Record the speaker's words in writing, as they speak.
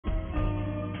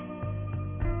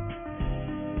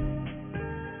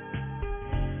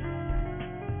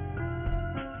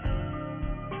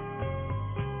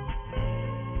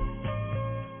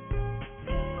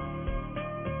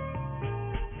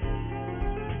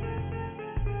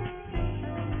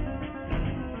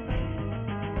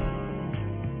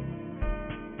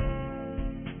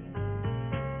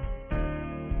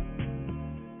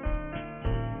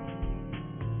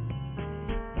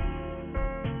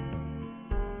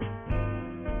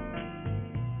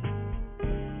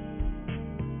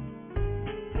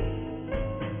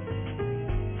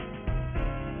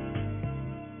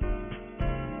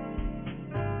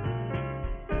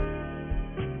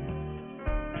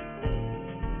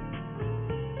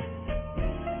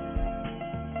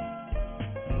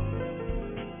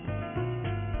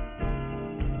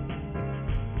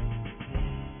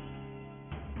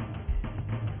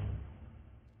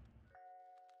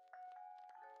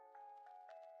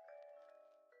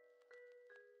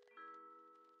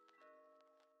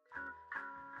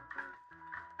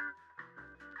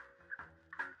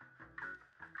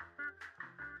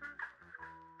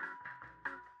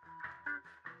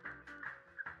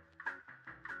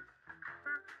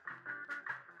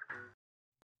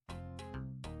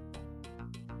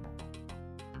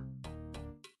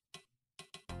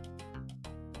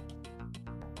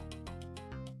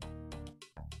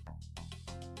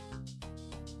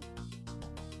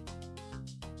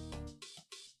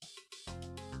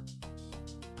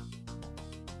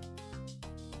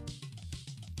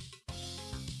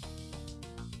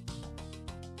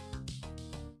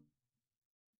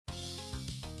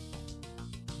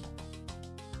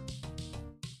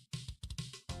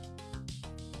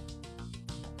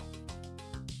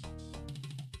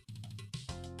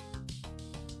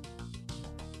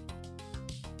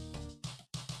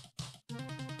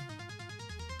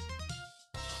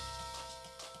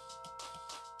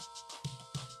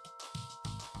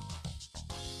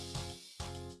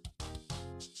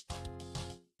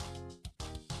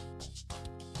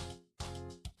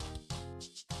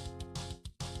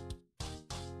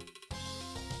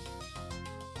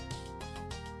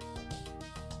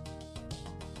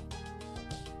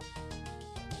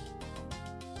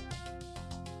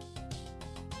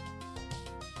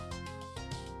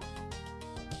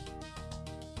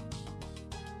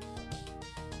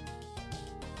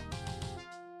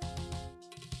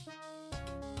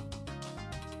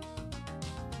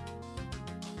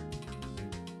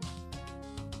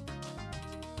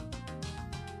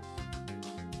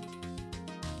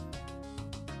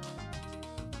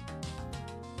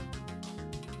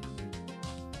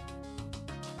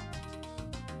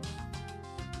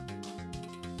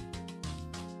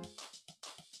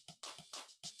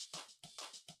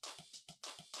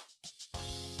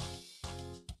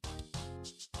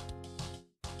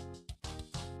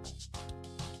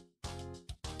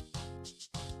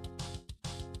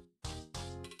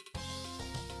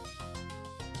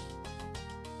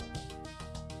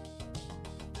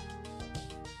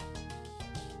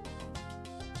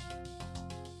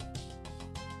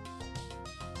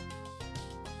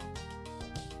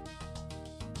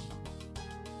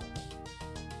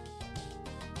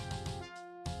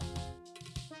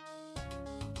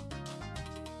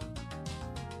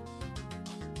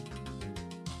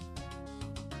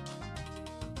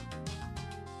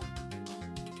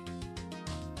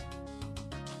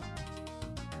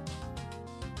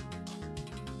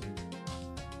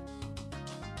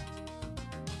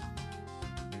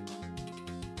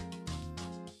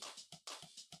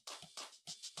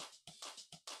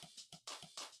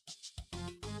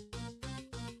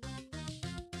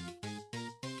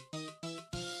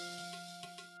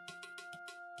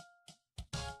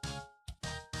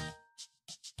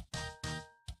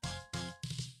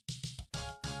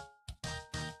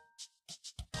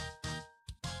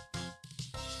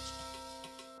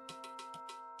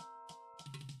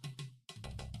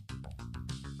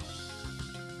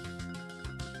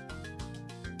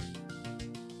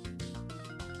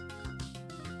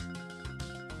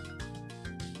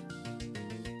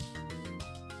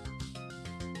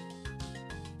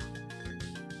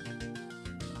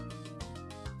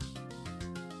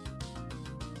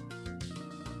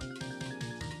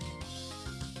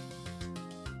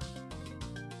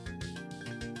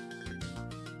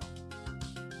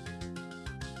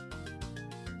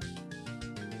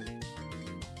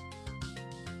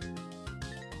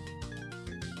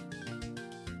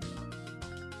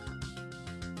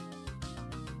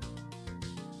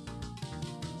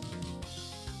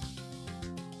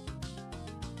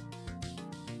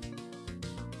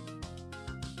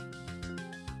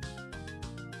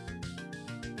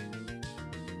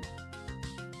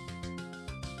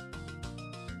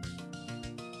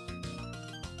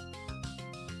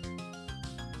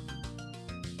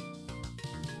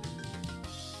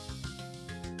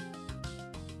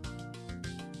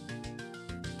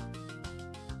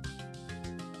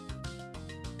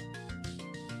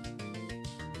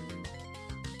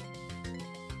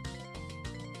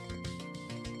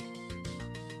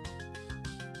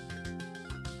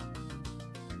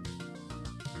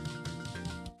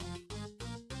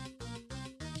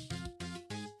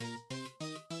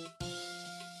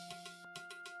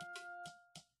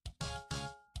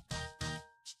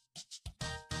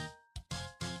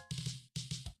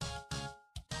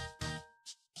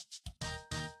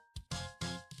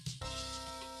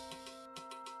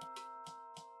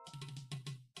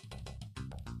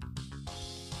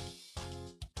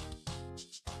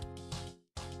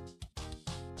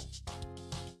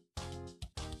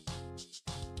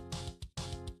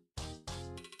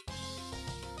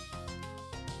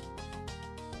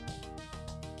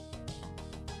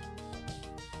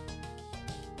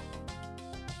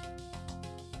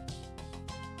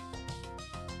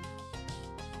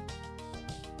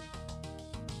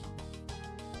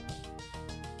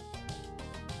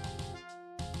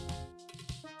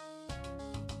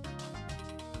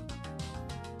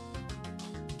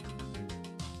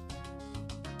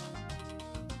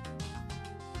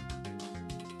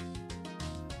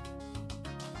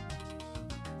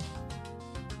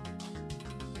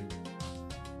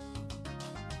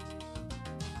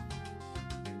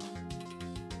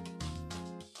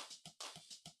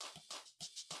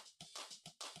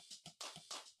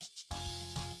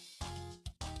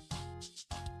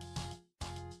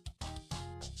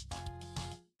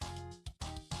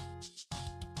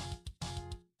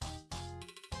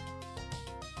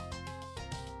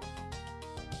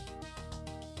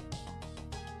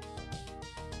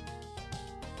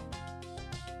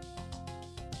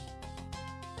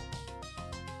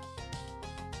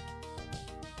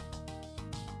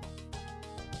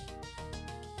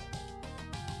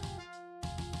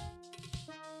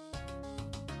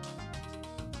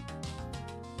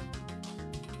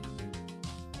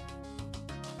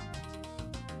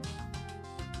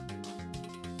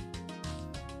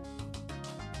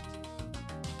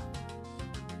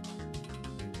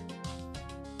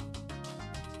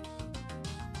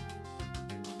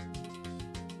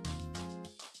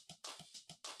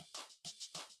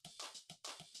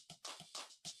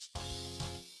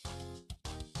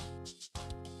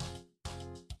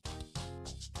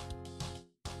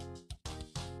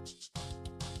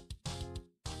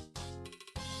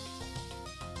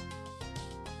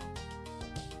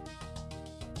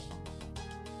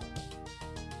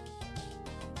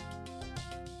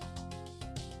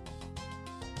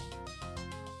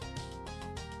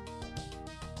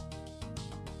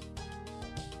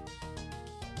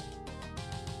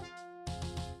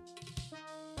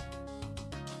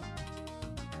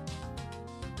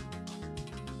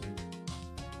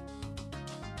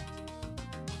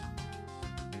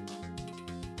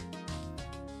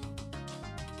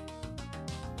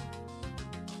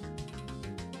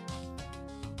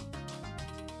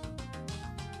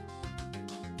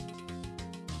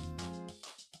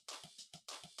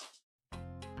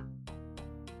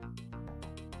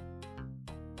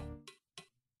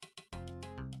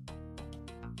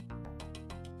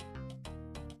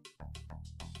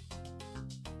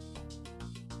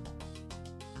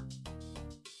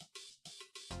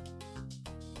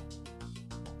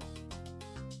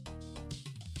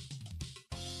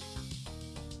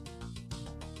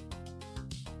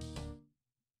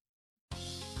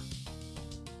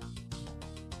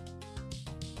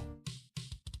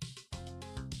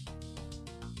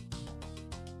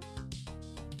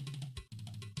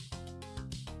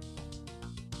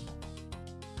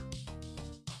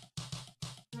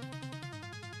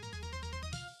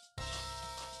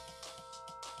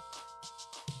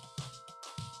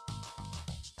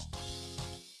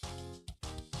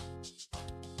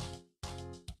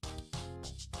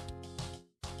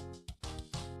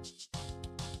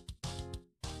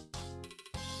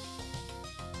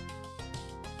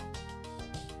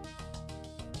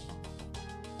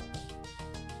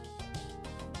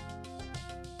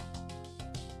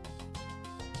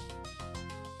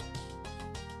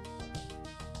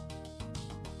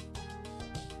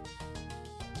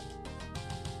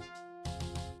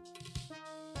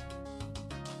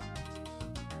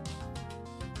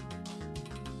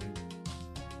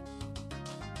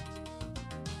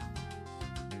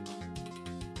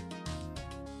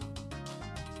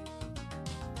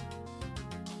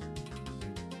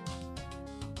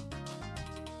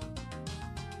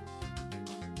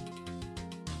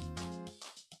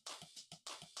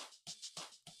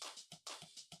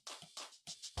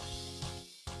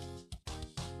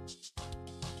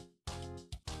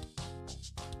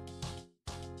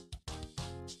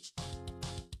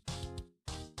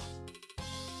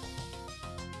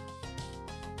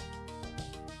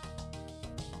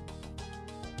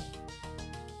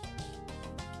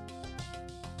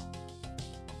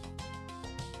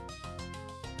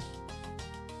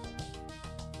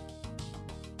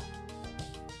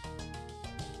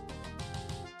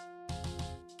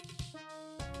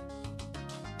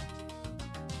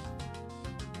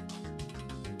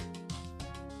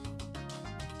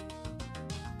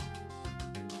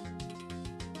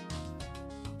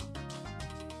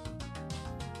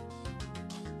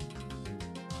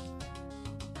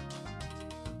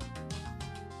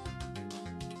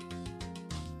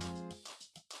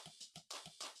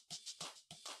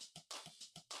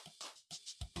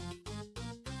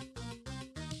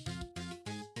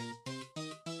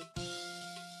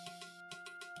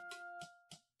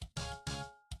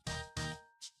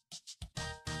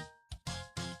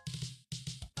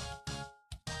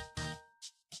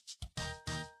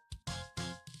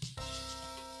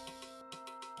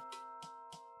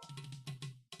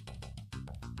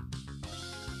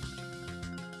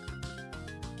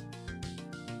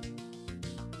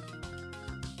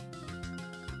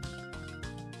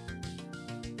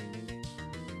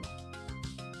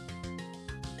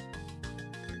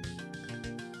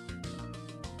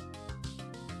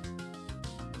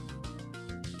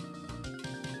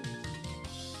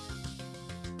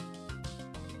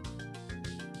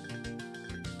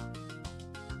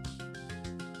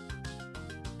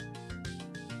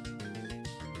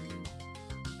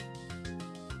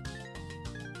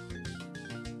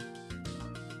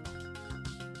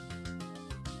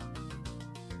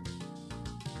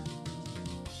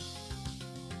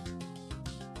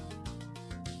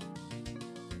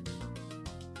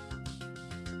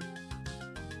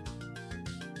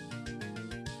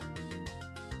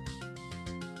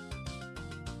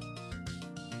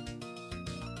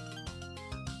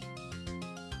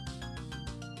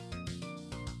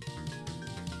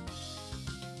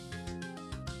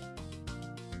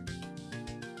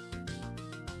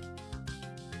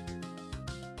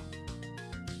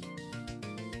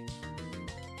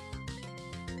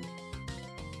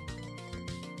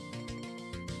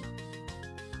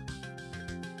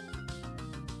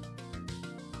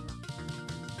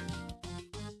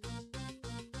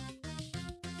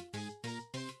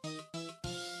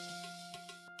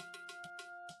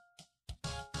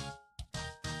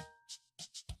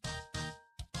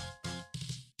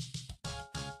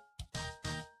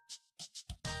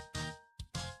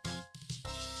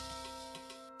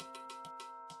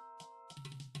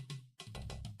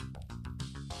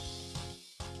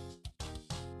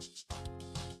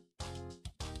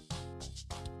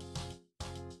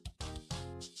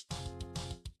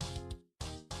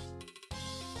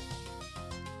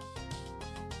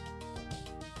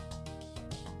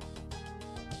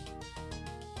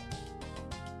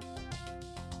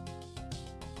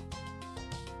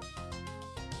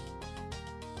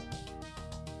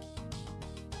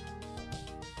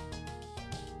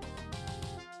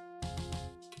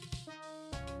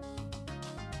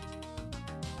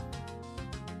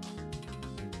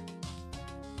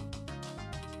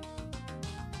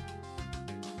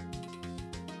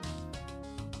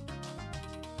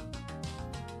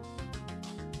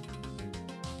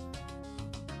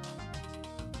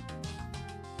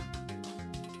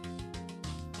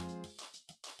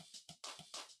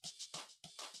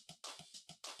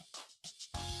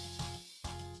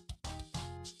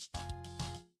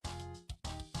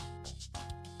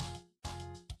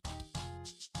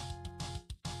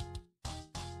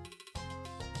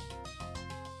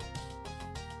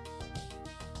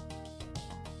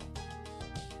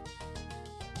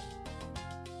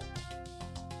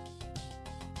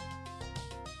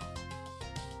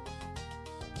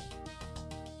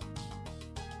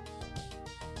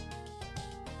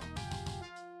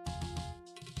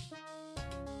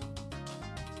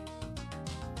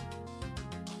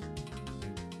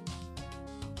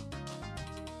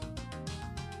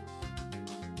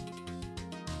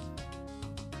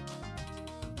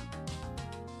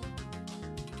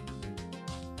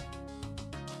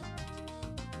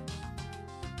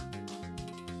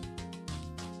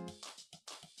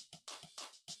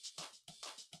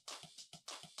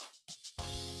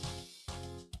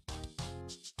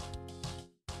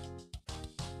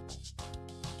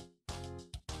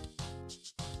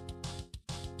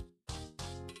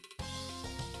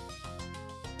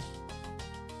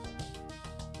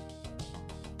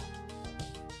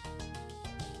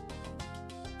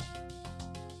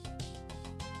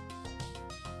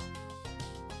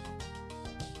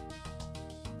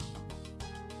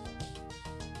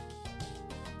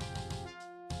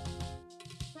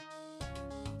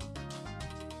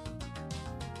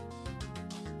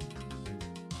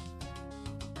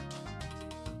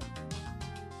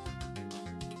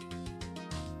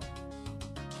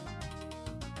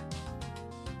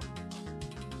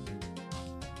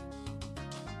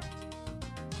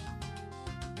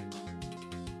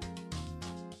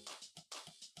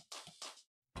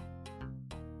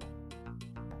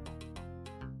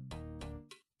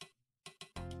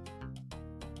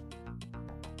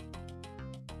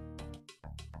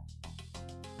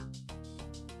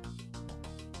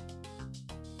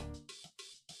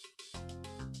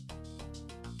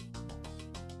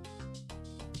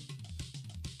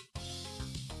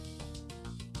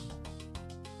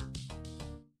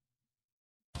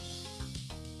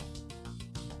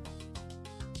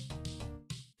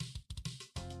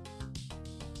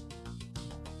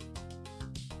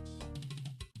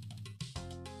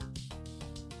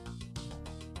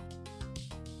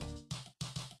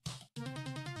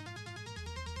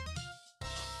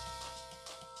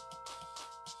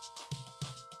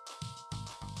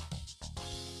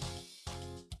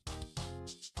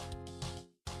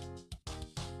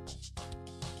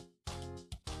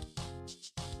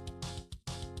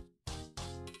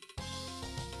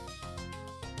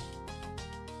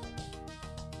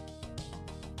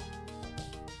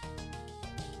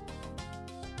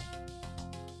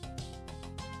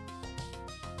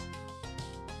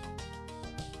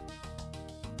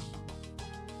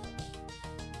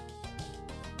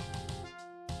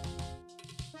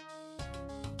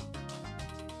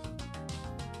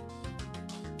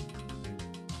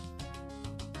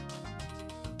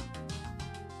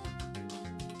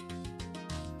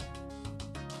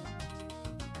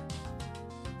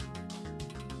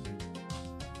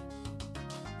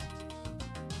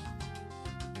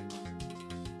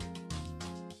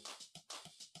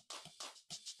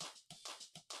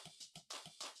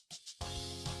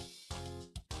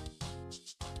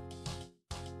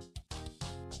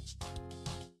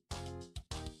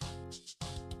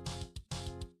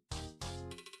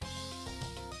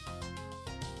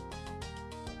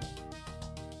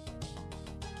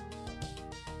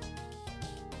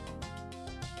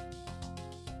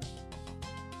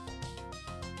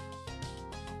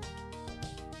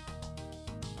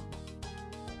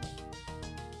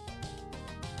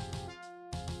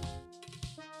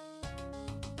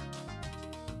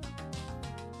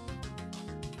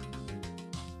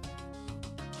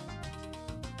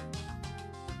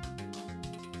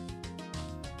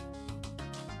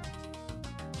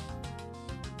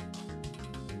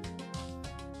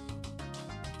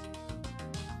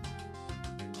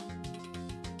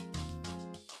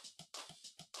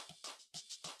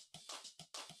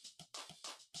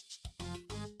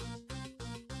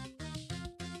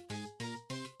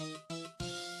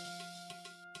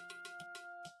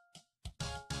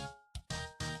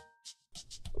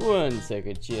One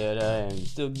second, chat. I am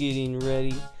still getting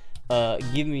ready.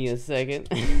 Give me a second.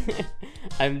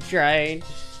 I'm trying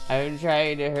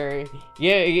to hurry.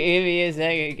 Give me a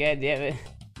second, god damn it.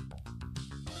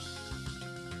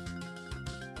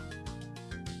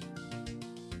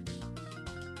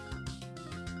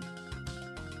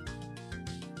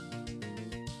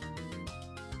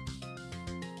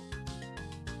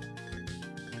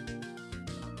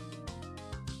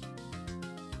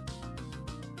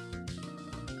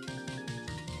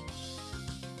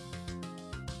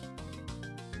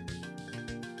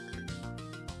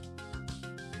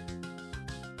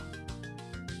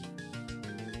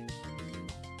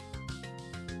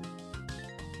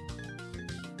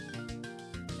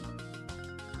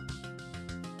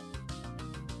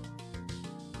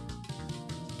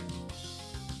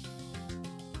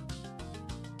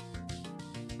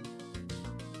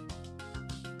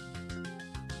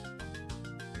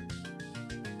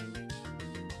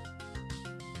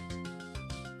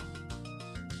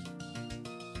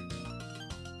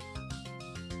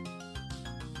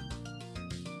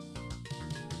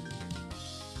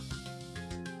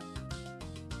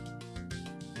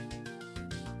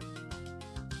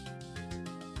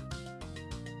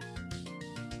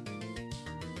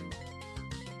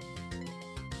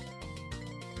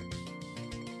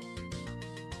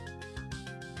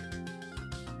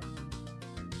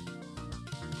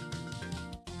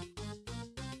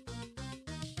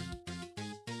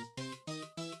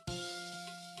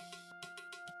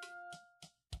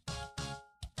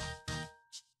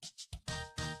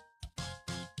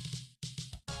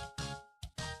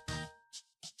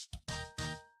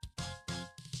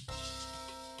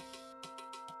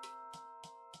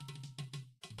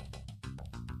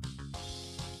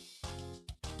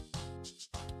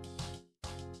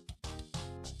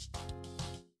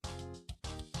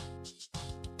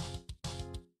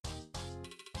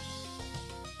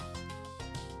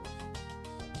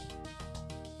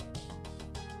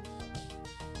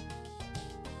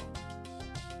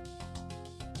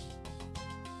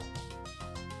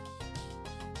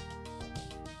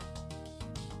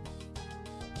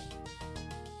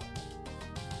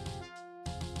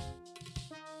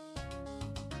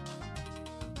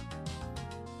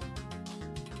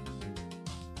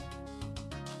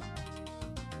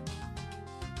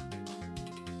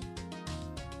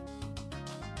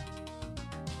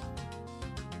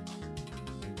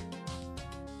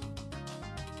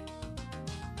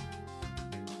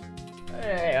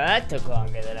 Hey, well, that took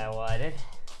longer than I wanted.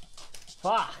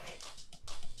 Fuck.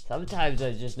 Sometimes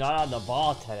I'm just not on the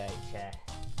ball today, chat.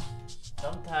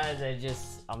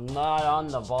 Sometimes I'm not on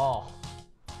the ball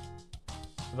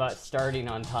about starting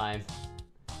on time.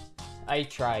 I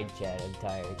tried, chat. I'm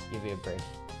tired. Give me a break.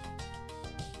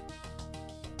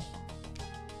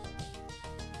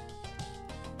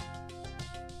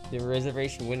 The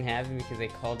reservation wouldn't happen because they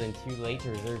called in too late to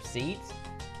reserve seats?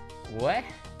 What?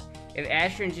 If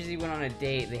Astra and Jizzy went on a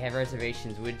date, they have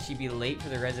reservations, would she be late for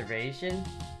the reservation?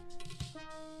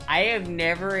 I have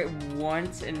never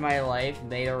once in my life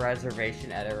made a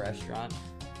reservation at a restaurant.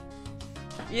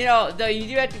 You know, though, you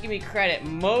do have to give me credit.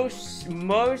 Most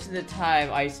of the time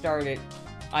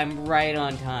I'm right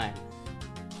on time.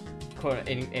 Quote,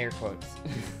 in air quotes.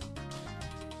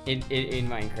 in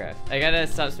Minecraft. I gotta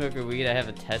stop smoking weed. I have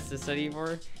a test to study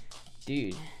for.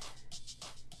 Dude.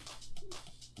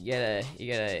 You gotta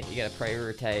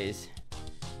prioritize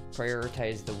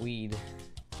the weed.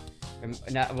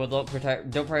 Well, don't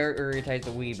prioritize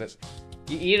the weed, but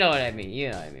you know what I mean. You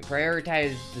know what I mean.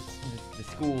 Prioritize the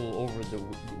school over the.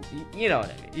 You know what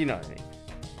I mean. You know what I mean.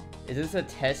 Is this a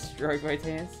test drug by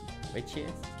chance? By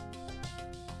chance?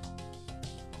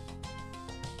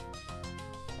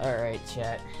 All right,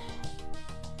 chat.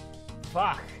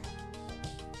 Fuck.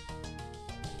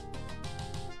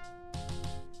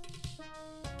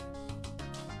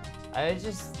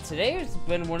 Today has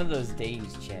been one of those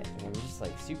days, chat, and I'm just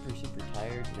like super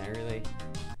tired, and I really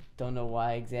don't know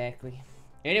why exactly.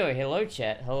 Anyway, hello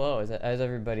chat, hello, how's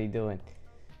everybody doing?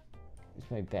 Where's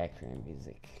my background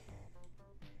music?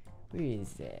 Where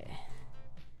is that?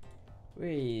 Where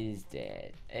is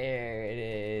that? There it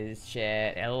is,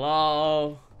 chat,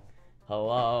 hello?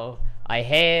 Hello, I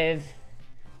have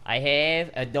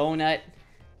a donut.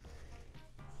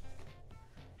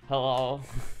 Hello.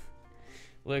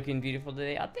 Looking beautiful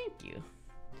today. Oh, thank you.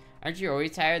 Aren't you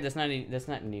always tired? That's not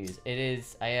news. It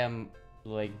is. I am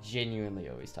like genuinely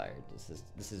always tired.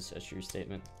 This is a true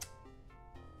statement.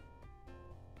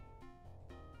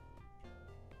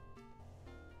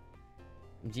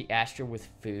 MG Astra with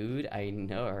food. I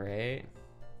know, right?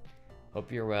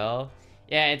 Hope you're well.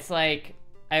 Yeah, it's like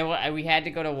we had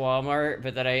to go to Walmart,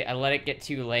 but then I let it get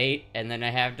too late, and then I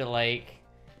have to like,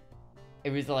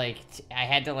 it was like, I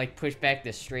had to like push back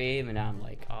the stream, and I'm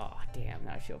like, oh damn,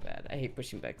 now I feel bad. I hate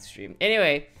pushing back the stream.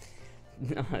 Anyway,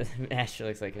 no, Astra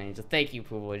looks like an angel. Thank you,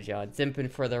 Pooh John. Simping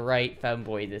for the right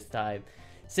femboy this time.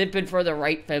 Simping for the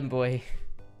right femboy.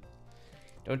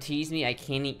 Don't tease me, I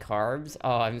can't eat carbs.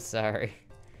 Oh, I'm sorry.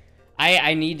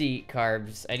 I need to eat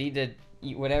carbs. I need to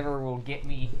eat whatever will get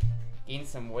me gain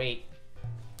some weight.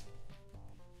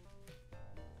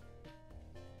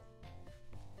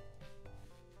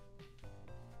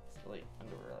 Silly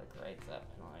underwear like rights up.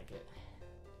 I don't like it.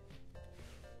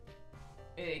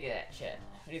 Look at that, chat.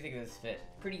 What do you think of this fit?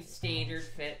 Pretty standard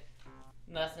fit.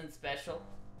 Nothing special,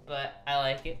 but I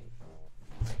like it.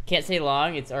 Can't stay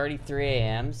long. It's already 3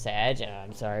 a.m. Sag. Oh,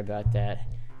 I'm sorry about that.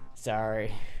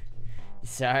 Sorry.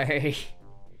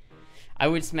 I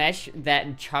would smash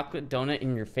that chocolate donut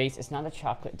in your face. It's not a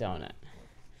chocolate donut.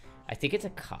 I think it's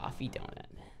a coffee donut.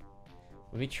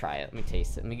 Let me try it. Let me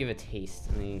taste it. Let me give it a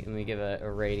taste. Let me give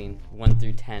a rating. 1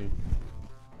 through 10.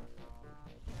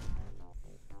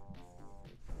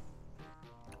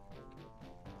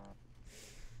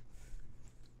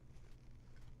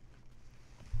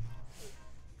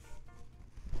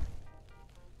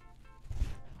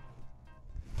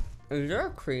 Is there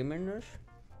cream in this?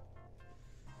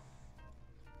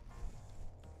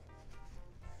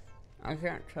 I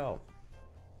can't tell.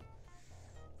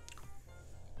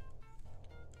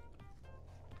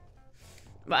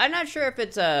 But I'm not sure if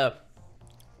it's a...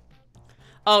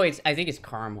 Oh, I think it's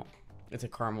caramel. It's a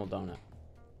caramel donut.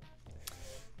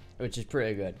 Which is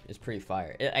pretty good. It's pretty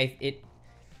fire. It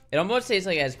almost tastes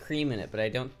like it has cream in it, but I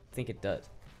don't think it does.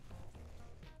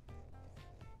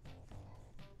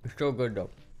 It's still good though.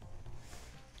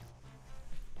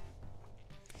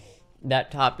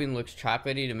 That topping looks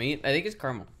chocolatey to me. I think it's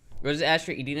caramel. What is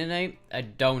Astra eating tonight? A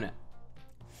donut.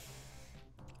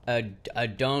 A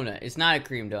donut. It's not a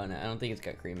cream donut. I don't think it's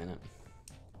got cream in it.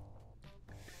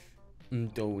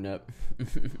 Donut.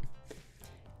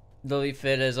 Lily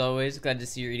fit as always. Glad to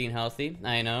see you're eating healthy.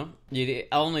 I know.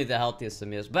 Only the healthiest of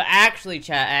meals. But actually,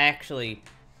 chat,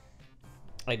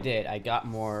 I did. I got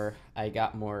more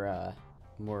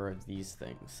of these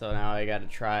things. So now I gotta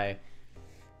try.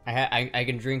 I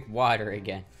can drink water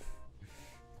again.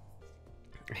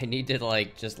 I need to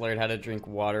like just learn how to drink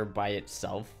water by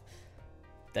itself.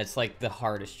 That's like the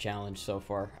hardest challenge so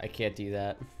far. I can't do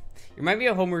that. You remind me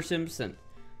of Homer Simpson.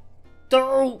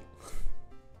 Throw.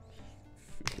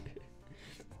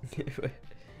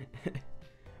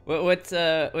 What's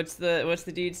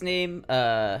the dude's name?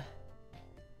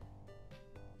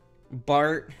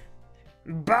 Bart.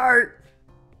 Bart.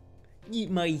 Eat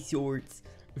my shorts.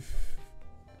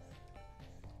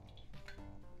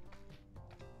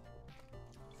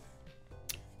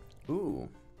 Ooh,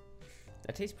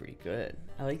 that tastes pretty good.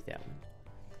 I like that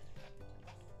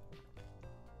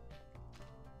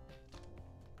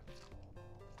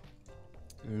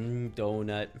one.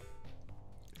 Donut.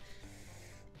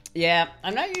 Yeah,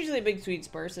 I'm not usually a big sweets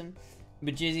person,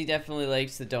 but Jizzy definitely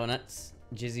likes the donuts.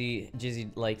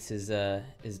 Jizzy likes his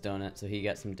donut, so he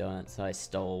got some donuts, so I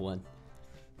stole one.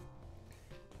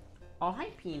 Oh, hi,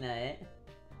 Peanut.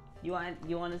 You want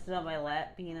to sit on my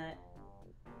lap, Peanut?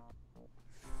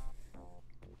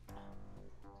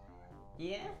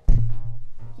 Yeah?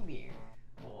 Come here.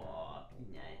 Oh,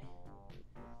 Peanut.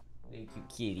 Very cute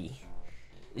kitty.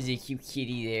 There's a cute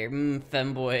kitty there.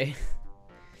 Femboy.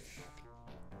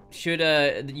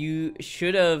 You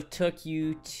should have took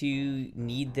you to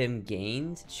need them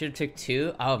gains. Should have took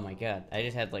 2. Oh my god, I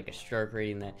just had like a stroke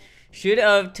reading that. Should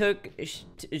have took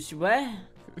what?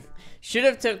 Should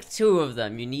have took 2 of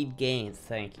them. You need gains.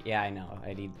 Thank you. Yeah, I know.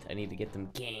 I need to get them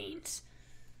gains.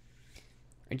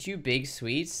 Aren't you big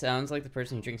sweets? Sounds like the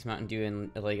person who drinks Mountain Dew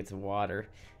and like it's water.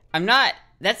 I'm not.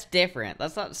 That's different.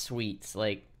 That's not sweets.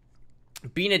 Like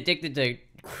being addicted to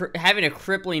having a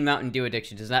crippling Mountain Dew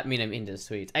addiction does not mean I'm into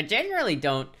sweets. I generally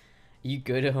don't. You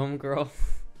good at home, girl?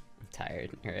 I'm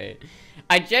tired. Right?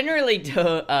 I generally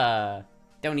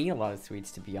don't eat a lot of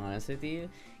sweets, to be honest with you,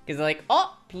 because like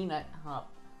peanut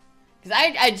hop. Because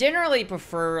I generally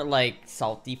prefer, like,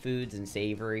 salty foods and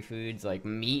savory foods, like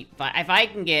meat. If I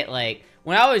can get, like,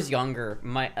 when I was younger,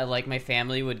 my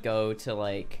family would go to,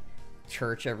 like,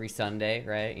 church every Sunday,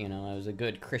 right? You know, I was a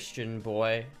good Christian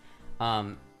boy.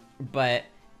 But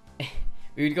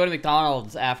we would go to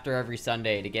McDonald's after every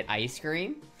Sunday to get ice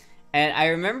cream. And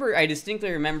I distinctly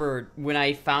remember when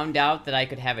I found out that I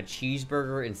could have a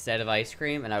cheeseburger instead of ice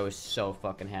cream, and I was so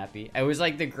fucking happy. It was,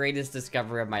 like, the greatest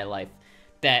discovery of my life.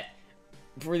 That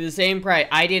For the same price,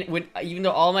 I didn't, even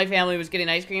though all my family was getting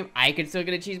ice cream, I could still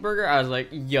get a cheeseburger. I was like,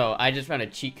 yo, I just found a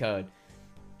cheat code.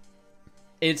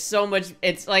 It's so much,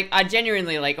 it's like, I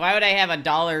genuinely, like, why would I have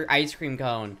 $1 ice cream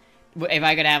cone if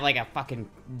I could have, like, a fucking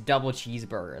double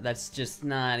cheeseburger? That's just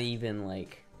not even,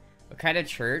 like, what kind of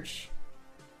church?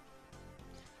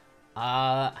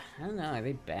 I don't know, are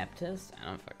they Baptist? I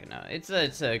don't fucking know.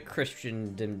 It's a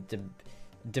Christian dominion,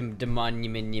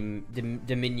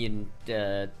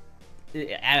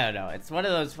 I don't know. It's one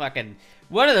of those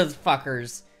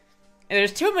fuckers. And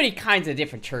there's too many kinds of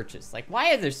different churches. Like,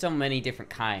 why are there so many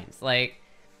different kinds? Like,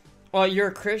 well, you're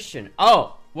a Christian.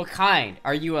 Oh, what kind?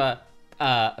 Are you a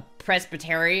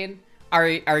Presbyterian? Are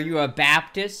you a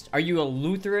Baptist? Are you a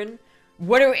Lutheran?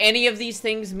 What do any of these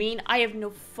things mean? I have no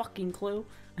fucking clue.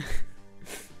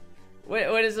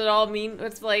 What does it all mean?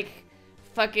 It's like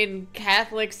fucking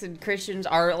Catholics and Christians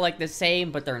are like the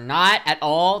same, but they're not at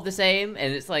all the same,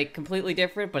 and it's like completely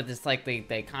different, but it's like they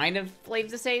kind of believe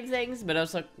the same things, but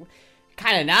also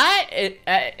kind of not.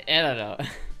 I don't know.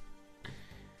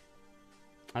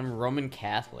 I'm Roman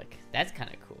Catholic. That's kind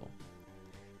of cool.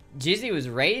 Jizzy was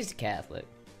raised Catholic.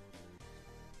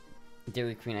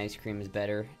 Dairy Queen ice cream is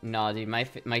better. Nah, dude,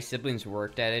 my siblings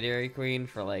worked at a Dairy Queen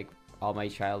for like all my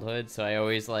childhood, so I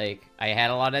always like, I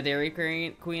had a lot of Dairy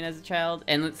Queen as a child,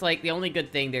 and it's like the only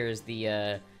good thing there is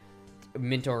the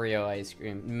Mint Oreo ice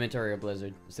cream, Mint Oreo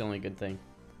Blizzard. It's the only good thing.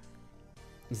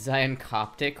 Zion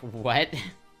Coptic, what? At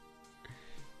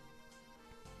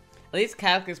least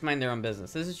Catholics mind their own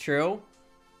business. This is true.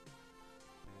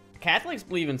 Catholics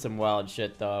believe in some wild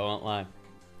shit, though, I won't lie.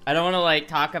 I don't want to like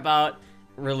talk about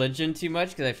religion too much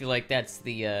because I feel like that's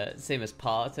the same as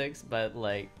politics, but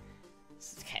like,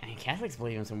 Catholics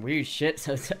believe in some weird shit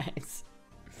sometimes.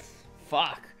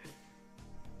 Fuck.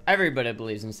 Everybody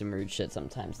believes in some weird shit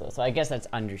sometimes, though, so I guess that's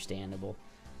understandable.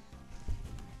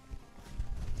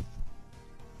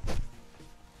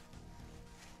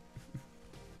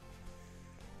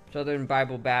 Southern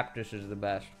Bible Baptist is the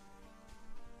best.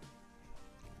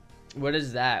 What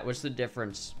is that? What's the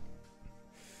difference?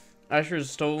 Astra's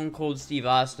Stone Cold Steve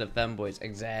Austin of Femboys.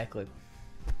 Exactly.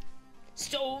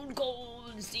 Stone Cold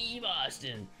Steve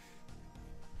Austin.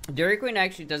 Dairy Queen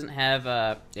actually doesn't have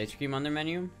ice cream on their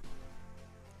menu.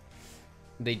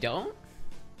 They don't?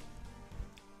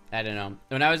 I don't know.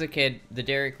 When I was a kid, the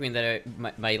Dairy Queen that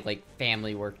my like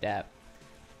family worked at,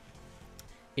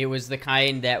 it was the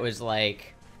kind that was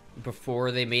like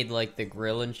before they made like the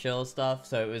grill and chill stuff.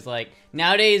 So it was like,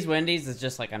 nowadays Wendy's is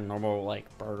just like a normal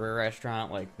like burger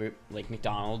restaurant, like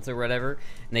McDonald's or whatever,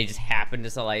 and they just happen to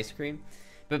sell ice cream.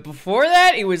 But before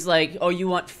that, it was like, oh, you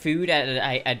want food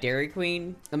at a Dairy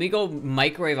Queen? Let me go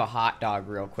microwave a hot dog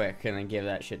real quick and then give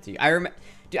that shit to you.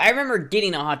 Dude, I remember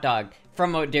getting a hot dog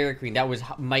from a Dairy Queen that was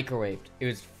microwaved. It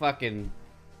was fucking.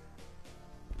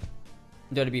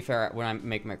 Though to be fair, when I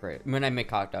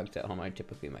make hot dogs at home, I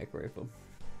typically microwave them.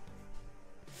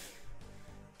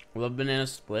 Love banana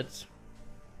splits.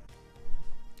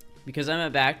 Because I'm a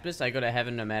Baptist, I go to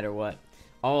heaven no matter what.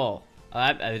 Oh,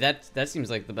 that seems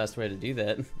like the best way to do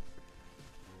that.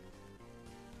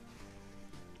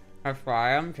 I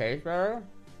fry them, taste better.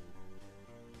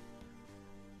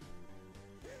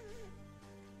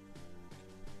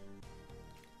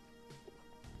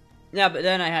 Yeah, but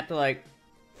then I have to like,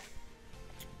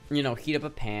 you know, heat up a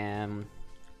pan,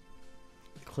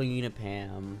 clean a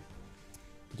pan,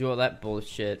 do all that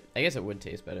bullshit. I guess it would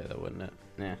taste better though, wouldn't it?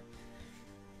 Yeah.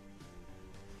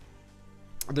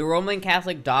 The Roman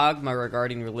Catholic dogma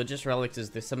regarding religious relics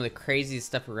is some of the craziest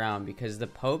stuff around, because the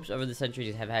popes over the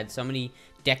centuries have had so many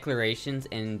declarations,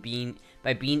 and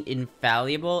by being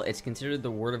infallible, it's considered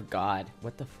the word of God.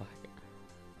 What the fuck?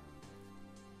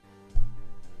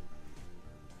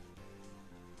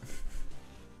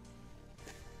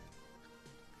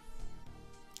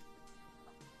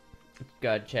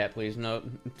 God, chat, please, no,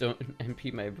 don't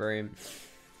impede my brain.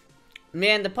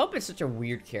 Man, the Pope is such a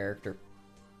weird character.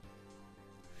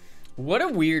 What a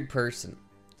weird person.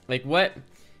 Like, what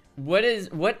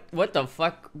the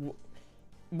fuck?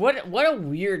 What a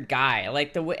weird guy.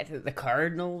 Like, the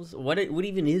Cardinals, what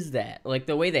even is that? Like,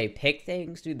 the way they pick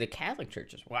things, dude, the Catholic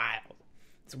Church is wild.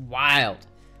 It's wild.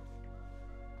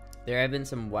 There have been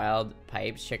some wild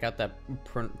pipes. Check out the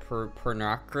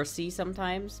pornocracy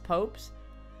sometimes, popes.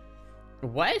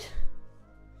 What?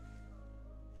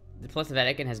 Plus, the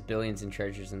Vatican has billions in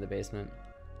treasures in the basement.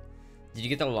 Did you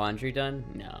get the laundry done?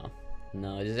 No.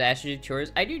 No. Does Astra do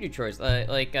chores? I do chores.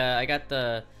 I got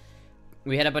the...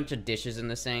 We had a bunch of dishes in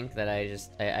the sink that I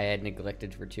had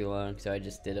neglected for too long, so I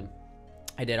just did them.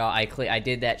 I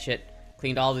did that shit.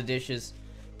 Cleaned all the dishes.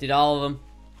 Did all of them.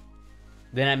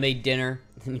 Then I made dinner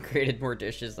and created more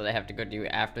dishes that I have to go do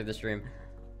after the stream.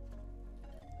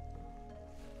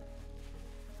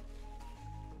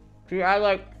 See,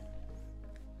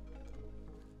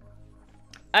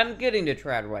 I'm getting to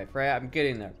trad wife, right? I'm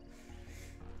getting there.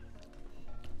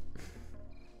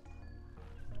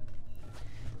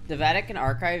 The Vatican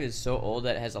archive is so old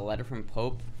that it has a letter from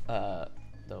Pope,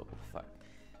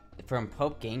 from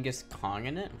Pope Genghis Khan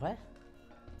in it? What?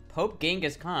 Pope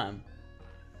Genghis Khan?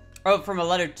 Oh, from a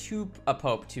letter to a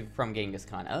Pope from Genghis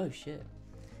Khan. Oh, shit.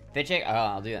 Fit check? Oh,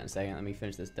 I'll do that in a second. Let me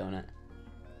finish this donut.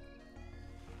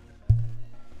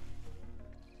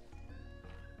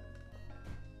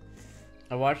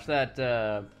 I watched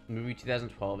that movie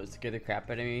 2012. It scared the crap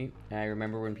out of me. And I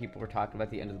remember when people were talking about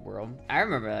the end of the world. I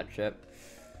remember that shit.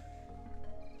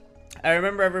 I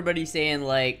remember everybody saying,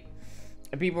 like,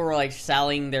 people were, like,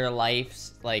 selling their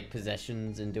life's, like,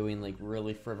 possessions and doing, like,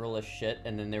 really frivolous shit.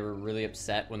 And then they were really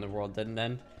upset when the world didn't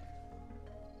end.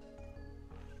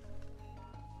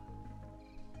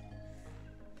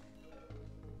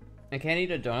 I can't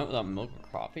eat a donut without milk or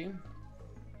coffee.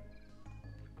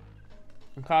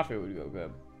 Coffee would go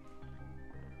good.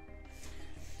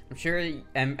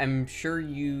 I'm sure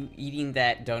you eating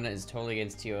that donut is totally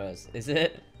against TOS. Is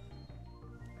it?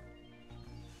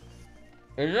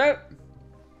 Is it?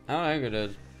 I don't think it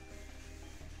is.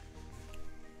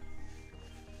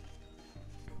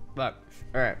 But,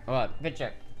 alright, hold on. Fit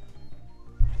check.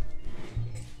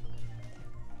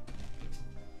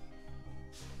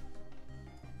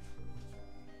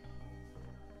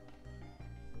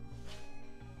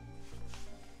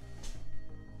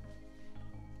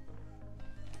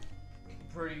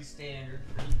 Pretty standard,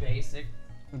 pretty basic,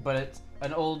 but it's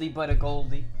an oldie but a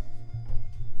goldie.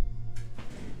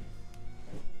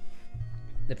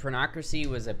 The pornocracy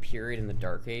was a period in the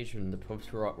Dark Age when the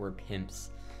popes were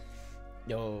pimps.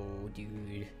 Oh,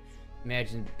 dude.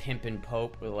 Imagine pimping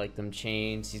Pope with, like, them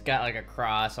chains. He's got, like, a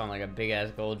cross on, like, a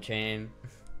big-ass gold chain.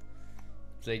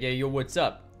 It's like, hey, yo, what's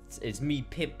up? It's me,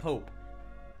 Pimp Pope.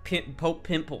 Pimp Pope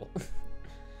Pimple.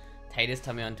 Titus,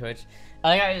 tell me on Twitch.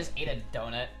 I think I just ate a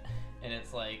donut. And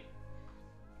it's like,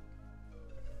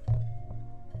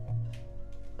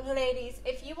 ladies,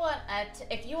 if you want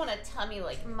a tummy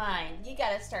like mine, you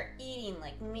gotta start eating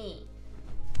like me.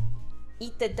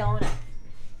 Eat the donut.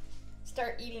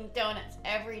 Start eating donuts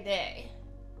every day.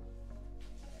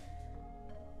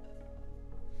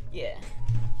 Yeah.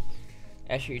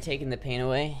 Asher, you're taking the pain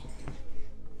away?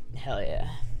 Hell yeah.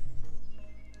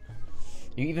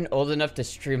 You even old enough to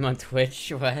stream on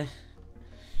Twitch? What?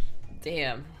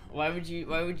 Damn. Why would you,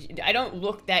 I don't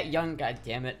look that young,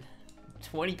 goddammit.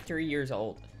 23 years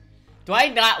old. Do I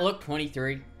not look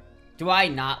 23? Do I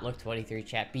not look 23,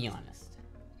 chat? Be honest.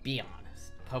 Be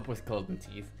honest. Pope with golden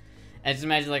teeth. I just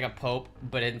imagine, like, a pope,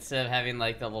 but instead of having,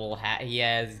 like, the little hat he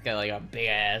has, he's got, like, a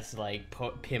big-ass, like,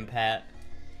 pimp hat.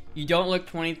 You don't look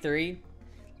 23?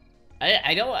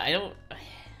 I don't...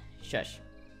 Shush.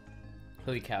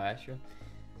 Holy cow, Astra.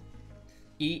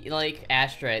 Eat, like,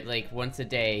 Astra, like, once a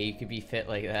day, you could be fit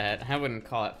like that. I wouldn't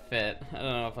call it fit. I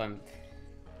don't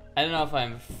know if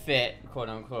I'm fit,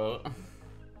 quote-unquote.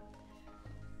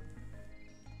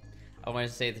 I want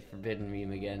to say the forbidden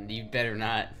meme again. You better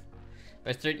not. If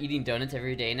I start eating donuts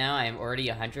every day now, I am already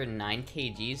 109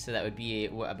 kgs, so that would be,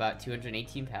 what, about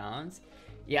 218 pounds?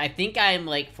 Yeah, I think I'm,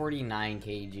 like, 49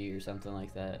 kg or something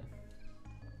like that.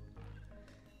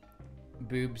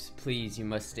 Boobs, please, you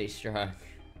must stay strong.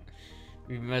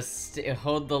 We must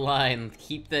hold the line.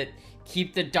 Keep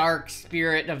the dark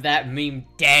spirit of that meme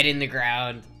dead in the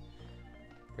ground.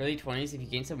 Early 20s, if you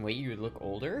gain some weight, you would look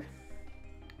older?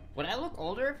 Would I look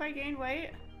older if I gained weight?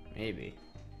 Maybe.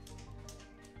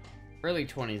 Early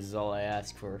 20s is all I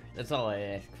ask for. That's all I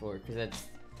ask for, because that's...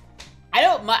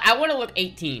 I want to look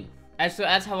 18.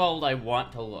 That's how old I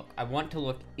want to look. I want to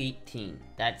look 18.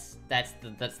 That's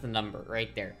the number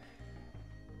right there.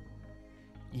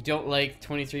 You don't like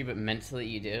 23, but mentally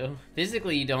you do.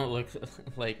 Physically, you don't look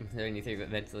like 23,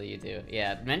 but mentally you do.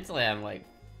 Yeah, mentally I'm like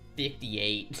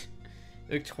 58.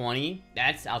 You look 20?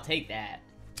 I'll take that.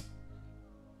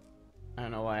 I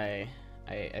don't know why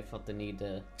I felt the need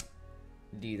to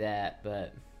do that,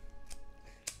 but...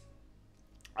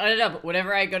 I don't know, but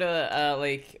whenever I go to,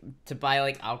 like, to buy,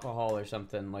 like, alcohol or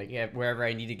something, like, yeah, wherever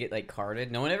I need to get, like,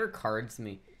 carded, no one ever cards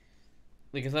me.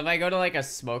 Because if I go to, like, a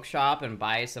smoke shop and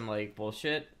buy some, like,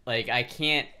 bullshit, like, I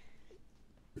can't...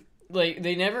 Like,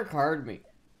 they never card me.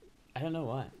 I don't know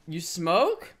why. You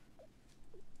smoke?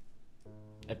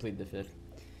 I plead the fifth.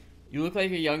 You look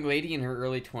like a young lady in her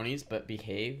early 20s, but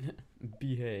behave.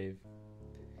 Behave.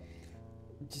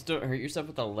 Just don't hurt yourself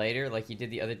with a lighter like you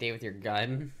did the other day with your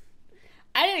gun.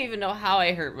 I don't even know how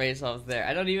I hurt myself there.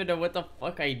 I don't even know what the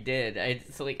fuck I did. I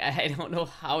don't know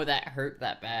how that hurt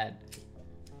that bad.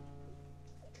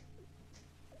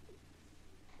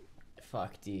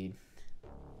 Fuck, dude.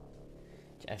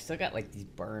 I've still got like these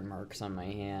burn marks on my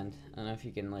hand. I don't know if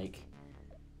you can like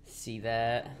see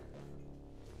that.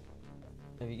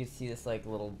 If you can see this like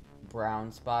little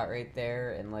brown spot right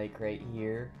there and like right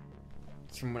here.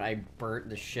 It's from when I burnt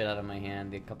the shit out of my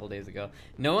hand a couple days ago.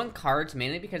 No one cards,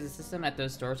 mainly because the system at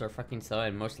those stores are fucking slow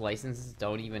and most licenses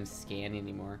don't even scan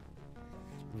anymore.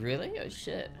 Really? Oh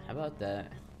shit. How about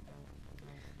that?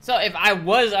 So if I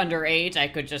was underage, I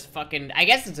could just fucking... I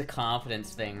guess it's a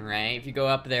confidence thing, right? If you go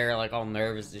up there like all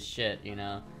nervous as shit, you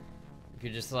know? You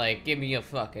could just like, give me a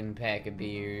fucking pack of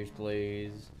beers,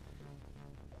 please.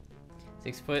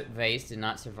 6-foot vase did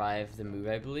not survive the move,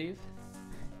 I believe.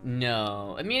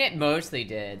 No. I mean, it mostly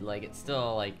did. Like, it's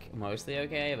still, like, mostly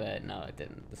okay, but no, it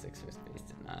didn't. The 6-foot vase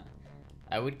did not.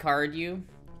 I would card you.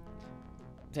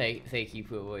 Thank you,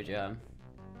 Poo Boy Job.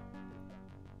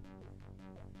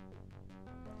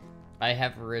 I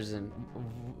have risen.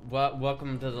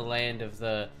 Welcome to the land of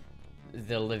the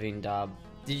living, Dob.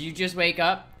 Did you just wake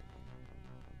up?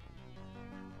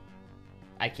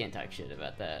 I can't talk shit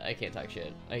about that. I can't talk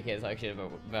shit. I can't talk shit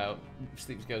about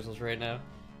sleep schedules right now.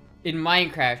 In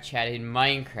Minecraft, chat. In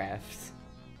Minecraft.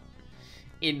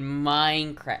 In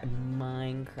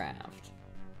Minecraft.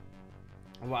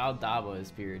 Wild Dabo is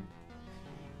beard.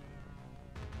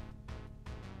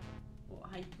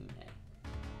 Why?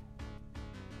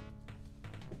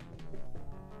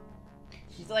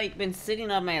 She's like been sitting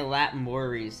on my lap more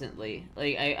recently.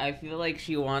 Like I feel like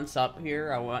she wants up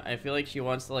here. I feel like she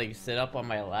wants to like sit up on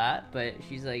my lap, but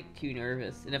she's like too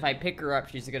nervous. And if I pick her up,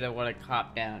 she's gonna want to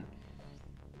hop down.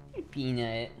 Hey,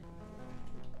 Peanut.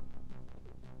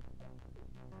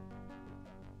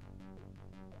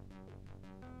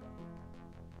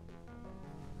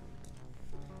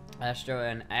 Astra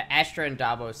and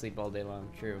Dabo sleep all day long.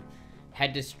 True.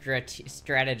 Had to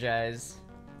strategize.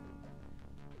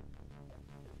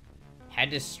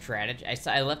 Had to strategize.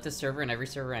 I left the server and every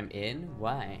server I'm in.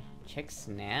 Why? Check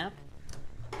Snap.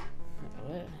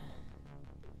 What?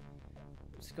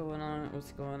 What's going on?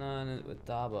 What's going on with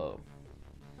Dabo?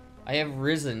 I have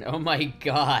risen. Oh my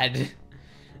god.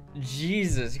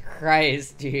 Jesus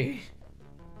Christ, dude.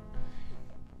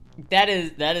 That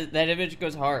image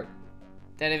goes hard.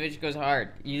 That image goes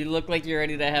hard. You look like you're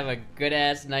ready to have a good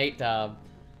ass night, Tom.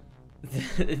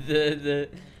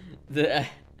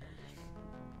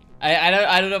 I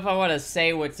don't know if I want to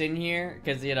say what's in here,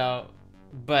 cause you know,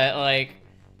 but like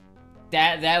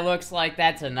that looks like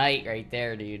that's a night right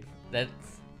there, dude. That's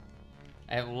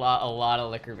I have a lot of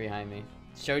liquor behind me.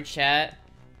 Show chat.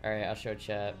 All right, I'll show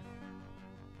chat.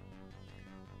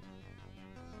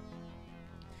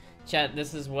 Chat.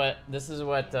 This is what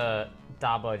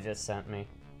Dabo just sent me.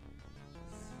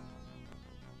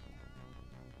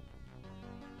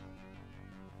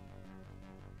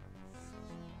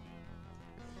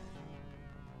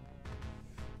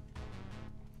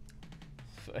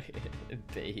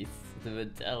 Base, the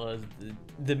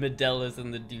Medellas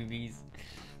and the doobies.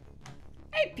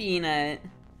 Hey, Peanut.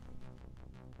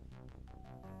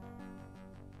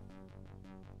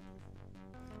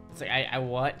 It's like I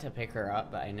want to pick her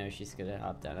up, but I know she's gonna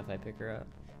hop down if I pick her up.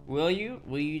 Will you?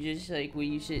 Will you just like? Will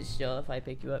you sit still if I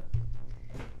pick you up?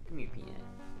 Come here, Peanut.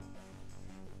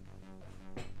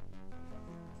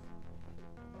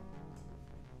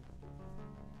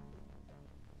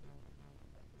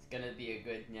 It's gonna be a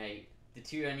good night. The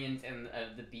 2 onions and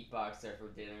the beatboxer for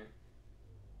dinner.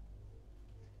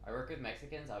 I work with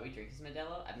Mexicans. I'll be drinking some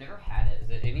Modelo. I've never had it. Is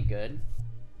it any good?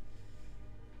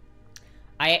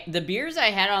 The beers I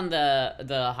had on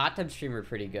the hot tub stream were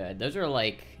pretty good. Those are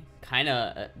like kind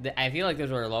of. I feel like those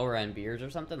were lower end beers or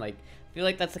something. Like I feel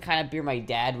like that's the kind of beer my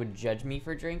dad would judge me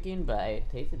for drinking, but it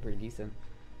tasted pretty decent.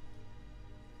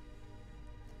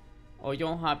 Oh,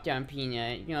 don't hop down,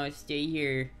 Peanut. You know, stay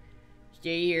here.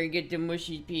 Stay here and get the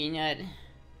mushy, Peanut.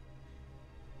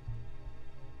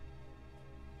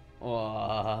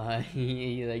 Oh,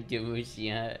 you like the mushy,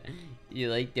 huh?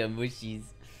 You like the mushies.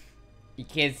 You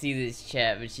can't see this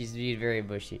chat, but she's being very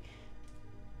mushy.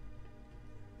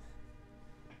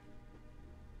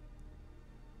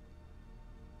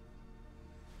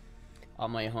 All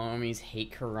my homies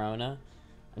hate Corona.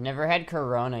 I never had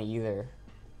Corona either.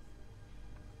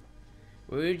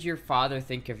 What would your father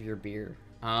think of your beer?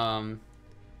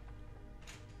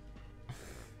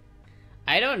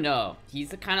 I don't know.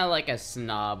 He's kind of like a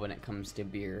snob when it comes to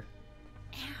beer.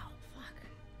 Ow, fuck.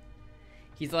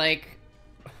 He's like,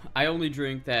 I only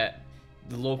drink the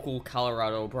local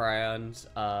Colorado brand's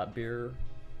beer.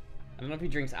 I don't know if he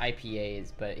drinks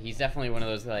IPAs, but he's definitely one of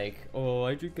those like, oh,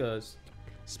 I drink a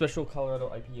special Colorado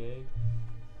IPA.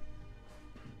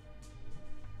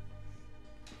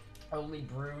 Only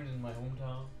brewed in my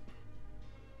hometown.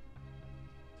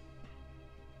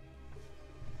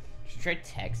 Should try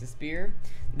Texas beer.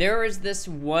 There was this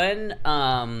one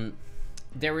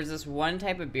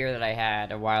type of beer that I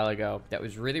had a while ago that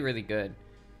was really, really good.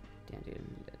 Damn, dude, I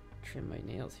need to trim my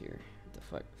nails here. What the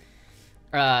fuck?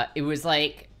 It was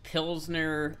like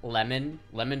Pilsner lemon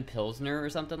Pilsner or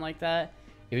something like that.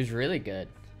 It was really good.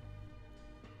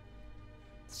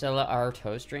 Stella our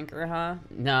toast drinker, huh?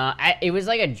 No, it was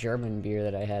like a German beer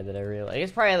that I had that I really like.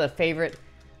 It's probably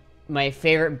my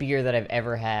favorite beer that I've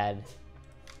ever had.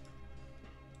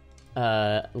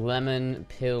 Lemon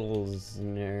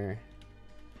Pilsner.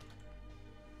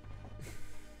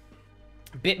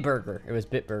 Bitburger. It was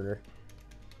Bitburger.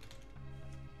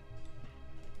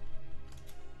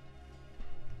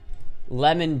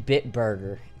 Lemon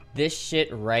Bitburger. This shit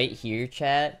right here,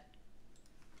 chat.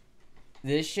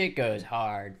 This shit goes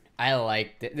hard. I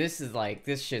like it. This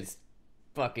shit's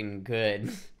fucking good.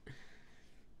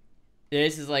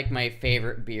 This is like my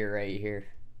favorite beer right here.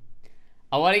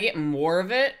 I want to get more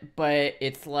of it, but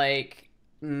it's like,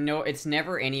 no, it's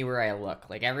never anywhere I look.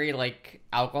 Like every like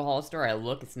alcohol store I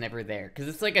look, it's never there. Cause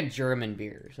it's like a German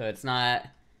beer. So it's not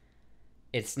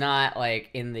like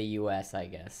in the US, I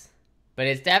guess. But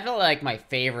it's definitely like my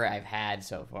favorite I've had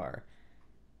so far.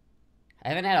 I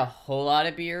haven't had a whole lot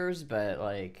of beers, but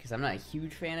like, because I'm not a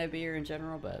huge fan of beer in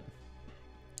general, but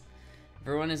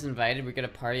everyone is invited. We're gonna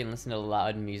party and listen to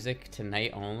loud music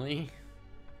tonight only.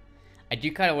 I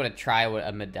do kind of want to try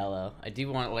a Modelo. I do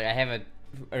want, like, I have an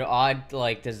odd,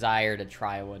 like, desire to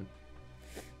try one.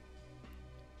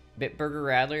 Bitburger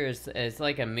Radler is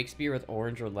like a mixed beer with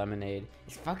orange or lemonade.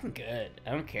 It's fucking good.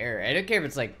 I don't care. I don't care if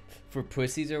it's like for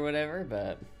pussies or whatever,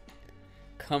 but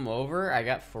come over. I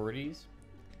got 40s.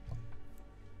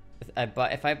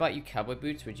 If I bought you cowboy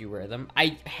boots, would you wear them?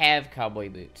 I have cowboy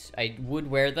boots. I would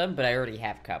wear them, but I already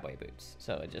have cowboy boots.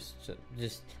 So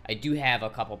I do have a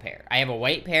couple pair. I have a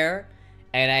white pair,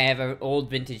 and I have an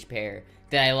old vintage pair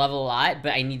that I love a lot,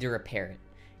 but I need to repair it.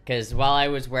 Because while I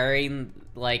was wearing,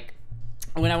 like,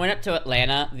 when I went up to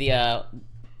Atlanta a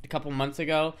couple months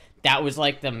ago, that was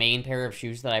like the main pair of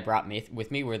shoes that I brought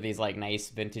with me were these like nice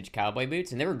vintage cowboy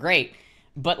boots, and they were great.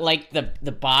 But, like,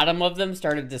 the bottom of them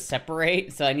started to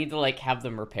separate, so I need to, like, have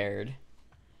them repaired.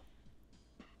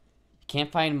 Can't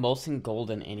find Molson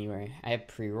Golden anywhere. I have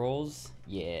pre-rolls.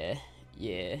 Yeah.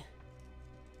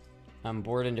 I'm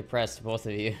bored and depressed, both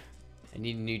of you. I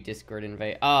need a new Discord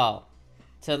invite. Oh.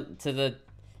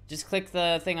 Just click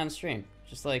the thing on stream.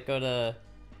 Just, like, go to,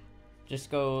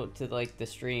 like, the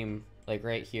stream, like,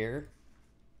 right here.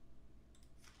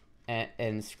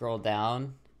 And scroll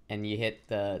down. And you hit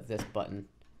this button.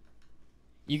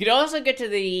 You could also get to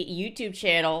the YouTube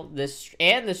channel.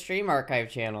 And the Stream Archive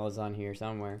channel is on here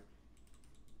somewhere.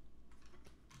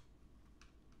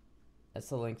 That's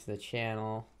the link to the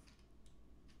channel.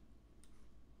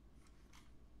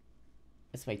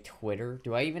 That's my Twitter.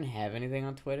 Do I even have anything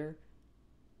on Twitter?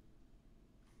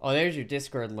 Oh, there's your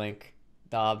Discord link.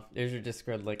 Dob, there's your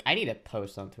Discord link. I need to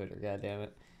post on Twitter, god damn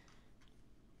it.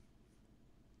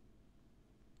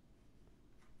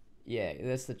 Yeah,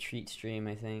 that's the treat stream,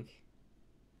 I think.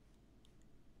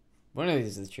 One of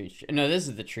these is the treat stream. No, this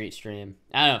is the treat stream.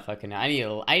 I don't fucking know.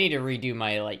 I need to redo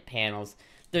my, like, panels.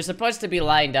 They're supposed to be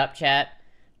lined up, chat.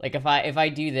 Like, if I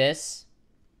do this.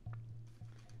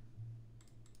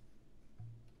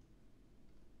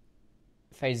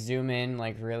 If I zoom in,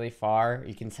 like, really far,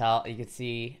 you can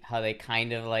see how they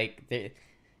kind of, like,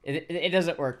 it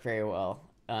doesn't work very well.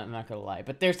 I'm not gonna lie.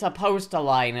 But they're supposed to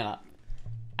line up.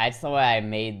 That's the way I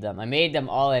made them. I made them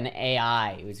all in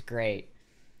AI. It was great.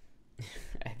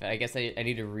 I guess I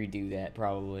need to redo that,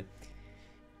 probably.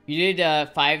 You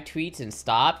did 5 tweets and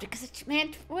stopped? Because,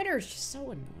 man, Twitter is just so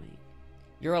annoying.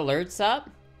 Your alerts up?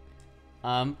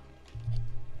 What?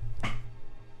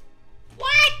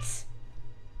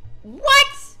 What?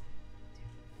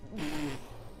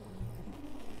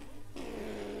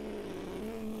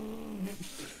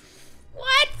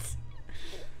 What?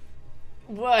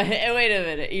 What? Wait a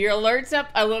minute. Your alerts up?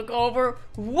 I look over.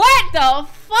 What the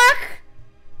fuck?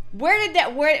 Where did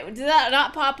that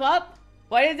not pop up?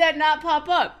 Why did that not pop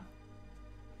up?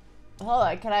 Hold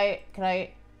on. Can I?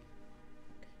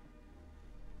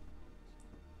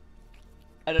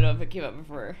 I don't know if it came up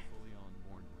before.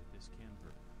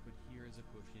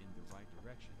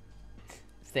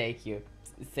 Thank you.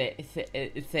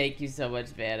 Thank you so much,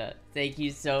 Vanna. Thank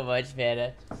you so much,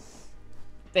 Vanna.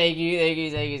 Thank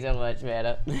you so much,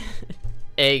 Vanna.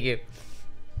 Thank you.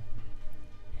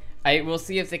 We'll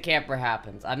see if the camper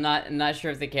happens. I'm not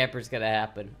sure if the camper's gonna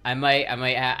happen. I might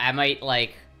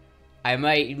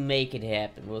make it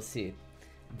happen. We'll see.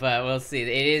 But we'll see.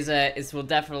 It will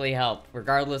definitely help,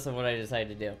 regardless of what I decide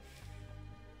to do.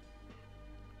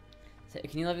 So,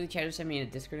 can you lovely chat or send me a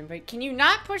Discord invite? Can you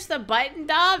not push the button,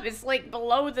 Dom? It's like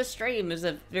below the stream. There's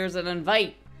an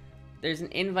invite. There's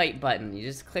an invite button. You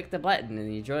just click the button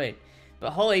and you join.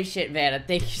 But holy shit, Vanna.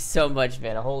 Thank you so much,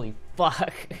 Vanna. Holy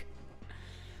fuck.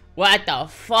 What the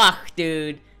fuck,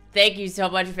 dude? Thank you so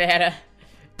much, Vanna,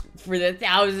 for the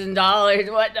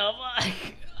 $1,000. What the fuck?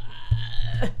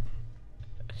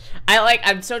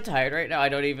 I'm so tired right now. I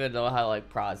don't even know how to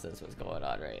process what's going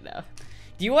on right now.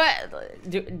 Do you want?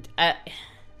 I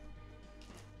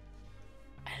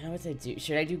don't know what to do.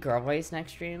 Should I do girl voice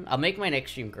next stream? I'll make my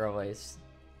next stream girl voice.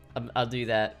 I'll do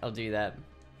that. I'll do that.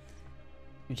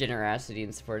 Generosity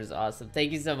and support is awesome.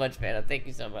 Thank you so much, Vanna. Thank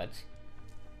you so much.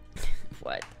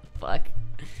 What the fuck?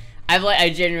 I'm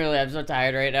so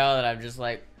tired right now that I'm just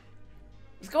like,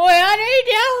 what's going on right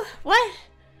now? What?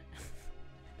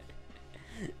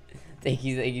 Thank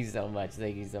you so much.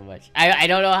 Thank you so much. I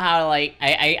don't know how to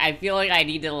I feel like I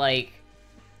need to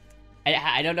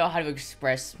I don't know how to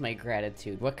express my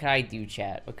gratitude. What can I do,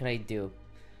 chat? What can I do?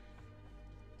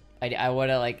 I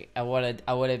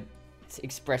wanna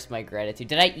express my gratitude.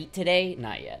 Did I eat today?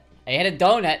 Not yet. I had a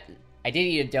donut. I did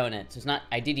eat a donut, so it's not.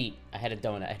 I did eat. I had a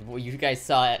donut. You guys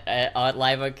saw it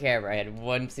live on camera. I had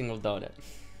one single donut.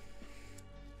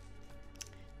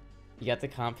 You got the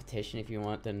competition if you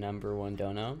want the #1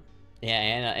 dono. Yeah,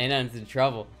 Anna's in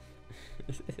trouble.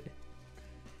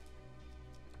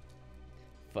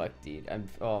 Fuck, dude.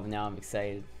 Now I'm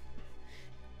excited.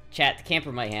 Chat, the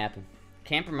camper might happen.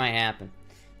 Camper might happen.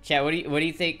 Chat, what do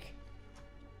you think?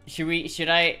 Is it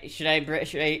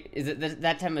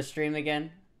that time of stream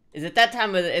again? Is it that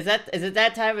time of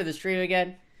the stream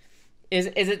again? Is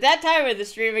it that time of the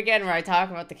stream again where I talk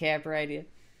about the camper idea?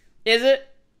 Is it?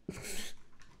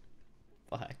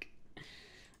 Fuck.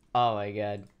 Oh my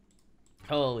god.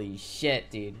 Holy shit,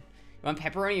 dude. You want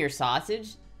pepperoni or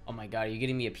sausage? Oh my god, are you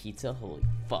getting me a pizza? Holy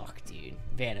fuck, dude.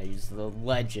 Vanna, you're just the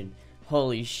legend.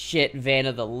 Holy shit,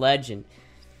 Vanna the legend.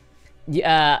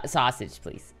 Sausage,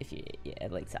 please. Yeah,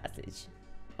 I'd like sausage.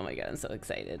 Oh my god, I'm so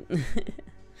excited.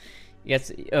 Yes.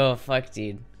 Oh fuck,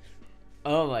 dude.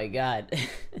 Oh my god.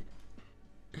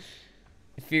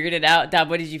 I figured it out. Dad,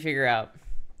 what did you figure out?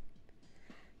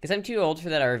 Because I'm too old for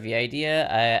that RV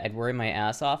idea. I'd worry my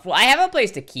ass off. Well, I have a place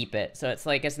to keep it, so it's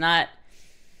like, it's not...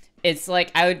 It's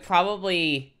like, I would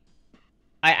probably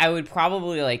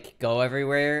like go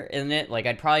everywhere in it. Like,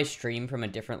 I'd probably stream from a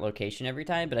different location every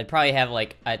time, but I'd probably have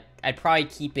like, I'd probably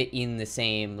keep it in the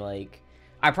same, like...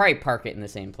 I'd probably park it in the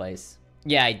same place.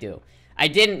 Yeah, I do. I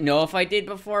didn't know if I did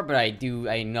before, but I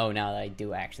know now that I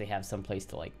do actually have some place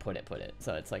to like put it.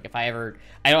 So it's like, if I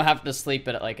don't have to sleep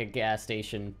at like a gas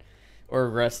station or a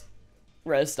rest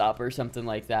stop or something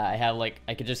like that. I have like,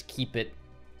 I could just keep it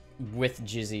with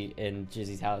Jizzy in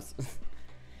Jizzy's house.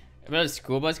 About a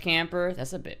school bus camper,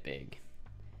 that's a bit big.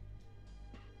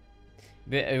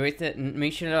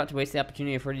 Make sure not to waste the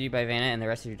opportunity afforded you by Vanna and the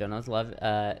rest of your donuts. Love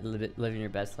living your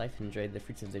best life and enjoy the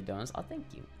fruits of their donuts. Oh, thank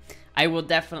you. I will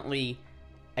definitely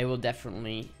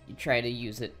try to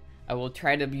use it. I will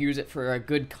try to use it for a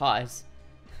good cause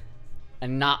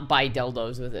and not buy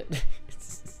dildos with it.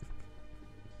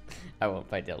 I won't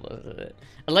buy dildos with it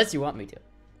unless you want me to.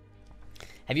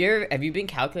 Have you been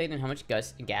calculating how much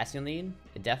gas you'll need?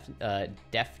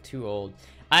 Def too old.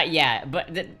 Yeah,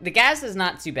 but the gas is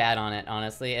not too bad on it,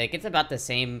 honestly. Like, it's about the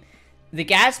same. The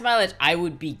gas mileage I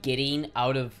would be getting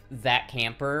out of that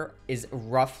camper is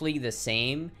roughly the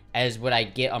same as what I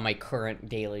get on my current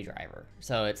daily driver.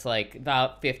 So it's like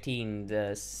about 15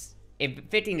 to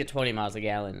 20 miles a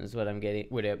gallon is what I'm getting,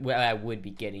 what I would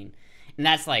be getting. And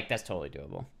that's totally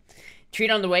doable.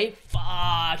 Treat on the way?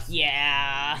 Fuck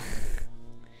yeah!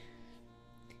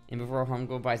 And before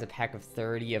Homegirl buys a pack of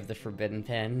 30 of the Forbidden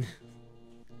Pen.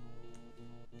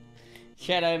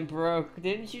 Chad, I'm broke.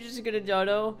 Didn't you just get a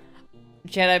dodo?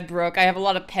 Chad, I'm broke. I have a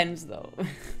lot of pens, though. I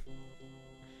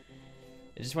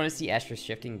just want to see Astra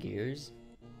shifting gears.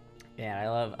 Yeah,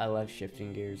 I love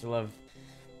shifting gears. I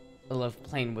love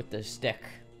playing with the stick.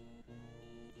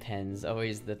 Pens,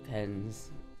 always the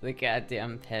pens. The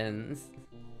goddamn pens.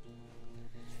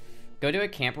 Go to a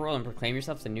camper world and proclaim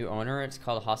yourself the new owner. It's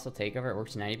called a hostile takeover. It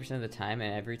works 90% of the time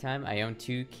and every time. I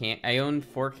own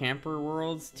 4 camper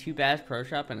worlds, 2 Bass Pro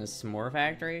Shop, and a s'more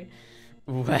factory.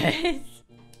 What?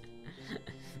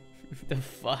 The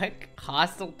fuck?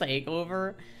 Hostile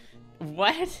takeover?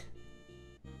 What?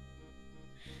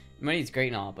 Money's great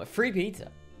and all, but free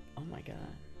pizza. Oh my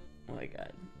god. Oh my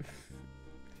god.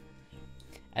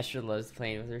 Astra loves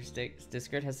playing with her sticks.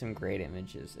 Discord has some great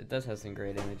images. It does have some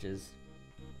great images.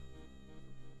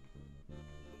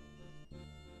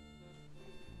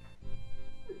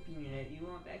 Peanut, you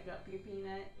want back up your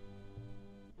peanut?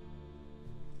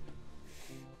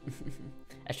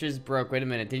 Astra's broke. Wait a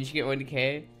minute. Didn't you get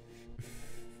 1K?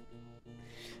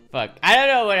 Fuck. I don't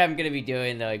know what I'm gonna be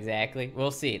doing though exactly.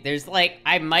 We'll see. There's like,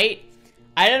 I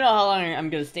don't know how long I'm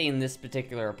gonna stay in this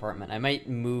particular apartment. I might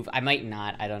move. I might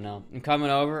not. I don't know. I'm coming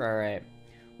over. All right.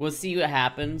 We'll see what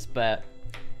happens. But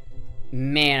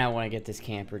man, I want to get this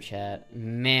camper, chat.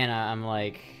 Man, I'm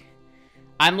like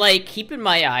keeping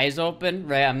my eyes open.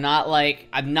 Right. I'm not like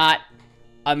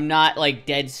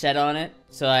dead set on it.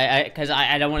 So because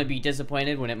I don't want to be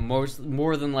disappointed when it more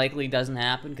than likely doesn't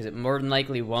happen, because it more than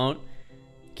likely won't.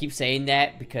 Keep saying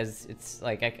that because it's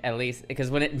like at least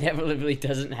because when it inevitably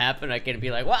doesn't happen, I can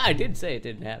be like, well, I did say it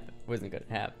didn't happen. It wasn't gonna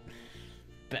happen,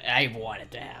 but I want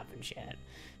it to happen, Chad.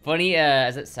 Funny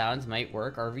as it sounds, might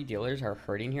work. RV dealers are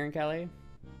hurting here in Cali.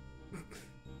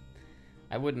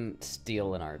 I wouldn't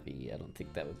steal an RV. I don't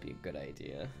think that would be a good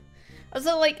idea.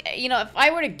 Also, like, you know, if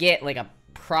I were to get like a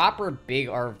proper big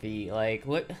RV, like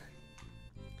look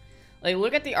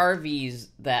at the RVs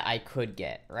that I could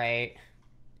get, right?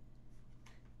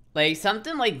 Like,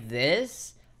 something like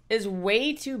this is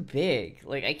way too big.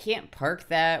 Like, I can't park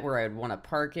that where I'd want to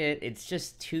park it. It's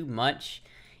just too much.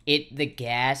 The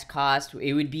gas cost,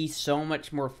 it would be so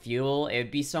much more fuel. It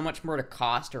would be so much more to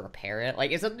cost to repair it.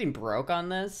 Like, if something broke on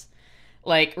this,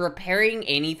 like, repairing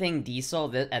anything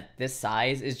diesel at this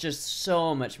size is just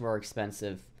so much more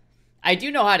expensive. I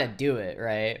do know how to do it,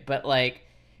 right? But, like,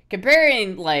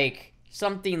 comparing, like,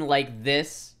 something like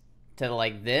this to,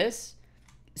 like, this,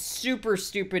 super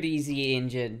stupid easy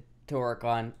engine to work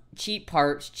on, cheap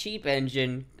parts, cheap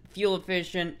engine, fuel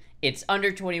efficient. It's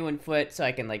under 21 foot, so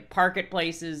I can like park at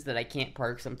places that I can't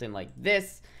park something like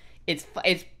this. It's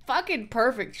fucking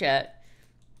perfect, chat.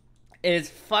 It is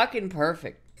fucking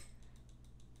perfect.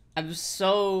 I'm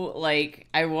so like,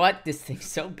 I want this thing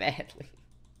so badly.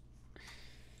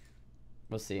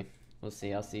 We'll see. We'll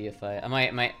see. I'll see if I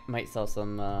might sell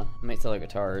some, might sell a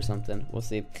guitar or something. We'll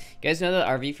see. You guys know that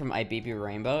RV from iBaby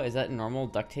Rainbow? Is that normal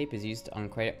duct tape is used on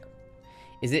quite...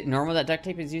 Is it normal that duct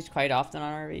tape is used quite often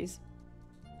on RVs?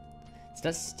 It's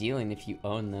not stealing if you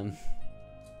own them.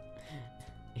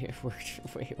 Wait,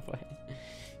 what?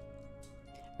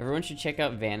 Everyone should check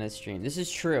out Vanna's stream. This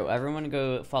is true. Everyone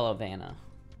go follow Vanna.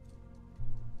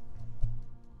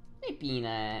 Hey,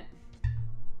 Peanut.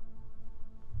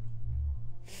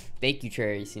 Thank you,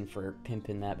 Tracy, for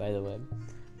pimping that, by the way.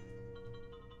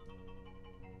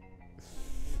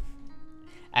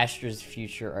 Astra's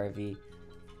future RV.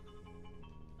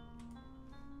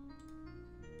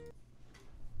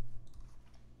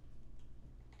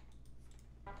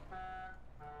 Oh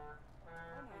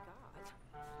my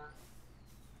god.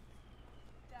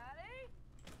 Daddy?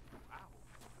 Wow.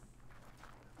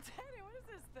 Daddy, what is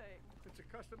this thing? It's a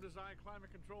custom-designed,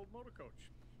 climate-controlled motor coach.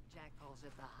 Jack calls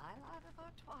it the highlight of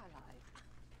our twilight.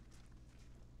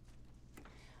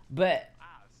 But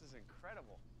Wow, this is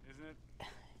incredible. Isn't it?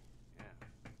 Yeah.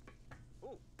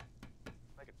 Ooh,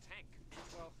 like a tank.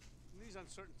 Well, in these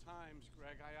uncertain times,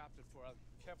 Greg, I opted for a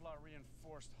Kevlar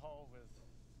reinforced hull with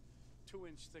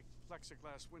 2-inch thick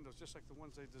plexiglass windows, just like the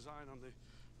ones they designed on the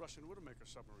Russian Widowmaker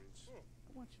submarines. I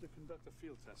want you to conduct a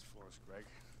field test for us, Greg.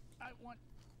 I want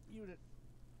you to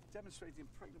demonstrate the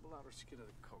impregnable outer skin of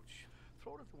the coach.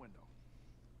 Throw it at the window.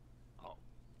 Oh,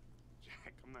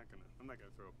 Jack, I'm not gonna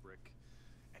throw a brick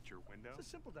at your window. It's a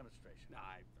simple demonstration. No,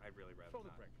 I'd really rather Throw the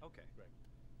not. brick. Okay, Greg.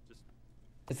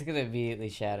 just it's gonna immediately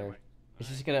shatter. Right. It's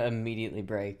just gonna immediately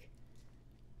break.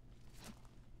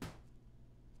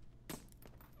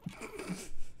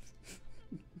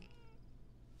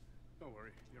 Don't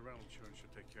worry, your rental insurance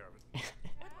should take care of it.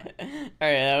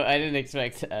 Alright, I didn't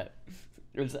expect that.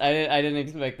 I didn't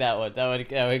expect that one. That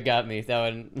one got me. That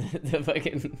one, the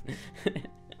fucking...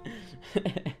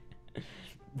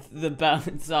 the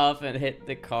bounce off and hit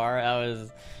the car, that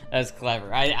was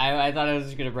clever. I thought I was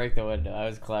just gonna break the window. I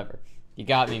was clever. You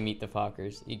got me, Meet the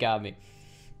Fockers. You got me.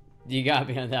 You got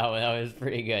me on that one. That was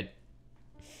pretty good.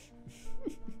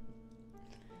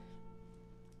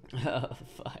 Oh,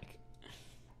 fuck.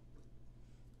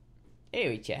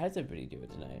 Anyway, chat, how's everybody doing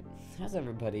tonight? How's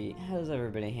everybody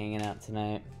hanging out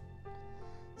tonight?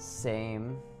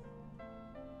 Same.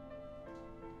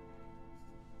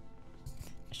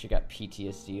 I should got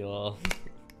PTSD, lol.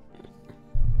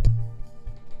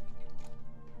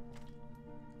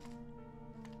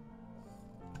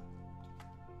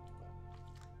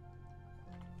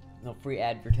 No free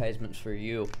advertisements for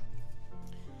you.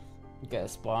 You gotta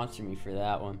sponsor me for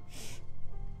that one.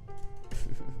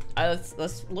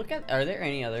 Let's look at. Are there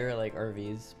any other like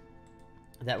RVs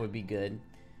that would be good?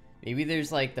 Maybe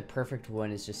there's like the perfect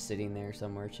one is just sitting there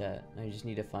somewhere, chat. I just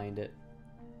need to find it.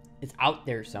 It's out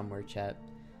there somewhere, chat.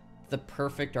 The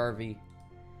perfect RV.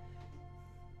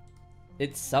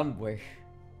 It's somewhere.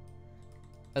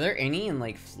 Are there any in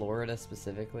like Florida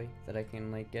specifically that I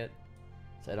can like get?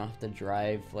 So I don't have to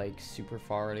drive like super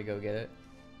far to go get it?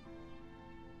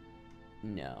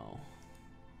 No.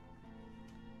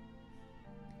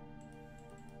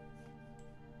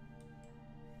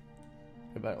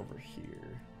 What about over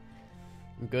here?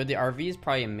 Good. The RV is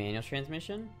probably a manual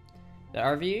transmission. The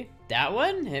RV? That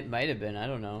one? It might have been. I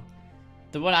don't know.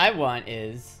 The one I want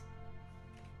is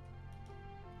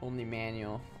only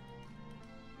manual.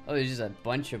 Oh, there's just a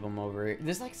bunch of them over here.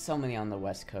 There's like so many on the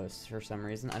West Coast for some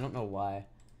reason. I don't know why.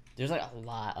 There's like a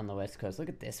lot on the West Coast. Look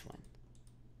at this one.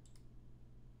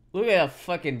 Look at a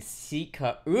fucking seat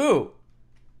cup. Ooh!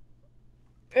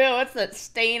 Ew, what's that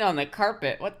stain on the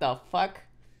carpet? What the fuck?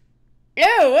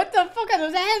 Ew, what the fuck are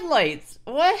those headlights?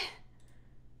 What?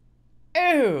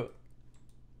 Ew.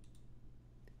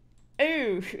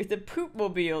 Ew, it's a poop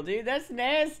mobile, dude. That's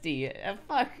nasty.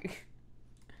 Fuck.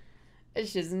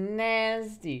 It's just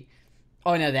nasty.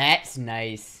 Oh, no, that's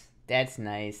nice. That's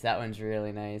nice. That one's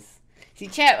really nice. See,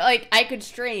 chat, like, I could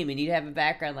stream and you'd have a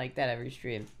background like that every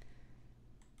stream.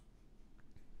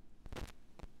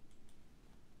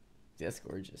 See, that's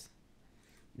gorgeous.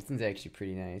 This one's actually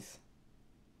pretty nice.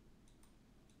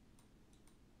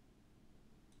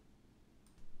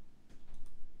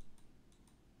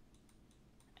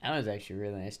 That was actually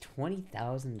really nice.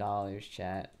 $20,000,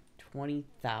 chat.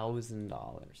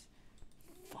 $20,000.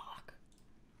 Fuck.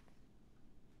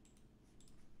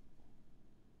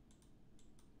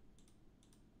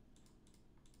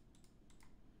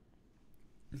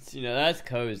 So, you know, that's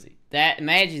cozy. That,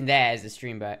 imagine that as a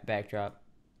stream backdrop.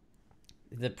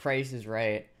 The price is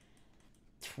right.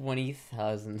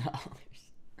 $20,000.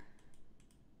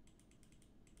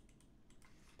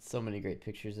 So many great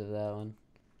pictures of that one.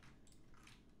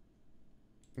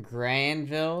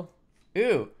 Granville?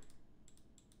 Ooh!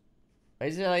 Why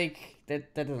is it like...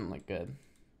 That doesn't look good.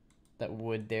 That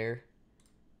wood there.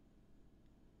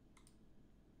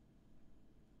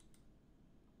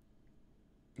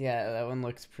 Yeah, that one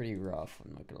looks pretty rough,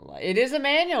 I'm not gonna lie. It is a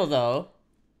manual, though!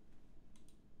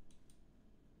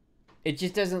 It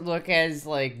just doesn't look as,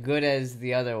 like, good as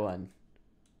the other one.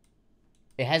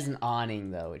 It has an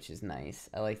awning, though, which is nice.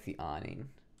 I like the awning.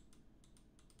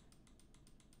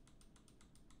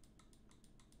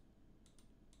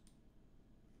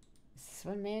 Is this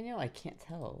one manual? I can't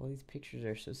tell. All these pictures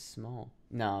are so small.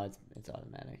 No, it's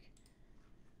automatic.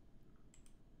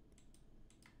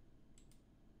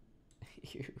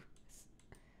 Ew.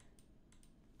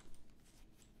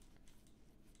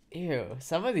 Ew,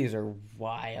 some of these are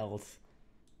wild.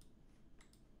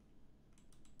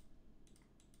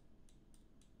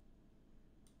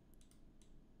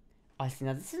 Oh, see,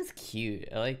 now this is cute.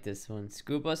 I like this one.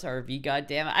 School bus RV,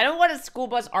 goddammit. I don't want a school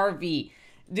bus RV.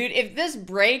 Dude, if this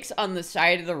breaks on the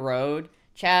side of the road,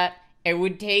 chat, it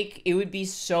would be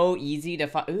so easy to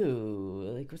find.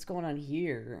 Ooh, like, what's going on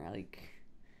here? Like,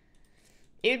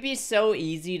 it would be so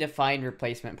easy to find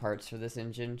replacement parts for this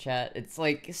engine, chat. It's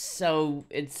like it's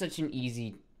such an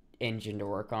easy engine to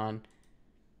work on.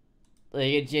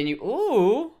 Like a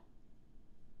ooh!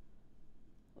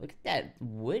 Look at that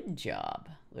wood job.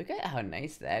 Look at how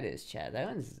nice that is, chat.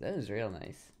 That was real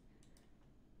nice.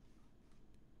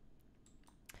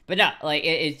 But no, like,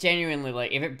 it's genuinely,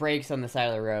 like, if it breaks on the side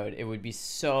of the road, it would be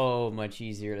so much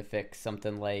easier to fix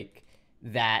something like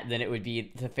that than it would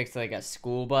be to fix, like, a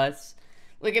school bus.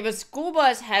 Like, if a school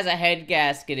bus has a head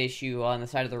gasket issue on the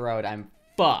side of the road, I'm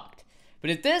fucked. But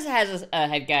if this has a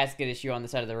head gasket issue on the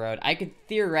side of the road, I could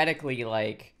theoretically,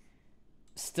 like,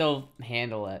 still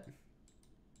handle it.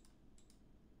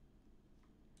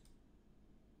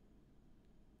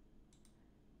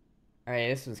 Alright,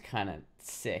 this one's kind of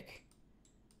sick.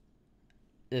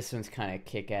 This one's kind of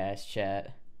kick-ass,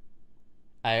 chat.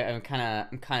 I'm kind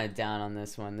of down on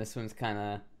this one. This one's kind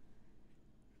of...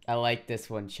 I like this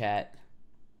one, chat.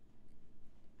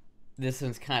 This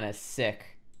one's kind of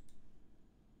sick.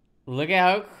 Look at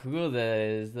how cool that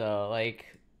is, though. Like,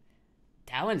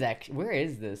 that one's actually... Where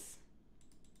is this?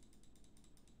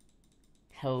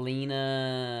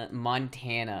 Helena,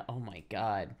 Montana. Oh my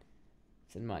god.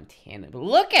 It's in Montana. But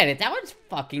look at it! That one's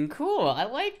fucking cool! I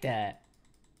like that.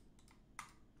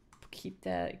 Keep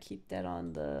that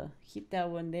on the... Keep that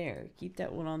one there. Keep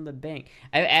that one on the bank.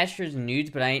 I have Astra's nudes,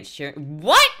 but I ain't sharing...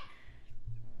 What?!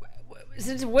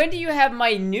 Since when do you have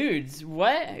my nudes?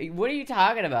 What? What are you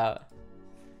talking about?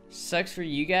 Sucks for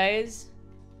you guys?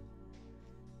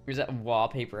 There's that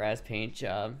wallpaper ass paint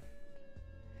job.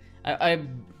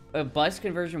 A bus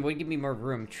conversion would give me more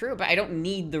room. True, but I don't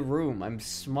need the room. I'm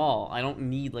small. I don't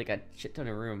need like a shit ton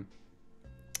of room.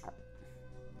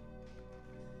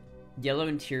 Yellow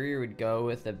interior would go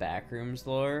with the backrooms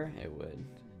lore. It would.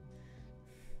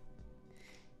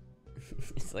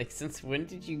 It's like, since when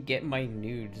did you get my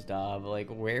nudes, Dob? Like,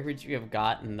 where would you have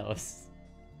gotten those?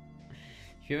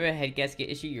 If you have a head gasket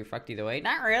issue, you're fucked either way.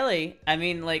 Not really. I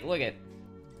mean, like, look at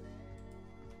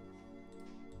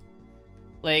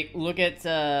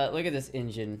this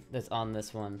engine that's on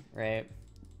this one, right?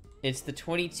 It's the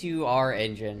 22R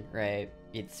engine, right?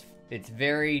 It's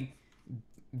very,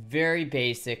 very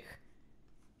basic.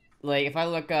 Like, if I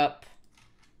look up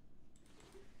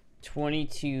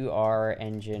 22R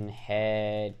engine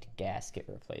head gasket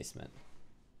replacement.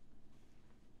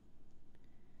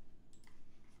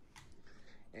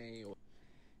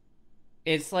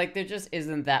 It's like, there just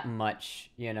isn't that much,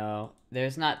 you know?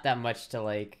 There's not that much to,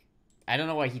 like... I don't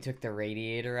know why he took the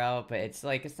radiator out, but it's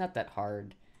like, it's not that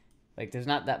hard. Like, there's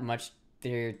not that much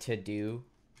there to do.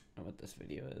 I don't know what this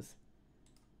video is.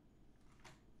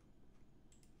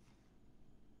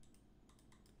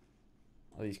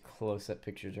 All these close-up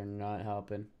pictures are not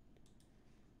helping.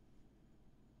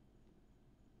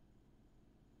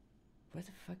 What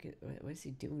the fuck is... What is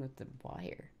he doing with the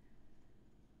wire?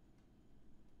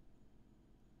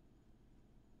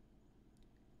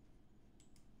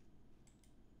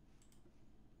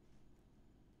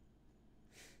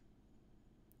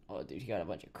 Oh, dude, he got a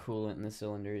bunch of coolant in the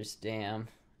cylinders. Damn.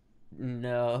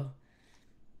 No.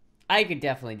 I could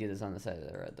definitely do this on the side of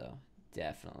the road, though.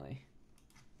 Definitely.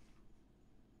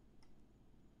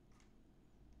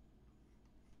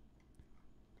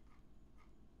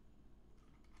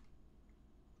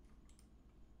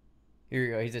 Here we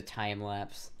go. He's a time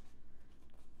lapse.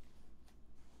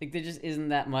 Like, there just isn't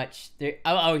that much. There.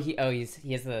 He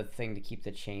has the thing to keep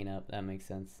the chain up. That makes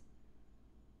sense.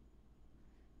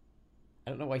 I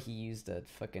don't know why he used a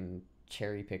fucking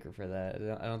cherry picker for that.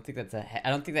 I don't think that's I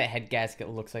don't think that head gasket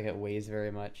looks like it weighs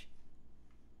very much.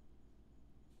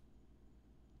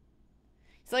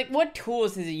 It's like, what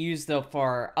tools has he used so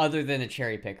far other than a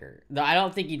cherry picker? No, I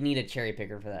don't think you'd need a cherry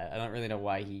picker for that. I don't really know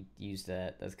why he used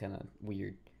that. That's kind of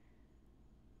weird.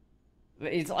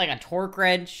 It's like a torque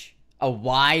wrench, a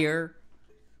wire.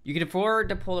 You can afford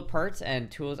to pull the parts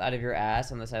and tools out of your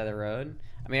ass on the side of the road.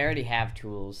 I mean, I already have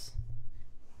tools.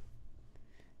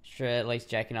 Shred likes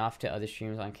jacking off to other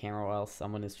streams on camera while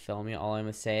someone is filming. All I'm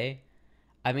gonna say,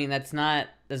 I mean, that's not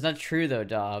true though,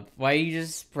 Dob. Why are you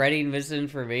just spreading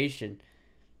misinformation?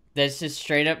 That's just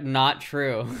straight up not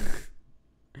true.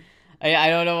 I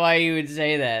don't know why you would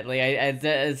say that. Like,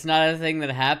 it's not a thing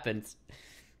that happens.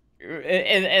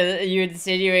 And you're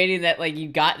insinuating that, like, you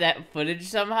got that footage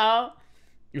somehow?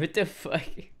 What the fuck?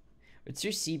 What's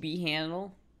your CB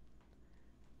handle?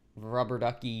 Rubber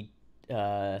ducky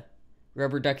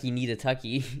need a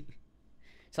tucky.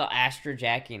 So Astra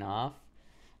jacking off.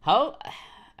 How?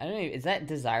 I don't know. Is that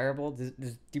desirable?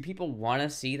 Do people want to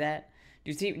see that?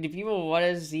 Do people want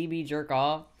to see me jerk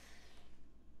off?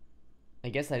 I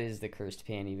guess that is the cursed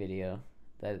panty video.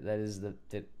 That is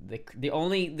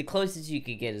the closest you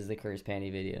could get is the cursed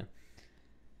panty video.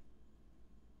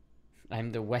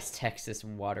 I'm the West Texas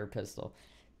water pistol.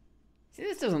 See,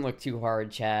 this doesn't look too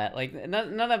hard, chat. Like,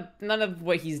 none of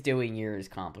what he's doing here is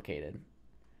complicated.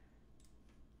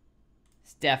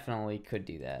 This definitely could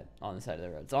do that on the side of the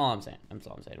road. That's all I'm saying. That's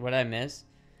all I'm saying. What did I miss?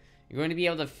 You're going to be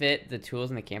able to fit the tools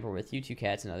in the camper with you, 2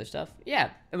 cats and other stuff? Yeah.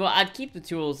 Well, I'd keep the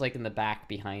tools, like, in the back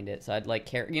behind it. So I'd, like,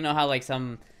 carry... You know how, like,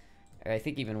 some... I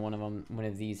think even one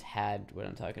of these had what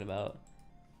I'm talking about.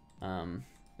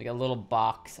 Like a little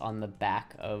box on the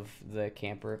back of the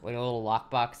camper. Like a little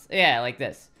lock box. Yeah, like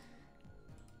this.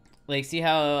 Like, see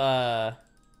how,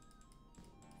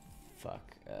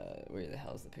 fuck. Where the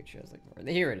hell is the picture I was looking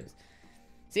for? Here it is.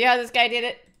 See how this guy did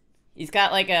it? He's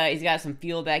got, like, he's got some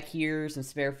fuel back here, some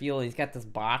spare fuel. He's got this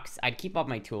box. I'd keep all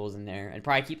my tools in there. I'd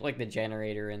probably keep, like, the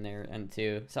generator in there, and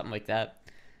too. Something like that.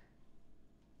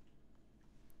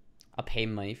 I'll pay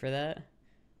money for that.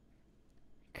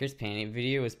 Chris Panty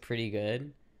video was pretty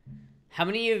good. How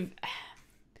many of...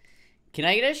 Can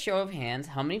I get a show of hands?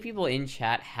 How many people in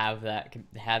chat have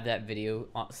that video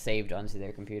saved onto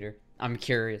their computer? I'm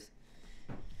curious.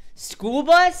 School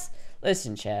bus?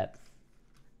 Listen, chat.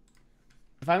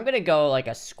 If I'm gonna go like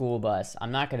a school bus,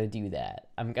 I'm not gonna do that.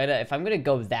 If I'm gonna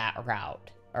go that route,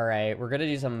 alright? We're gonna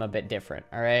do something a bit different,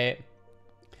 alright?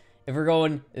 If we're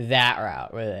going that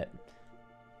route with it.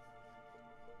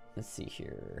 Let's see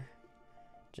here.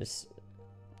 Just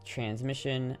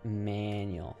transmission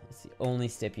manual. That's the only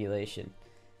stipulation.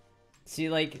 See,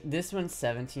 like, this one's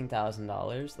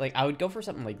 $17,000. Like, I would go for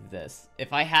something like this.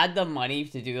 If I had the money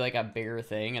to do, like, a bigger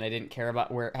thing and I didn't care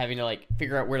about having to, like,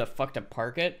 figure out where the fuck to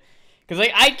park it. Because,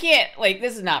 like, I can't, like,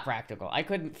 this is not practical. I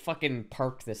couldn't fucking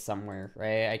park this somewhere,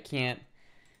 right? I can't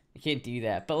do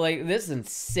that. But, like, this is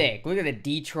sick. Look at the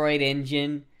Detroit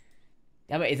engine.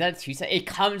 Is that a 2-set? It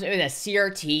comes with a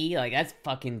CRT. Like, that's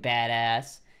fucking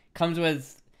badass. Comes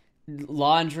with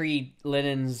laundry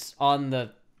linens on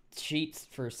the sheets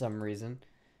for some reason.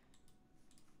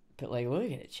 But, like, look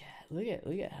at it, chat. Look at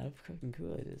how fucking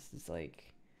cool it is. It's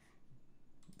like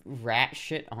rat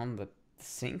shit on the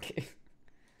sink.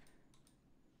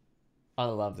 I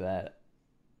love that.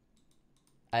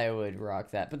 I would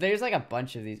rock that. But there's like a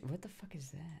bunch of these. What the fuck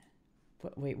is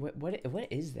that? What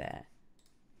is that?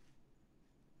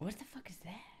 What the fuck is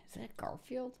that? Is that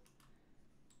Garfield?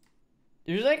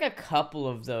 There's like a couple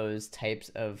of those types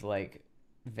of like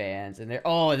vans and they're,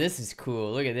 oh, this is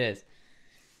cool. Look at this.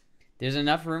 There's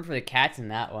enough room for the cats in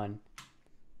that one.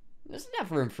 There's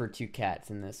enough room for 2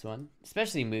 cats in this one.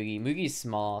 Especially Moogie. Moogie's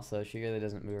small, so she really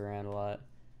doesn't move around a lot.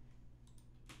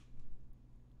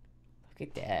 Look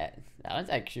at that. That one's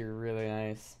actually really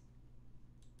nice.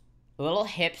 A little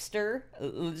hipster.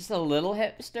 Just a little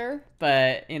hipster.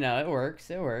 But, you know, it works.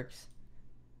 It works.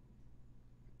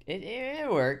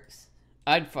 It works.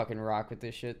 I'd fucking rock with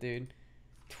this shit, dude.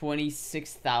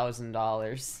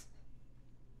 $26,000.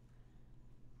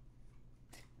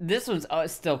 This one's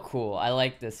still cool. I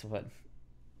like this one.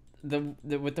 The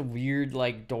with the weird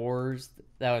like doors.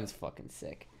 That one's fucking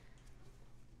sick.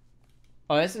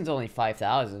 Oh, this one's only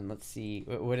 5,000. Let's see.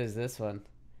 What is this one?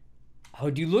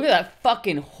 Oh, dude, look at that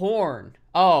fucking horn.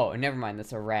 Oh, never mind.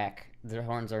 That's a rack. The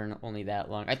horns aren't only that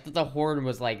long. I thought the horn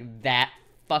was like that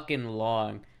fucking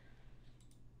long.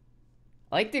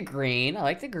 I like the green. I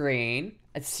like the green.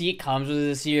 Let's see, it comes with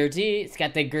a CRT. It's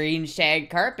got the green shag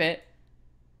carpet.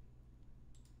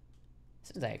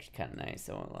 This is actually kind of nice,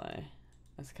 I won't lie.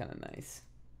 That's kind of nice.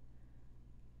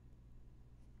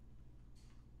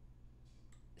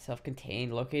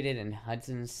 Self-contained, located in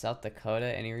Hudson, South Dakota.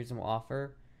 Any reasonable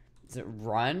offer? Does it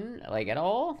run, like, at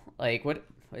all? Like, what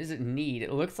does it need?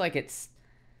 It looks like it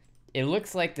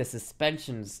looks like the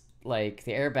suspension's, like,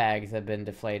 the airbags have been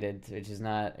deflated, which is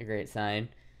not a great sign.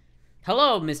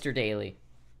 Hello, Mr. Daly.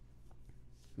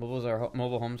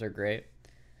 Mobile homes are great.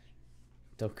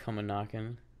 Don't come a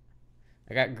knocking.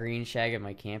 I got green shag in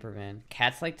my camper van.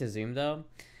 Cats like to zoom, though.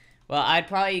 Well, I'd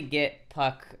probably get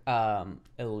Puck a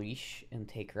leash and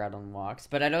take her out on walks.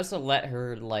 But I'd also let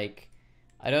her, like...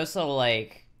 I'd also,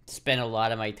 like, spend a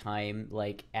lot of my time,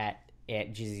 like, at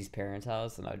Jizzy's parents'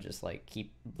 house. And I'd just, like,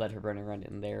 let her run around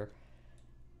in there.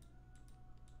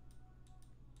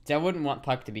 See, I wouldn't want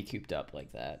Puck to be cooped up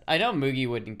like that. I know Moogie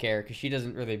wouldn't care because she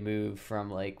doesn't really move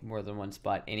from, like, more than one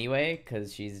spot anyway.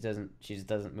 Because she just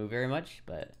doesn't move very much.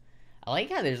 But I like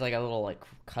how there's, like, a little, like,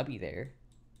 cubby there.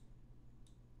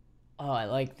 Oh, I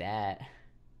like that.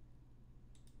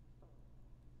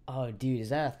 Oh, dude, is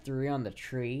that a 3 on the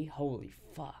tree? Holy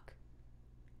fuck.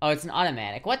 Oh, it's an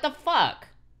automatic. What the fuck?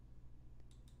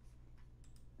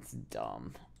 It's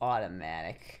dumb.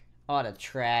 Automatic.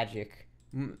 Auto-tragic.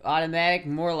 Automatic?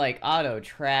 More like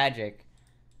auto-tragic.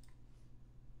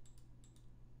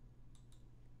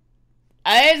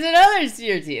 There's another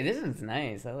CRT. This one's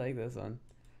nice. I like this one.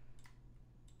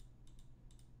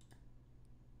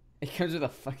 It comes with a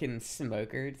fucking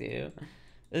smoker, too.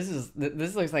 This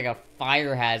looks like a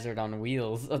fire hazard on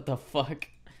wheels. What the fuck?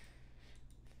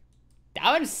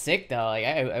 That one's sick, though. Like,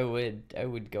 I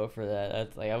would go for that.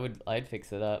 That's like, I'd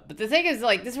fix it up. But the thing is,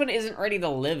 like, this one isn't ready to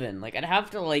live in. Like, I'd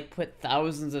have to, like, put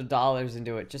thousands of dollars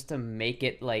into it just to make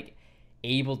it, like,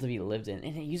 able to be lived in.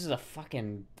 And it uses a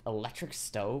fucking electric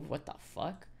stove? What the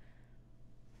fuck?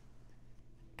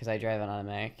 Because I drive an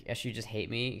automatic. Yes, you just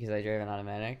hate me because I drive an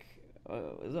automatic.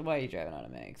 Why are you driving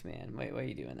automatics, man? Why are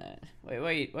you doing that? Why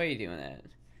are you doing that?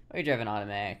 Why are you driving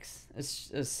automatics?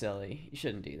 It's silly. You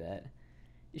shouldn't do that.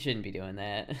 You shouldn't be doing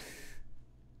that.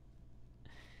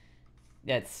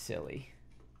 That's silly.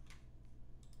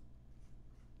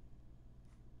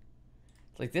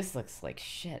 Like, this looks like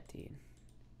shit, dude.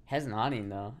 Has an awning,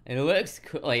 though. It looks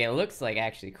cool. Like, it looks like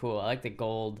actually cool. I like the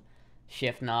gold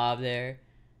shift knob there.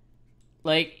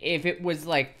 Like, if it was,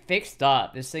 like, fixed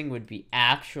up, this thing would be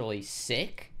actually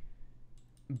sick.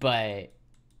 But,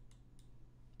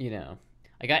 you know.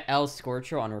 I got El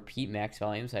Scorcho on repeat max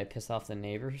volume, so I piss off the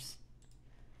neighbors.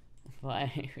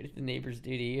 Why? What did the neighbors do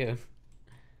to you?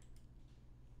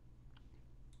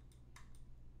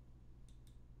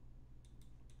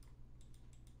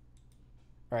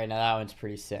 Alright, now that one's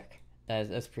pretty sick.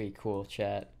 That's pretty cool,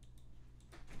 chat.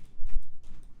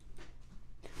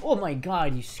 Oh my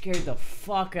god, you scared the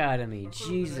fuck out of me.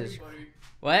 Jesus.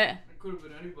 What? It could have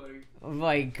been anybody. Oh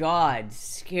my god,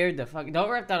 scared the fuck. Don't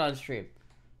rip that on stream.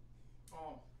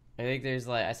 Oh. I think there's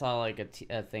like, I saw like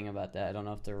a thing about that. I don't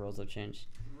know if the rules have changed.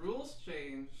 Rules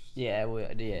changed. Yeah,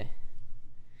 yeah.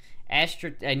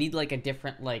 Astra, I need like a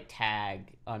different like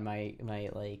tag on my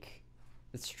like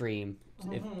stream.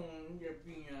 If,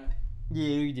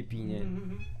 yeah, the peanut.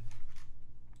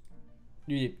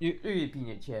 You're the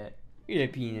peanut, chat. You're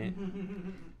the peanut.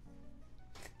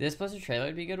 This plus a trailer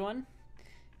would be a good one.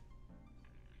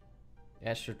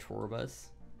 Astra tour bus.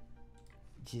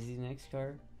 Jizzy's next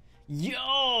car.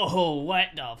 Yo, what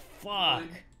the fuck?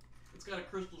 It's got a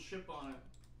crystal ship on it.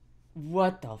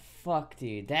 What the fuck,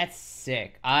 dude? That's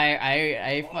sick.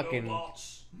 I fucking,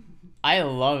 I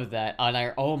love that on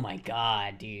our. Oh my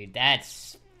god, dude,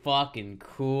 that's fucking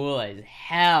cool as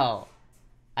hell.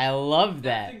 I love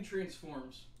that. That thing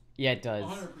transforms. Yeah, it does.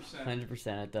 100%.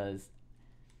 100% it does.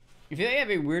 You feel like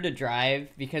that'd be weird to drive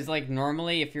because like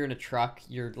normally if you're in a truck,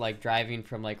 you're like driving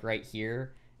from like right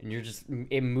here, and you're just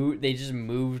They just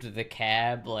moved the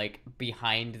cab like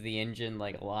behind the engine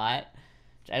like a lot.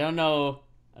 I don't know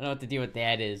what the deal with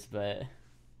that is, but.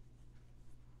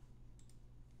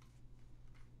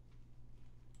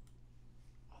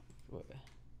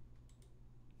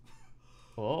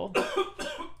 Oh.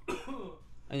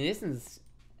 I mean, this one's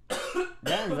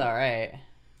alright.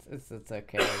 It's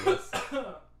okay, I guess.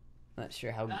 Not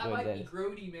sure how that good might that be is.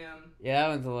 grody, man. Yeah, that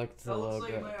one's looks a That little looks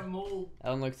like it might grody. have mold. That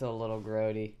one looks a little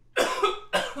grody.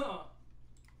 What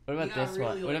about Yeah, this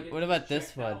really, one? like, What it about just this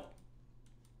checked one? out.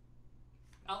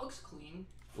 That looks clean.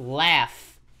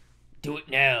 Laugh. Do it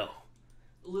now.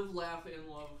 Live, laugh, and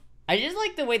love. I just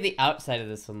like the way the outside of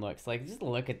this one looks. Like, just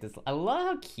look at this. I love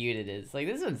how cute it is. Like,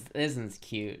 this one's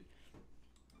cute.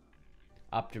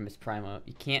 Optimus Primo.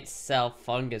 You can't sell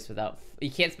fungus without. You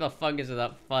can't spell fungus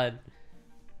without fun.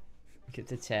 Get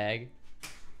the tag.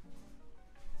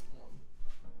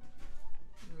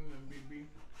 Baby.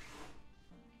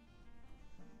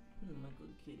 My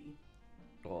good kitty.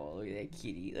 Oh, look at that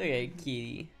kitty. Look at that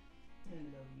kitty. I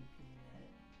love you,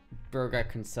 Peanut. Bro got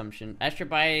consumption. I should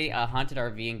buy a haunted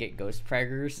RV and get ghost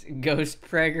preggers. Ghost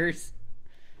preggers.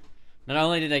 Not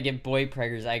only did I get boy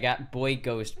preggers, I got boy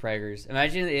ghost preggers.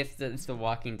 Imagine if it's the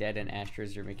Walking Dead and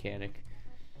Astra's your mechanic.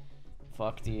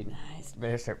 Fuck, dude. I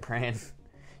better start praying.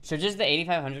 So just the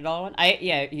 $8,500 one?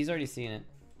 Yeah, he's already seen it.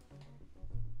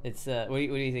 It's what do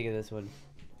you think of this one?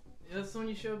 Yeah, that's the one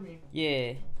you showed me.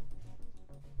 Yeah.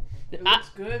 It looks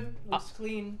good. Looks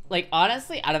clean. Like,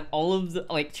 honestly, out of all of the,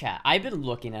 like, chat, I've been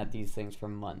looking at these things for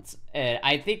months. And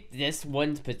I think this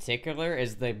one in particular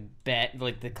is the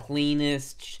the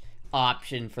cleanest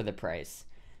option for the price.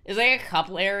 There's, like, a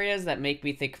couple areas that make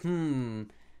me think,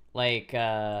 like,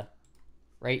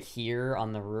 right here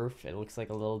on the roof, it looks like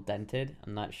a little dented.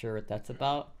 I'm not sure what that's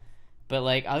about. But,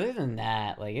 like, other than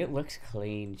that, like, it looks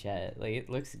clean, chat. Like, it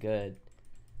looks good.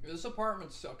 This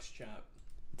apartment sucks, chat.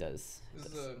 It does.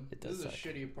 This is a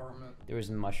shitty apartment. There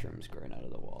was mushrooms growing out of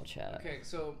the wall, chat. Okay,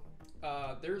 so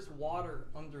there's water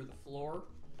under the floor.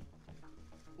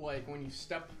 Like when you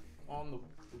step on the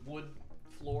wood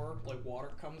floor, like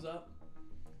water comes up.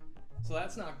 So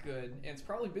that's not good. And it's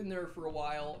probably been there for a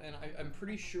while, and I'm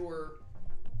pretty sure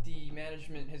the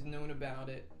management has known about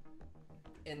it,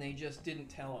 and they just didn't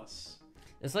tell us.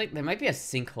 It's like there might be a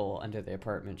sinkhole under the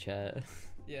apartment, chat.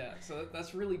 Yeah, so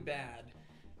that's really bad.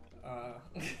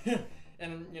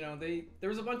 And you know, there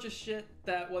was a bunch of shit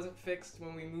that wasn't fixed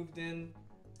when we moved in,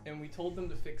 and we told them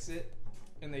to fix it,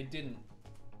 and they didn't.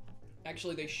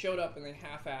 Actually, they showed up and they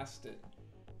half-assed it.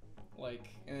 Like,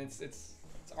 and it's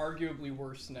arguably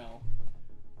worse now.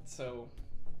 So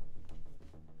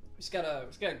we just gotta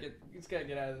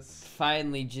get out of this.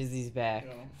 Finally, Jizzy's back. You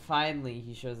know. Finally,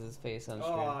 he shows his face on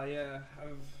stream. Oh yeah,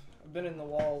 I've been in the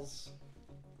walls.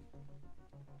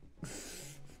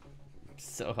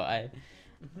 So high.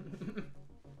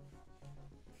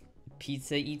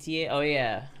 Pizza ETA? Oh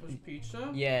yeah. There's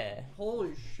pizza? Yeah.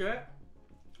 Holy shit.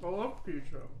 I love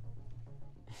pizza.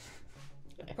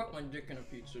 I put my dick in a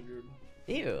pizza, dude.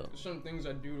 Ew. There's some things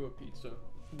I do to a pizza.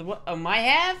 The what? Oh, my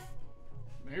half?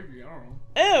 Maybe, I don't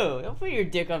know. Ew! Don't put your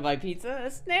dick on my pizza.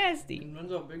 That's nasty.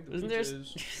 Depends how big the Wasn't pizza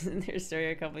is. Isn't there a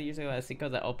story a couple of years ago about a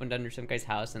sinkhole that opened under some guy's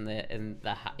house and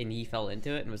he fell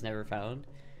into it and was never found?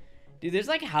 Dude, there's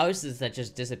like houses that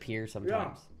just disappear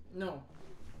sometimes. Yeah. No.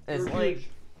 It's They're like, huge.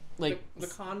 like the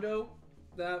condo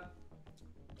that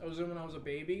I was in when I was a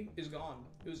baby is gone.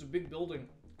 It was a big building,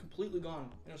 completely gone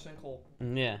in a sinkhole.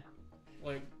 yeah.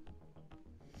 Like,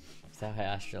 Is that why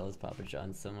Astra loves Papa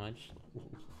John so much?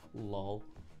 Lol.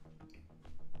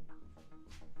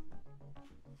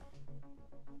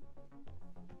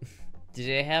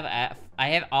 Did I have I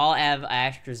have all of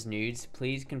Astra's nudes.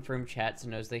 Please confirm chat so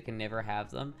knows they can never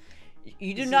have them.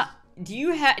 You do not. Do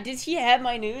you have? Does he have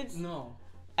my nudes? No.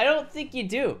 I don't think you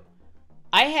do.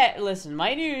 Listen,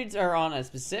 my nudes are on a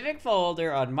specific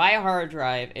folder on my hard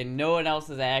drive, and no one else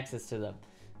has access to them.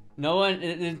 No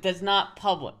one. That's not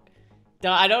public.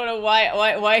 I don't know why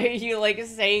are you like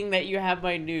saying that you have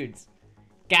my nudes?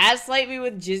 Gaslight me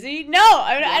with Jizzy? No,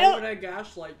 I don't. Why would I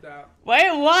gaslight that?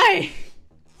 Why?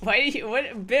 Why do you?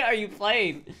 What bit are you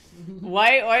playing?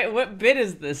 Why? What bit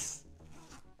is this?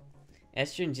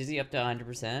 Astra and Jizzy up to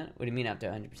 100%? What do you mean up to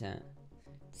 100%?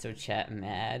 So chat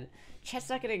mad. Chat's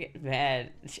not gonna get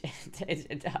mad.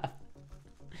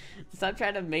 Stop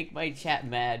trying to make my chat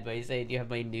mad by saying you have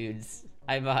my nudes.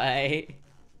 I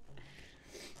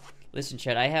Listen,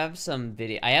 chat, I have some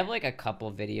I have like a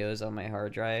couple videos on my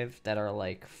hard drive that are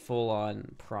like full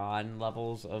on prawn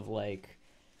levels of like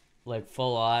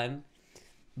full on.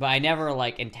 But I never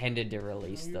like intended to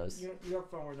release those. You have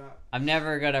fun with that. I'm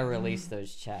never gonna release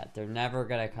those, chat. They're never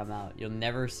gonna come out. You'll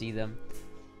never see them.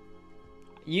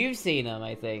 You've seen them,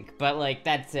 I think, but like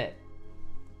that's it.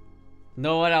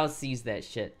 No one else sees that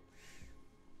shit.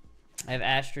 I have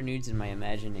Astra nudes in my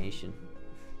imagination.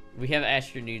 We have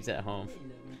Astra nudes at home.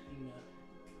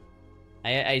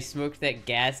 I smoked that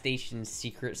gas station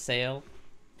secret sale.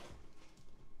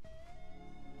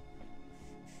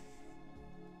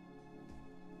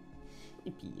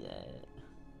 You peanut.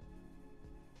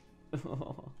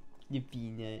 Oh, you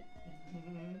peanut.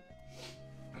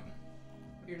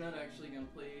 You're not actually gonna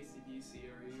play AC/DC,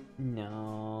 are you?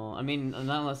 No, I mean not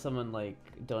unless someone like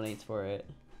donates for it.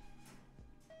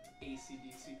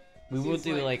 AC/DC. We will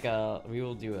do like a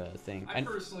thing. I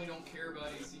personally don't care about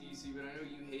AC/DC, but I know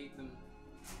you hate them.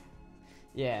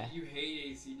 Yeah. You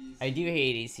hate AC/DC. I do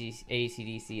hate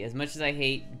AC/DC as much as I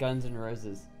hate Guns N'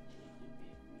 Roses.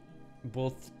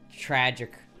 Both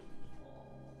tragic.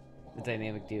 The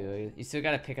dynamic duo. You still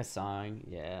gotta pick a song.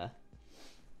 Yeah.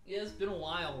 Yeah, it's been a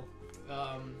while.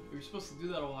 We were supposed to do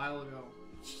that a while ago.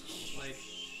 Like,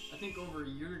 I think over a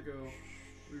year ago,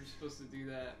 we were supposed to do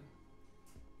that.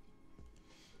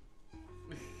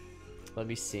 Let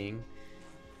me sing.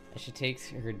 I should take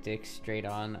her dick straight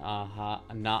on,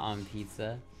 not on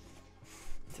pizza.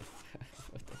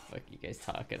 What the fuck are you guys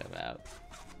talking about?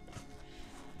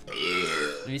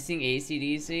 Have you seen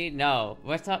AC/DC? No.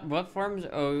 What forms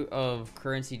of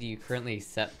currency do you currently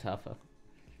accept, Tuffa?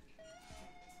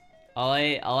 All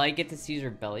I get to see is her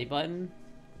belly button.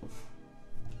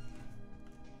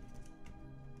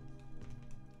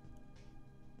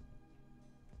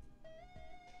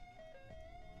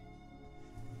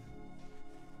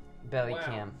 Belly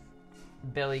cam.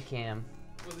 Belly cam.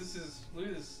 Well, look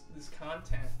at this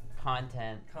content.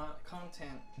 Content.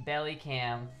 Content. Belly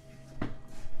cam.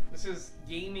 This is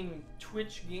gaming,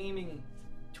 Twitch gaming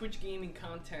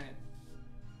content.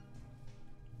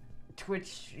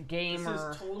 Twitch gamer. This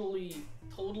is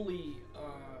totally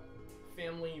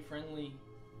family friendly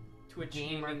Twitch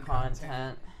gamer gaming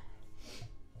content.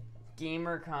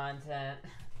 Gamer content.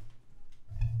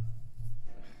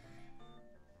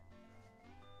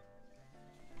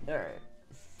 Alright.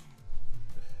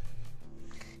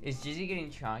 Is Jizzy getting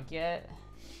chunk yet?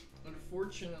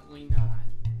 Unfortunately not.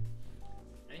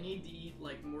 I need to eat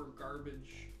like more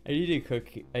garbage. I need to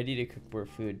cook more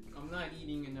food. I'm not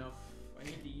eating enough. I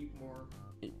need to eat more.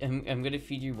 I'm gonna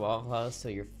feed you Waffle House so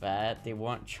you're fat. They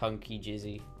want chunky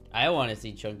Jizzy. I want to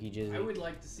see chunky Jizzy. I would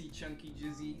like to see chunky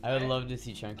Jizzy. I would love to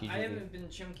see chunky Jizzy. I haven't been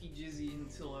chunky Jizzy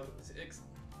until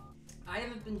I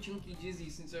haven't been chunky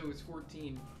Jizzy since I was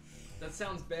 14. That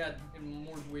sounds bad in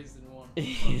more ways than one.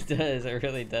 It does. It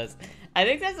really does. I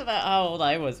think that's about how old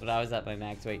I was when I was at my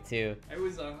max weight too. I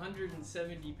was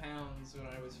 170 pounds when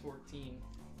I was 14.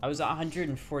 I was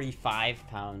 145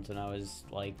 pounds when I was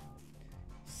like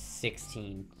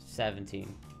 16,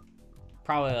 17.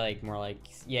 Probably like more like,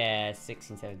 yeah,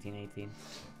 16, 17, 18.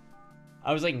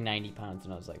 I was like 90 pounds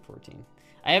when I was like 14.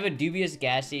 I have a dubious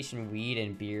gas station weed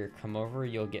and beer. Come over,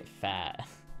 you'll get fat.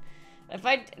 If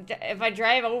I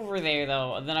drive over there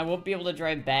though, then I won't be able to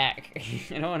drive back.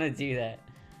 I don't want to do that.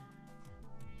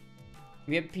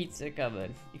 We have pizza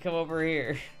coming. You come over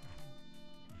here.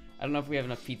 I don't know if we have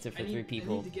enough pizza for 3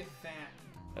 people. I need to get fat.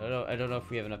 I don't know if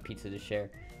we have enough pizza to share.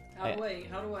 How do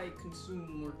I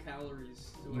consume more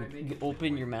calories? You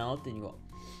open your mouth and you go.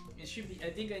 It should be. I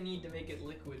think I need to make it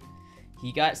liquid.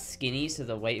 He got skinny, so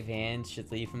the white vans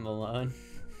should leave him alone.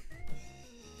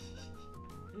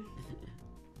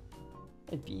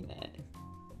 A peanut.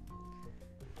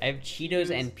 I have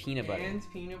Cheetos and peanut butter. And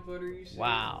peanut butter, you said?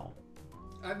 Wow.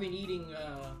 I've been eating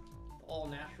all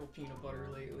natural peanut butter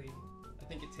lately. I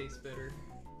think it tastes better.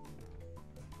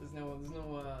 There's no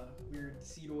weird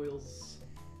seed oils.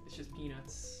 It's just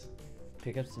peanuts.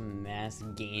 Pick up some mass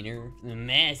gainer. The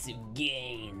massive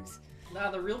gains. Nah,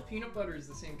 the real peanut butter is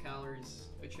the same calories.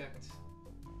 I checked.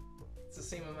 It's the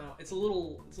same amount. It's a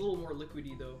little more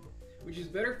liquidy though, which is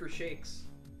better for shakes.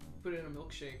 Put it in a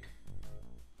milkshake.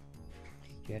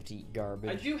 You have to eat garbage.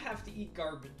 I do have to eat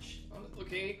garbage.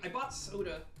 Okay, I bought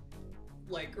soda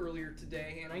like earlier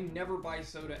today, and I never buy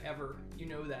soda ever. You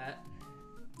know that.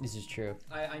 This is true.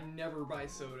 I never buy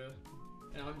soda,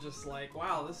 and I'm just like,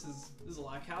 wow, this is a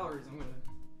lot of calories. I'm gonna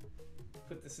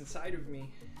put this inside of me.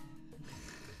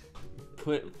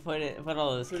 Put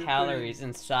all those calories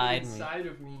inside me. Inside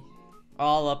of me.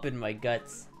 All up in my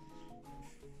guts.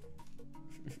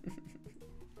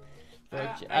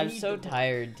 I'm so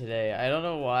tired today. I don't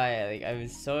know why. Like, I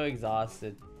was so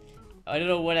exhausted. I don't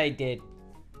know what I did.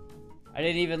 I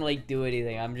didn't even like do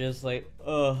anything. I'm just like,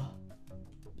 ugh,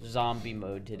 zombie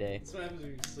mode today. That's what happens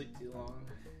when you sleep too long.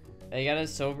 I gotta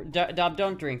sober. Dob,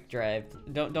 don't drink drive.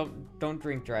 Don't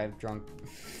drink drive drunk.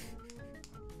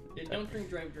 Yeah, don't drink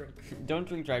drive drunk. Don't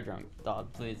drink drive drunk,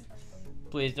 Dob.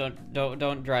 Please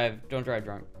don't drive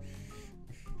drunk.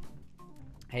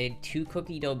 I had 2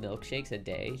 cookie dough milkshakes a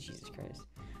day. Jesus Christ.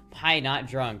 High, not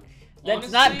drunk. That's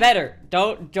Honestly, not better.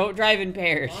 Don't drive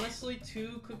impaired. Honestly,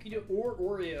 2 cookie dough or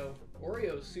Oreo.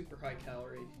 Oreo is super high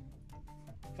calorie.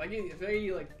 If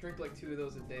I like drink like 2 of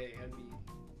those a day,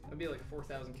 I'd be like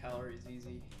 4,000 calories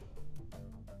easy.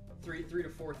 3 to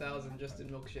 4,000 just in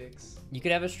milkshakes. You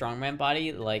could have a strongman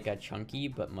body, like a chunky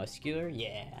but muscular.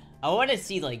 Yeah. I want to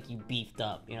see like you beefed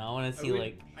up. You know, I want to see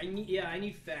like. I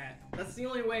need fat. That's the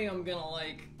only way I'm gonna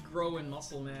like grow in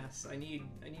muscle mass. I need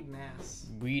mass.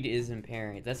 Weed is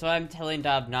impairing. That's why I'm telling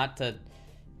Dob not to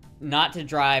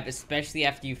drive, especially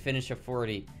after you finish a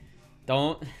 40.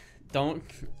 Don't.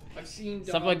 I've seen Dob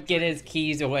someone get his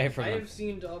keys away from him. I have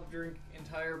seen Dob drink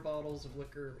entire bottles of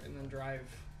liquor and then drive.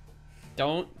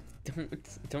 Don't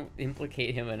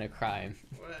implicate him in a crime.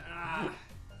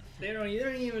 They don't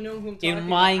even know who I'm talking In about.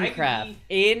 Minecraft.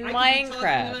 In I could be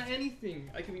Minecraft. talking about anything.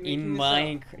 I could be making In this up.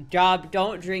 Minecraft. Job,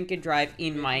 don't drink and drive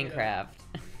in Minecraft.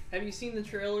 Have you seen the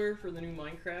trailer for the new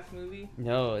Minecraft movie?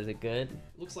 No, is it good?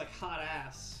 Looks like hot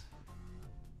ass.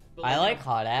 But I like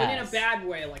hot ass. But in a bad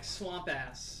way, like swamp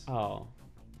ass. Oh.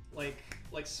 Like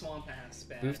swamp ass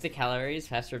bad. Boost the calories,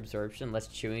 faster absorption, less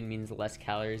chewing means less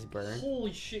calories burned.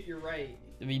 Holy shit, you're right.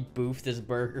 Let me boof this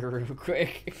burger real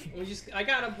quick. I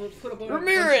gotta put a bunch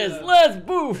Ramirez, of... let's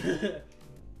boof!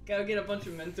 Gotta get a bunch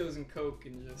of Mentos and Coke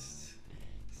and just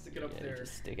stick it up there.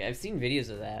 Just stick it. I've seen videos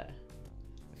of that.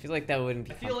 I feel like that wouldn't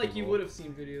be I feel like you comfortable. would have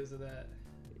seen videos of that.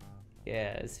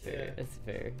 Yeah, it's fair. Yeah. It's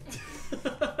fair.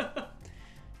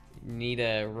 Need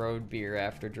a road beer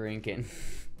after drinking.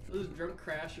 Those drunk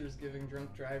crashers giving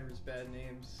drunk drivers bad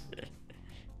names.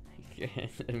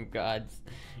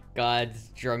 God's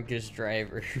drunkest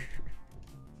driver.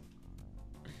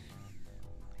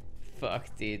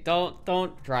 Fuck, dude.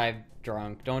 Don't drive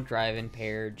drunk. Don't drive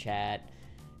impaired, chat.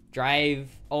 Drive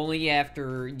only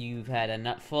after you've had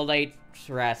a full night's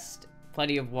rest,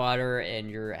 plenty of water, and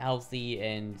you're healthy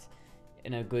and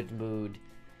in a good mood.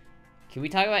 Can we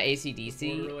talk about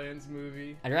AC/DC? Borderlands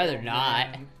movie. I'd rather Oh,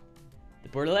 not. man. The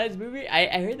Borderlands movie?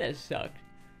 I heard that sucked.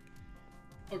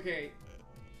 Okay,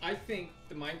 I think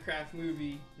the Minecraft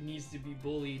movie needs to be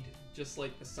bullied just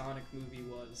like the Sonic movie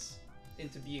was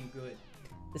into being good.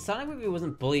 The Sonic movie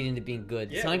wasn't bullied into being good.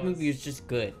 The Yeah, it Sonic was. movie was just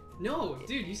good. No,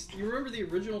 dude, you remember the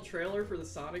original trailer for the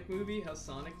Sonic movie? How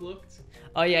Sonic looked?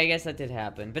 Oh yeah, I guess that did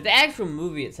happen. But the actual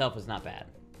movie itself was not bad.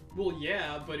 Well,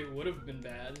 yeah, but it would have been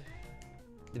bad.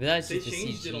 But that's They just the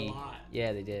changed it a CG. lot.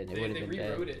 Yeah, they did. It would have They been bad.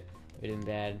 rewrote it. It would have been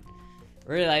bad.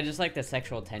 Really, I just like the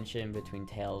sexual tension between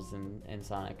Tails and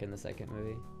Sonic in the second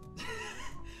movie.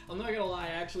 I'm not gonna lie, I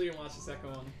actually didn't watch the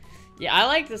second one. Yeah, I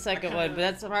like the second one, kinda- but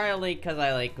that's probably because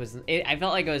I I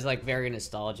felt like it was like very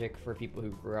nostalgic for people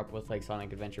who grew up with like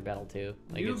Sonic Adventure Battle 2.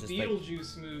 Like New it's just like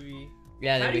Beetlejuice movie.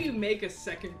 yeah, How they do make you make a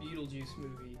second Beetlejuice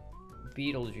movie?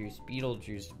 Beetlejuice.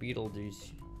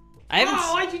 I haven't.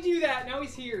 Oh, why'd you do that? Now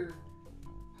he's here.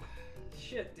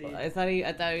 Shit, dude. I thought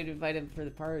we'd invite him for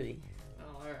the party. Oh,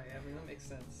 alright. I mean, that makes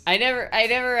sense. I never.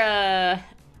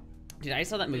 Dude, I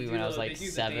saw that movie when I was like They do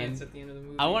the 7. dance at the end of the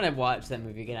movie. I want to watch that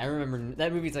movie again. I remember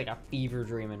that movie's like a fever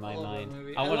dream in my I love mind. that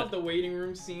movie. I I want love the waiting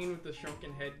room scene with the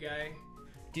shrunken head guy.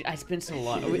 Dude, I spent so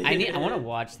long. I want to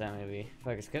watch that movie.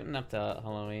 Fuck, it's getting up to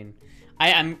Halloween.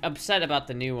 I'm upset about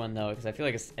the new one though, because I feel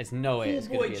like it's no way. Oh it's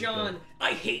gonna boy, be as John, good.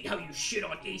 I hate how you shit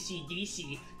on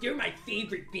AC/DC. They're my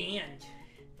favorite band.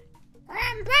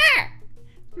 I'm back.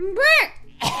 I'm back.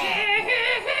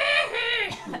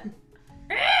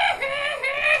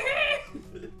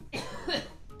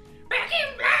 Back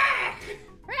in black.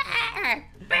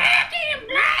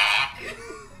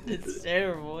 It's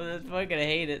terrible. I fucking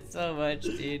hate it so much,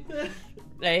 dude.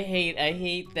 I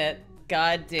hate that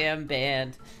goddamn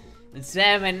band. It's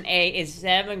them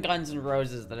and Guns N'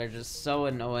 Roses that are just so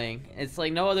annoying. It's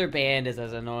like no other band is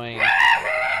as annoying.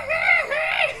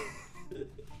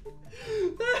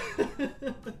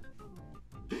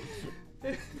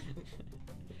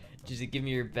 Just give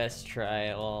me your best try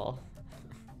at all.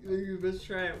 Your best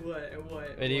try at what? At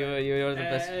what? What do you want the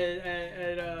best?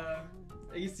 At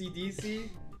AC/DC?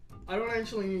 I don't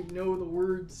actually know the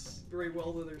words very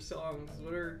well to their songs.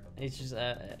 What are... It's just,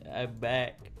 I'm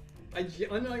back.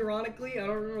 Unironically, I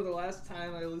don't remember the last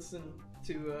time I listened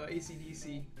to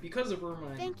AC/DC because of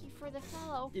Ermine. Thank you for the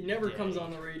follow. It never comes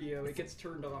on the radio. It gets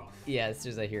turned off. Yeah, as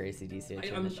soon as I hear AC/DC, I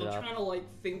turn the shit off. I'm trying to like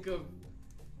think of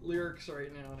lyrics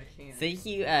right now and I can't. Thank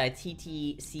you,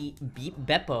 TTC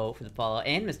Beppo for the follow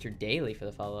and Mr. Daly for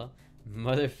the follow.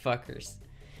 Motherfuckers.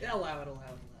 Yeah, allow it.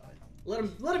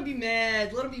 Let him be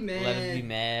mad. Let him be mad. Let him be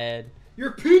mad. Your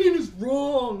opinion is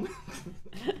wrong.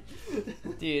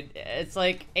 Dude, it's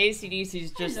like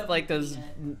AC/DC's just like those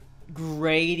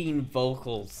grating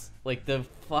vocals, like the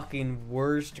fucking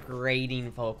worst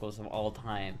grating vocals of all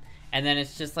time. And then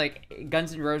it's just like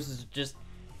Guns N' Roses just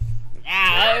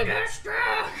I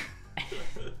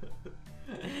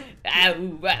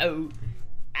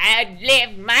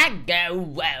live my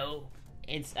go.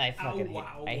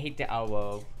 I hate the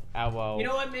ow. You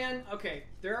know what, man? Okay,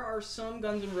 there are some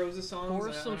Guns N' Roses songs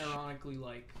that I unironically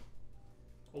like.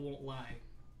 I won't lie.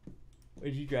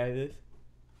 Would you drive this?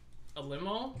 A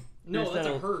limo? No, that's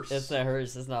a hearse. That's a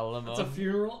hearse. That's not a limo. That's a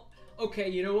funeral? Okay,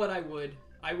 you know what I would?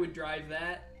 I would drive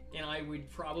that, and I would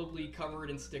probably cover it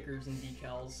in stickers and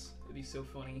decals. It'd be so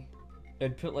funny.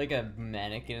 I'd put like a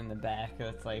mannequin in the back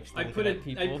that's like I'd put a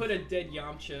dead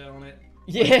Yamcha on it.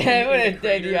 Yeah, I put a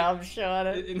dead Yamcha on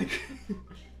it.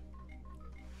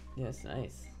 Yeah, it's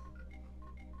nice.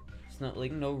 It's not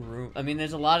like no room. I mean,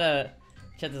 there's a lot of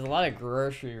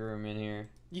grocery room in here.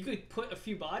 You could put a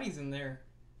few bodies in there.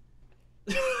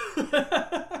 You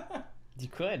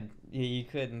could. Yeah, you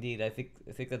could indeed. I think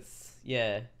that's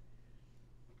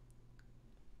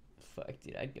Fuck,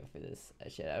 dude, I'd go for this. I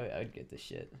would get this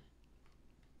shit.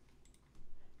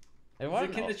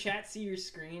 Can the chat see your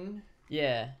screen?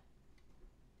 Yeah.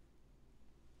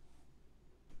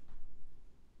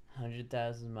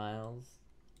 100,000 miles.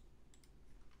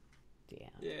 Damn.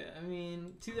 Yeah, I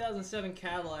mean, 2007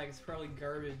 Cadillac is probably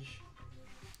garbage.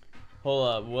 Hold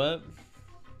up, what?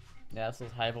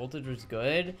 Asshole's High Voltage was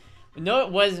good? No,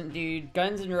 it wasn't, dude.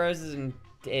 Guns N' Roses and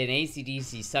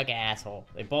AC/DC suck asshole.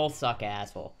 They both suck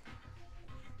asshole.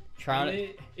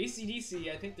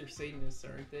 AC/DC, I think they're Satanists,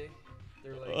 aren't they?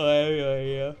 They're like...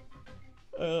 yeah.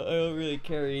 I don't really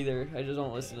care either. I just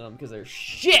don't listen to them because they're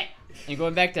shit! And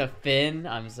going back to Finn,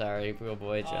 I'm sorry, real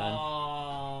boy,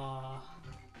 John.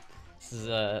 This is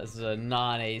a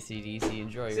non-AC/DC.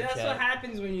 Enjoy your chat. That's what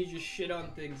happens when you just shit on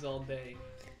things all day.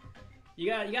 You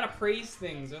gotta praise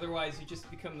things, otherwise you just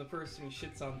become the person who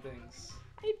shits on things.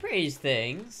 I praise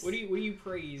things. What do you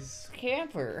praise?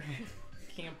 Camper.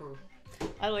 Camper.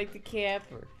 I like the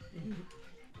camper.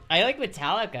 I like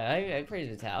Metallica. I praise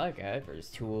Metallica. I praise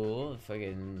Tool.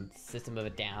 Fucking System of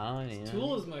a Down. You know?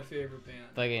 Tool is my favorite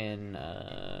band. Fucking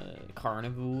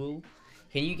Carnival.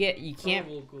 You can't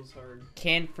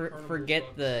forget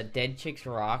sucks. the Dead Chicks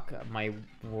Rock My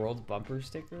World bumper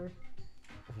sticker.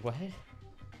 What?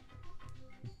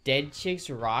 Dead Chicks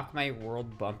Rock My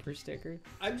World bumper sticker?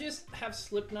 I just have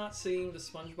Slipknot singing the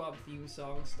SpongeBob theme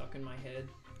song stuck in my head.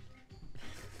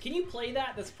 Can you play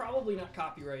that? That's probably not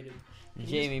copyrighted.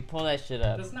 Jamie, pull that shit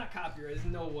up. That's not copyrighted.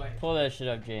 There's no way. Pull that shit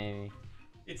up, Jamie.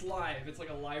 It's live. It's like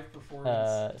a live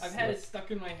performance. I've had it stuck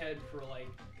in my head for like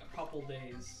a couple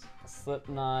days.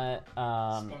 Slipknot,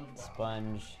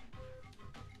 Sponge.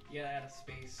 Yeah, add a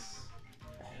space.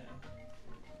 Yeah.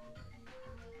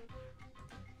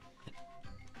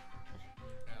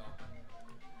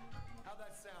 How'd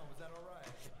that sound? Was that alright?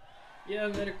 Yeah,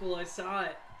 medical. I saw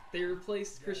it. They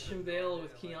replaced Christian Bale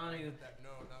with Keanu.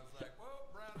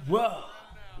 Whoa!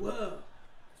 Whoa!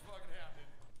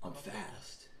 I'm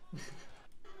fast. Are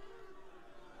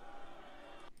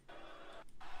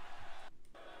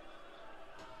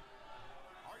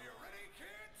you ready,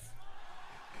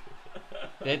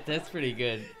 kids? That's pretty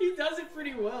good. He does it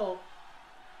pretty well.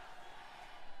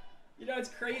 You know, it's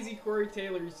crazy. Corey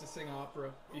Taylor used to sing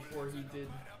opera before he did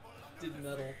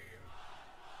metal.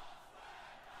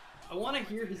 I want to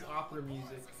hear his opera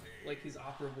music, like his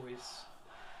opera voice.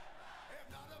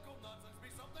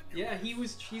 Yeah,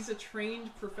 he's a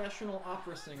trained professional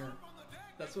opera singer.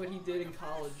 That's what he did in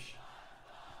college.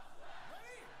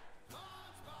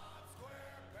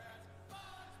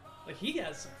 Like, he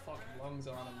has some fucking lungs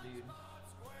on him, dude.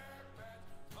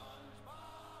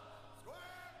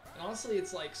 Honestly,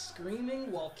 it's like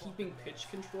screaming while keeping pitch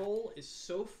control is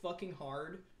so fucking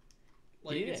hard.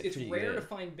 Like, Yeah, it's pretty rare good. to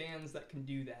find bands that can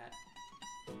do that.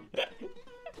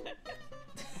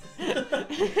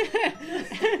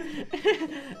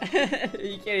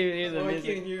 You can't even hear the Oh, I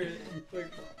music. can't hear it.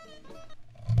 Like...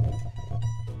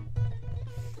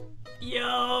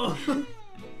 Yo!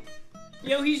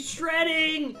 Yo, he's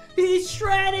shredding! He's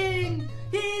shredding!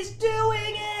 He's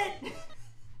doing it!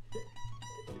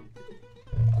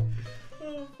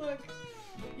 Oh, fuck.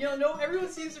 Yo, no, everyone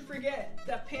seems to forget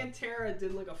that Pantera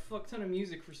did like a fuck ton of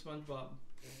music for SpongeBob.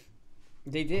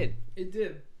 They did. It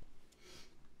did.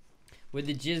 Would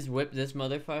the jizz whip this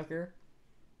motherfucker?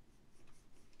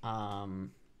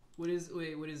 What is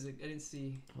it? I didn't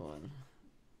see. Hold on.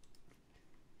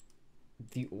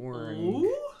 The orang.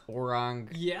 Ooh? Orang.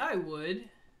 Yeah, I would.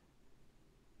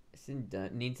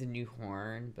 Needs a new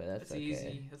horn, but that's okay.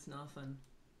 Easy. That's nothing.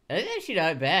 That's actually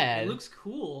not bad. It looks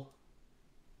cool.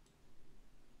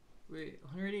 Wait,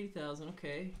 180,000.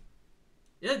 Okay.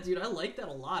 Yeah, dude, I like that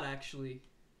a lot, actually.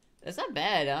 That's not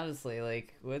bad, honestly.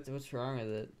 Like, what's wrong with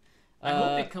it? I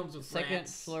hope it comes with second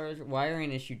rats. floor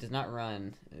wiring issue does not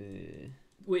run.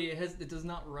 Wait, it does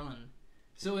not run.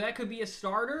 So that could be a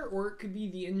starter, or it could be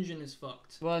the engine is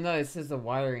fucked. Well, no, it says the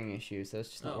wiring issue, so it's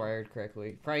just not Oh. wired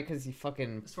correctly. Probably because he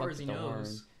fucking As far fucked as he the horn.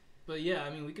 knows. But yeah, I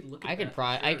mean, we could look at I could that.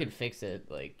 probably, for I sure. could fix it.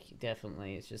 Like,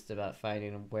 definitely, it's just about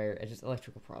finding where. It's just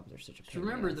electrical problems are such a Just pain in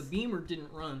the remember, the ass. Beamer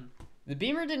didn't run. The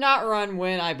Beamer did not run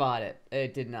when I bought it.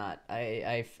 It did not.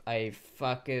 I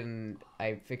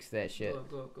fixed that shit. Go up,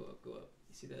 go up, go up, go up.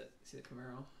 You see that? See that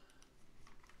Camaro?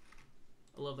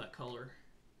 I love that color.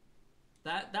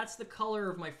 That's the color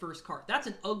of my first car. That's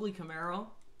an ugly Camaro.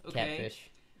 Okay. Catfish.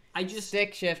 I just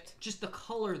Stick shift. Just the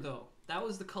color though. That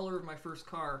was the color of my first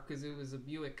car because it was a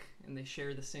Buick and they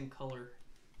share the same color.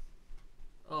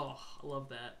 Oh, I love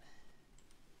that.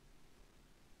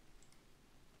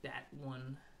 That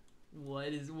one. What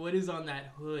is on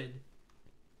that hood?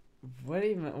 What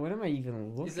am I even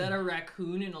looking? Is that a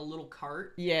raccoon in a little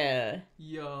cart? Yeah.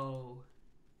 Yo.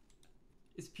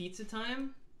 Is pizza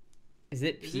time? Is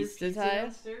it Is there pizza time?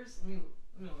 downstairs? Let me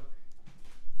look.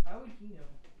 How would he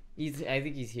know? I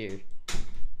think he's here.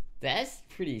 That's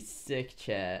pretty sick,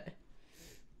 chat.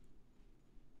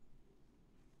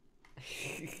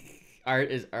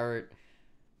 Art is art.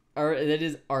 Art, that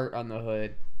is art on the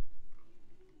hood.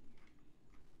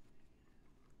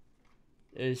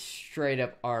 It is straight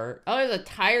up art. Oh, there's a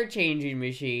tire changing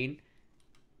machine.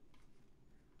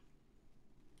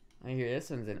 I hear this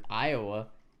one's in Iowa.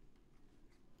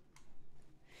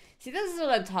 See, this is what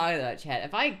I'm talking about, chat.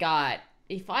 If I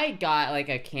got like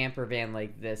a camper van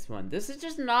like this one, this is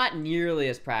just not nearly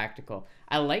as practical.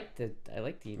 I like the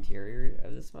interior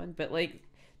of this one, but like,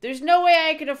 there's no way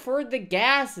I could afford the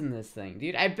gas in this thing,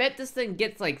 dude. I bet this thing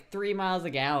gets like 3 miles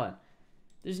a gallon.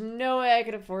 There's no way I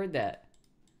could afford that.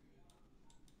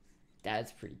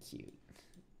 That's pretty cute.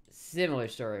 Similar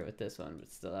story with this one,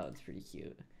 but still, that one's pretty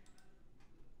cute.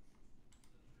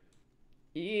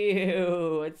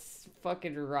 Ew, it's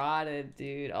fucking rotted,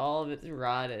 dude. All of it's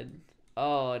rotted.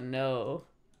 Oh no.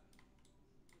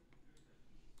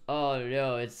 Oh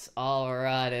no, it's all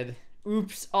rotted.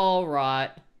 Oops, all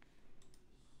rot.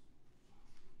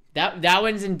 That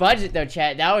one's in budget though,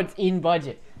 chat. That one's in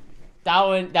budget. That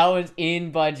one's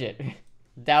in budget.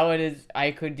 That one is,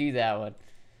 I could do that one.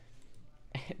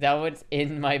 That one's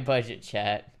in my budget,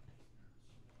 chat.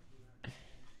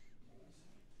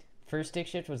 First stick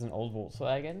shift was an old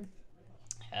Volkswagen?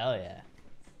 Hell yeah.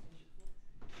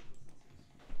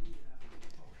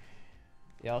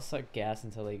 They all suck gas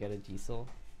until they get a diesel.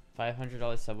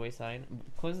 $500 subway sign.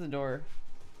 Close the door.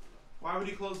 Why would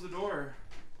he close the door?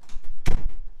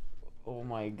 Oh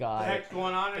my What the god. heck's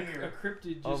going on in A here?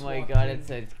 cryptid just Oh my walked god,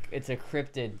 in. it's a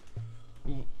cryptid.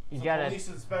 You It's a gotta police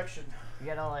inspection.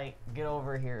 like get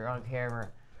over here on camera.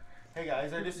 Hey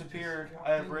guys, I disappeared.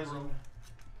 I have risen.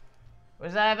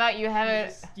 What's that about you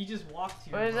having? You just walked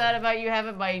here. What is bro. that about you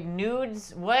having my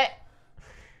nudes? What?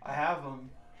 I have them.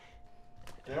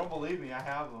 They don't believe me. I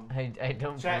have them. I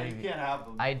don't Chat, believe you you. can't have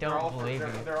them. I don't They're all believe for,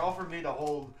 you. They're all for me to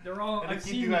hold They're all. and to I've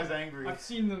keep seen you guys them. angry. I've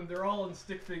seen them. They're all in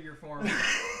stick figure form.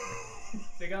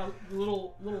 They got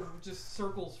little just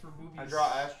circles for boobies. I draw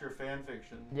Astra fan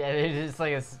fiction. Yeah, they're just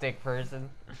like a stick person.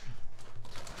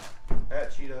 I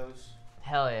got Cheetos.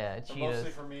 Hell yeah, They're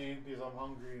mostly Cheetos. for me because I'm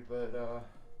hungry, but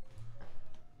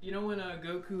You know when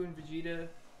Goku and Vegeta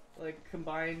like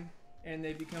combine and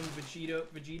they become Vegito?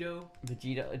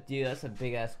 Vegeta, dude, that's a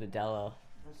big ass Modelo.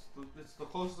 it's the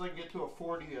closest I can get to a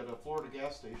 40 at a Florida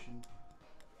gas station.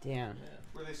 Damn.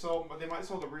 Where they might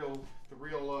sell the real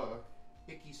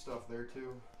icky stuff there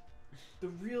too. The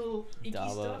real icky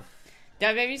Dabo. stuff.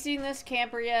 Dub, have you seen this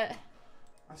camper yet?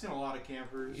 I've seen a lot of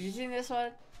campers. You seen this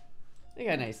one? Look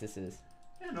how nice this is.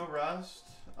 Yeah, no rust.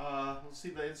 Let's see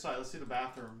the inside. Let's see the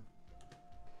bathroom.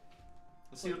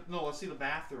 Let's see the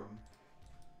bathroom.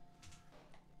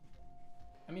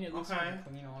 I mean, it looks Okay.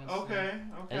 pretty clean, honestly. Okay.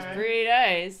 It's pretty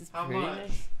nice. It's How pretty much?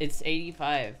 nice. It's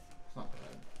 85. It's not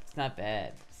bad. It's not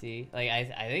bad. See, like I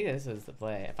think this was the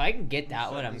play. If I can get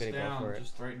that one, I'm gonna go for it.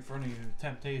 Just right in front of you.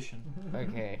 Temptation.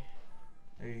 Okay.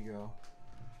 There you go.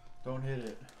 Don't hit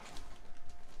it.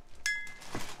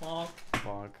 Bonk.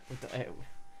 Bonk.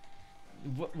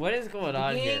 What is going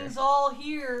on here? Gang's all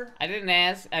here. I didn't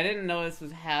ask. I didn't know this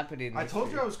was happening. I this told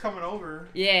you year. I was coming over.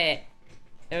 Yeah.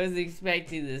 I was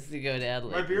expecting this to go down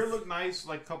like My beard this. looked nice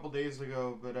like a couple days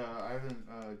ago, but I haven't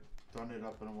done it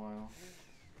up in a while.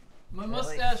 My Should I,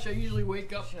 mustache, I usually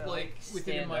wake up Should I, like with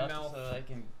it in stand my up mouth. so I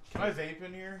can. Can I vape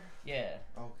in here? Yeah.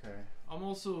 Okay. I'm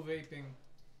also vaping.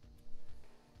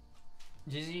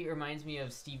 Jizzy reminds me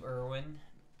of Steve Irwin.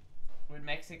 When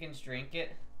Mexicans drink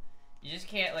it, you just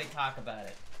can't like talk about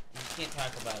it. You just can't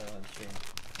talk about it on stream.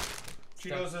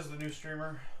 Cheetos is the new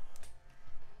streamer.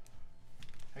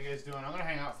 How you guys doing? I'm gonna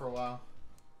hang out for a while.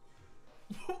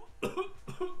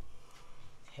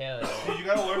 Hell yeah. Dude, you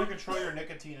gotta learn to control your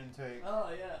nicotine intake. Oh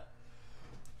yeah.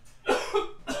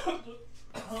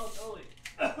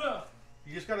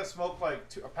 You just gotta smoke like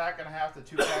a pack and a half to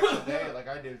 2 packs a day, like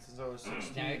I did since I was Now you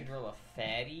 16. can roll a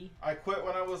fatty. I quit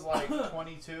when I was like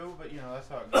 22, but you know that's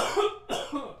how it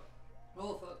goes.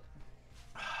 Oh fuck.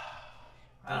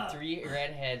 The three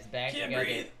redheads back Can't together.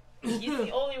 breathe. He's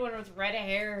the only one with red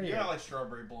hair. You got like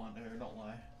strawberry blonde hair, don't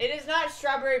lie. It is not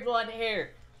strawberry blonde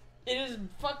hair. It is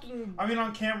fucking. I mean,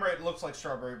 on camera it looks like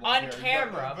strawberry blonde On hair.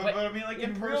 camera, but but I mean, like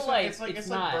in in real person, life, it's like it's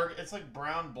like not. it's like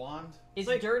brown blonde. It's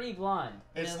like- dirty blonde.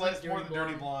 It's it's less like more dirty than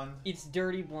dirty blonde. It's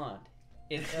dirty blonde.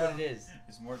 It's what it is.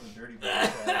 It's more than dirty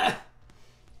blonde.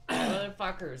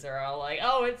 Motherfuckers are all like,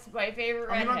 "Oh, it's my favorite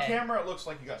I mean, redhead." on camera it looks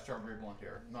like you got strawberry blonde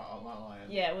hair. Not lying.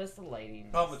 Yeah, it was the lighting.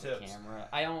 Oh, the it's tips. camera.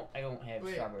 I don't have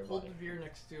Wait, strawberry hold blonde. the beer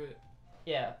next to it.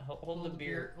 Yeah, hold the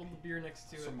beer. Hold the beer next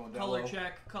to Some it. Modelo. Color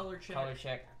check. Color check. Color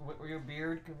check. Your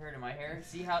beard compared to my hair.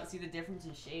 See the difference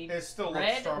in shade? It still looks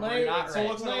Red, strawberry. not It still red.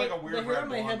 looks like a weird the hair red on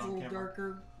my blonde head's a on little camera.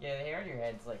 darker. Yeah, the hair on your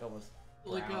head's like almost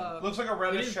Like brown. Looks like a It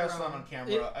reddish is chestnut brown. on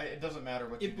camera. It doesn't matter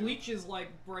what you It do. bleaches like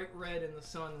bright red in the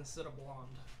sun instead of blonde.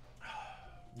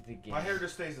 The game. My hair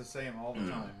just stays the same all the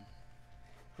time.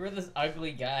 Who are those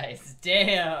ugly guys?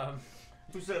 Damn.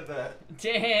 Who said that?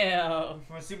 Damn.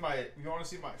 You want to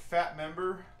see my fat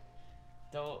member?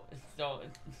 Don't.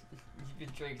 You've been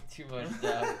drinking too much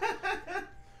stuff.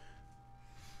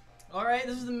 Alright,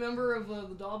 this is the member of the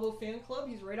Dabo fan club.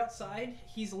 He's right outside.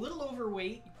 He's a little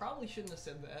overweight. You probably shouldn't have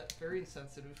said that. Very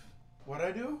insensitive. What'd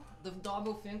I do? The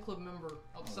Dabo fan club member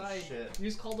outside. shit. You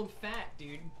just called him fat,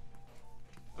 dude.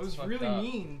 That was fucked really up.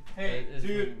 mean. Hey, That is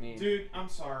really mean. dude, I'm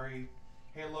sorry.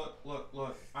 Hey, look.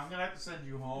 I'm gonna have to send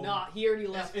you home. Nah, he already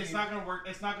left. It's you. not gonna work.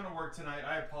 It's not gonna work tonight.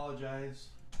 I apologize.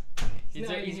 He's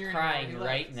not even here crying anymore. He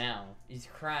right left. now. He's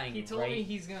crying. He told me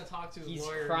he's gonna talk to his He's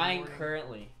lawyer. in the crying morning.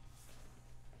 currently.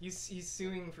 He's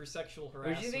suing for sexual What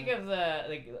harassment. did you think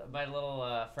of my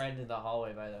little friend in the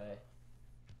hallway? By the way,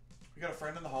 You got a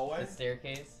friend in the hallway? the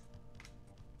staircase.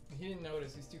 He didn't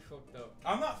notice. He's too fucked up.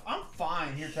 I'm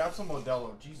fine. Here, have some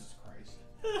Modelo. Jesus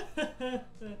Christ.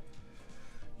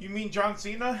 You mean John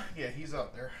Cena? Yeah, he's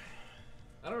up there.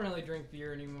 I don't really drink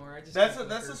beer anymore. I just That's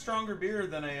drink a liquor. stronger beer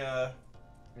than a.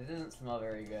 It doesn't smell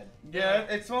very good. Yeah,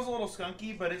 it smells a little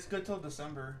skunky, but it's good till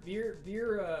December. Beer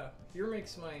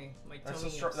makes my That's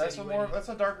tummy that's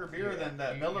a darker beer Yeah, than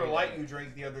that you- Miller you- Lite you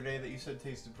drank the other day that you said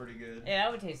tasted pretty good. Yeah,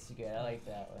 that would taste good. I like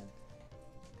that one.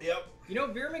 Yep. You know,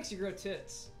 beer makes you grow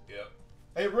tits. Yep.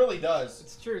 It really does.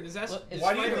 It's true. There's Well, it's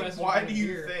Why do you spider think? estrogen Why in do you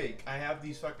beer. think I have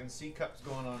these fucking C cups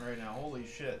going on right now? Holy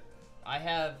shit! I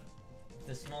have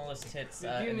the smallest tits. You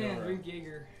In the man, room. drink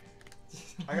Jaeger.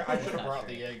 I That's should have not brought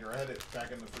true. the Jaeger. I had it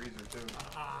back in the freezer too.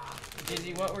 Ah,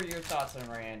 Dizzy, what were your thoughts on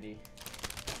Randy?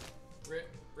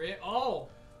 oh,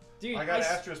 dude, I got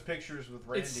Astra's pictures with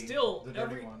Randy. It's still the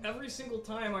dirty one. every single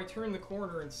time I turn the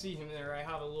corner and see him there, I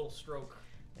have a little stroke.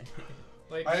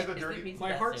 Like I have the Is the dirty. pizza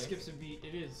my heart downstairs? skips a beat.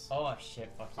 It is. Oh shit!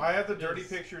 Fuck you. I have the dirty Yes.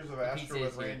 pictures of The Astra pizza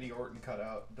with is here. Randy Orton cut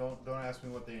out. Don't ask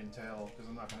me what they entail because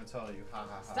I'm not gonna tell you. Ha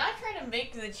ha ha. Stop trying to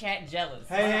make the chat jealous.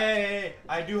 Hey!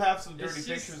 I do have some dirty It's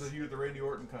pictures just- of you with the Randy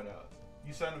Orton cut out.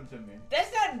 You sent them to me.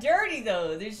 That's not dirty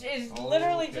though. This is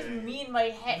literally just Okay. me in my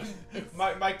head. It's,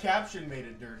 My caption made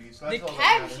it dirty, so the that's all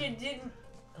that caption didn't.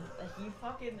 You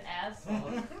fucking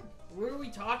asshole. What are we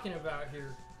talking about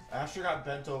here? Astra got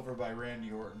bent over by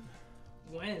Randy Orton.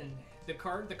 When? The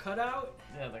cutout?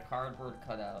 Yeah, the cardboard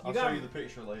cutout. I'll show you the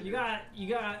picture later. You got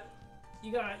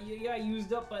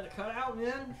used up by the cutout,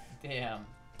 man. Damn.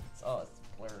 It's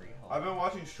blurry. I've been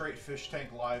watching straight Fish Tank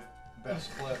Live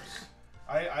best clips.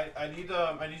 I need you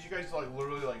guys to like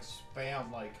literally like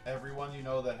spam like everyone you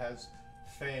know that has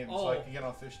fame so I can get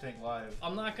on Fish Tank Live.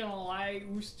 I'm not gonna lie,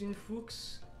 Austin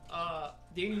Fuchs,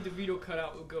 Danny DeVito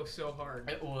cutout would go so hard.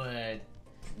 It would.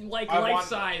 Like life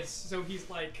size, so he's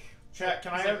like. Chat,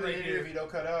 can I have the right Danny here. DeVito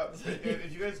cut out?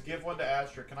 If you guys give one to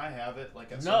Astra, can I have it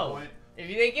like at some point? If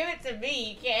they give it to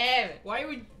me, you can't have it. Why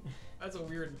would? That's a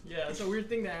weird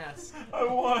thing to ask. I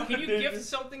want. Can you gift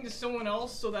something to someone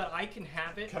else so that I can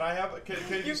have it? Can I have it? Can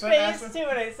you Your send face Astra? too,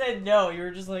 and I said no. You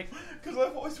were just like. Because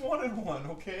I've always wanted one.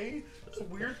 Okay, it's a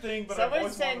weird thing, but I've Someone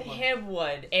always send wanted one. him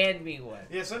one and me one.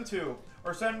 Yeah, send two.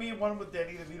 Or send me one with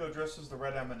Danny DeVito dressed as the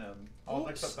Red M&M. I'll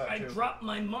accept that too. I dropped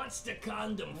my monster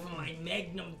condom for my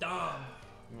Magnum Dom.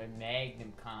 My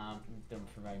Magnum condom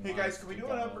for my. Hey guys, can we do an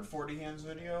Monster Edward 40 Hands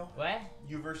video? What?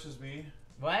 You versus me.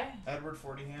 What? Edward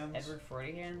 40 Hands. Edward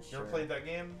 40 Hands? You ever Sure. played that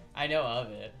game? I know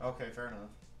of it. Okay, fair enough.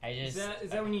 I just.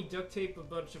 Is that when you duct tape a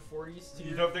bunch of 40s to You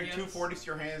your don't take hands? 2 40s to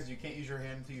your hands. You can't use your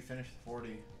hand until you finish the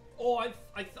 40. Oh,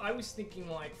 I was thinking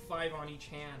like 5 on each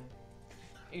hand.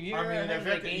 If you I ever mean,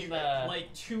 heard of the game,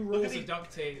 Like 2 Look rolls at of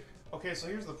duct tape. Okay, so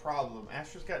here's the problem.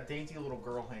 Astra's got dainty little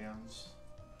girl hands.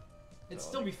 It'd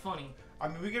still be funny. I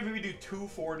mean, we could maybe do 2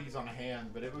 40s on a hand,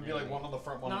 but it would be like one on the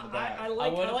front, one on the back. I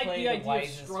like wanna the play the idea of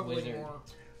Wisest struggling Wizard. more.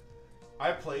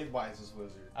 I played Wisest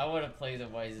Wizard. I want to play the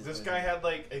Wisest This Wizard. guy had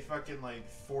like a fucking like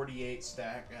 48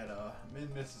 stack at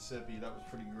mid Mississippi. That was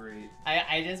pretty great.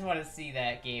 I just want to see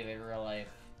that game in real life.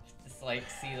 Just like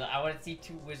I want to see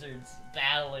 2 wizards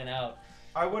battling out.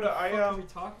 I would What are we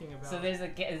talking about? So there's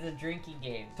a drinking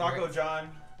game. Taco where John.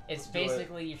 It's do it.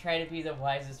 basically you try to be the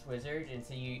wisest wizard, and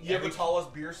so you. You have the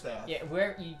tallest beer staff. Yeah,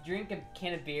 where you drink a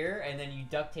can of beer and then you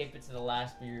duct tape it to the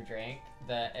last beer you drank.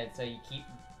 And so you keep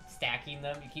stacking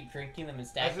them. You keep drinking them and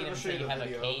stacking them gonna show until you you the have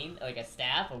video. a cane, like a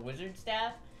staff, a wizard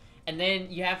staff, and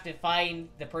then you have to find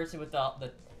the person with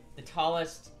the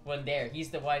tallest one there. He's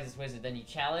the wisest wizard. Then you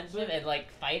challenge him and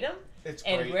like fight him, It's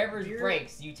and great. whoever Beer-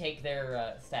 breaks, you take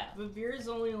their staff. But beer is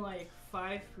only like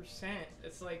 5%.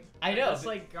 It's like I know, It's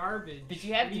like garbage. But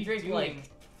you have What to are drink doing? like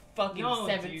fucking No,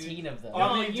 17 dude. of them. Oh, No,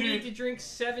 I mean, you dude- need to drink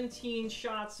 17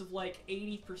 shots of like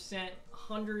 80%,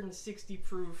 160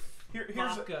 proof Here's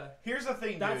vodka. Here's the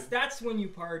thing, dude. That's when you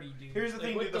party, dude. Here's the Like,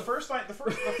 thing, what dude. The first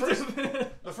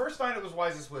night it was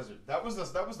Wisest Wizard. That was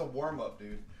the warm up,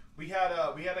 dude.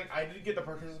 I did get to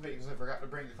participate because I forgot to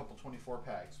bring a couple 24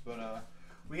 packs, but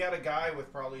we had a guy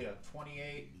with probably a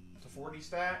 28 to 40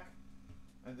 stack,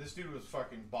 and this dude was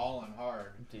fucking balling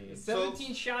hard. Dude.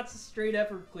 17 shots of straight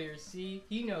Everclear. See,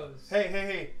 he knows.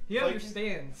 Hey. He Flake-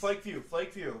 understands.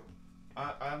 Flakeview.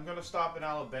 I'm gonna stop in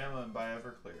Alabama and buy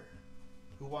Everclear.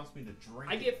 Who wants me to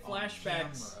drink? I get it on flashbacks.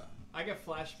 camera? I get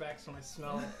flashbacks when I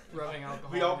smell rubbing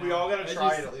alcohol. We all gotta I try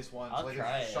just- it at least once. I'll like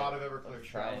try a it. shot of Everclear I'll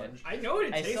try it. challenge. I know what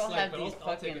it I tastes still like, have but these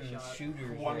I'll take fucking a shot. shooters.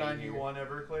 right here. 191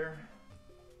 Everclear.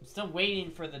 I'm still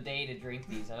waiting for the day to drink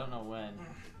these. I don't know when.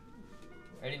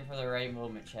 Waiting for the right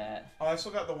moment, chat. Oh, I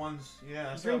still got the ones. Yeah,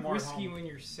 I You still drink got more at whiskey home. when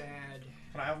you're sad.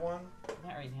 Can I have one?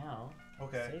 Not right now.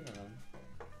 Okay. Saving them.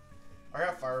 I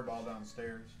got Fireball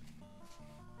downstairs.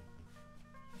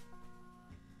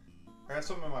 I got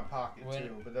some in my pocket When-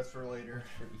 too, but that's for later.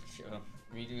 For each of them.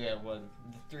 We do have one.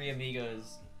 The Three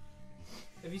Amigos.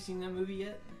 Have you seen that movie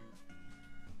yet?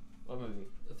 What movie?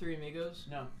 The Three Amigos?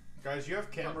 No. Guys, you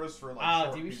have cameras for like Oh,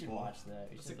 short dude, we people. should watch that.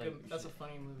 We That's, should, a like, good, we that's a should-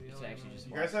 funny movie. we I should like actually that just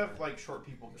You movie. guys have like short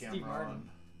people Steve camera Martin. on.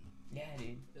 Yeah,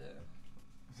 dude. Yeah.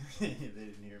 They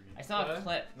didn't hear me. I saw a What?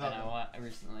 clip that I Nothing. watched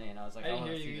recently, and I was like, I I didn't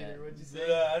want hear to see you either. that. What'd you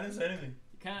say? I didn't say anything.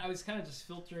 I was kind of just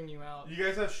filtering you out. You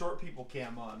guys have short people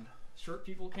cam on. Short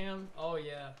people cam? Oh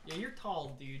yeah. Yeah, you're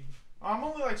tall, dude. I'm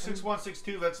only like 6'1",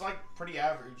 6'2". That's like pretty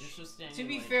average. You're just standing, To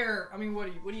be like, fair, I mean,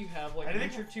 what do you have? Like I an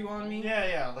think- inch or two on me?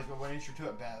 Yeah, like a 1 inch or 2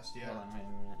 at best. Yeah. Hold on, wait a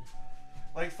minute.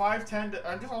 Like 5'10".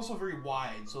 I'm just also very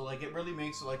wide, so like it really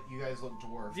makes it like you guys look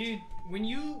dwarfed. Dude, when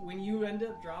you end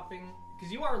up dropping,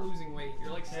 because you are losing weight,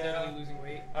 you're like steadily Yeah. losing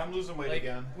weight. I'm losing weight Like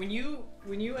again. when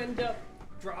you end up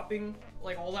dropping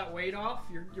like all that weight off,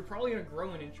 you're probably gonna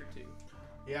grow an inch or two.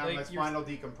 Yeah, like, my you're- spine will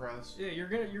decompress. Yeah, you're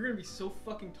gonna be so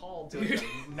fucking tall, Like dude. a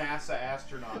NASA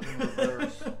astronaut in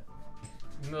reverse.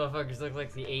 Motherfuckers look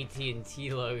like the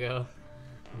AT&T logo.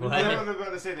 I'm about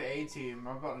to say the A team.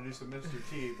 I'm about to do some Mr.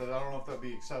 T, but I don't know if that'd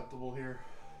be acceptable here.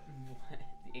 What?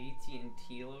 The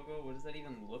AT&T logo? What does that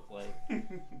even look like?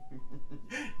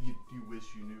 you wish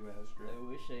you knew, Astra. I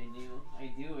wish I knew.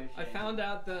 I do wish I found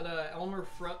out that Elmer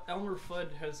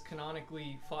Fudd has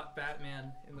canonically fought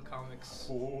Batman in the comics.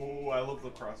 Oh, I love the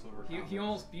crossover. He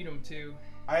almost beat him too.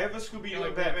 I have a Scooby-Doo Like, and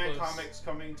real Batman close. comics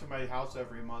coming to my house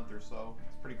every month or so.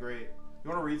 It's pretty great. You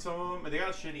want to read some of them? They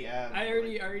got shitty ads. I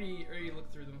already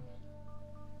looked through them.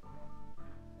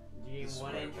 You gain This is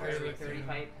 1 where inch I for every watch it.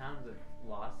 35 pounds of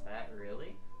lost fat,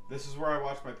 really? This is where I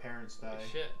watch my parents die.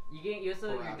 Shit. You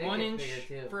also, your Crap. dick 1 gets inch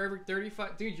bigger too. for every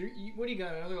 35. Dude, what do you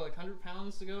got? Another like 100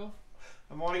 pounds to go?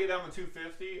 I want to get down to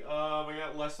 250. I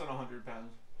got less than 100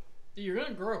 pounds. Dude, you're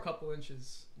gonna grow a couple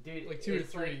inches. Dude, like 2 to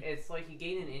it's 3. Like, it's like you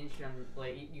gain an inch on,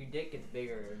 like, your dick gets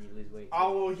bigger when you lose weight.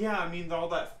 Oh, well, yeah, I mean, all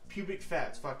that pubic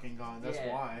fat's fucking gone. That's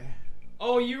Yeah. why.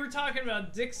 Oh, you were talking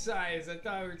about dick size. I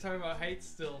thought we were talking about height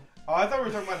still. Oh, I thought we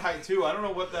were talking about height, too. I don't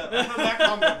know what that... I thought that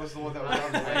comment was the one that was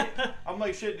on there. I'm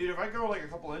like, shit, dude, if I grow, like, a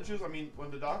couple inches... I mean, when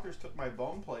the doctors took my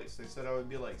bone plates, they said I would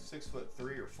be, like,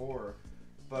 6'3" or 4.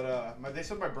 But, they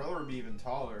said my brother would be even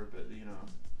taller, but, you know...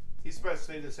 He's supposed to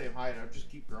stay the same height. I'd just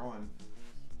keep growing.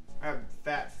 I have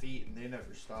fat feet, and they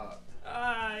never stop.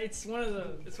 It's one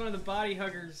of the body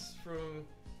huggers from...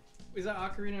 Is that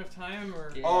Ocarina of Time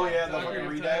or Oh, yeah, the Ocarina fucking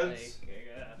of Time, Redeads.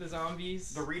 the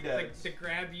zombies? The Redeads. That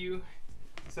grab you.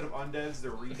 Instead of undeads,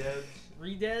 they're redeads.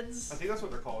 Redeads? I think that's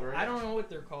what they're called, right? I don't know what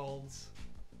they're called.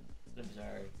 I'm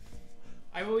sorry.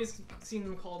 I've always seen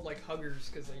them called like huggers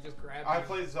because they just grab I you.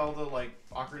 played Zelda, like,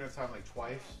 Ocarina of Time, like,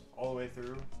 twice, all the way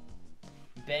through.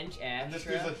 Bench Astra. And this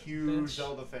dude's a huge Bench.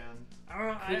 Zelda fan.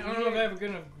 I don't know if I have a good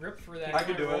enough grip for that. I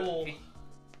could do it. roll.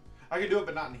 I could do it,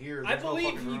 but not in here. I There's no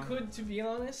believe fucking you room. could, to be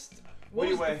honest. What What do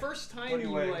you was the weigh? first time What do you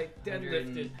you weigh? like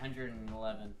deadlifted?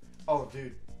 111. Oh,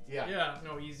 dude. Yeah. Yeah,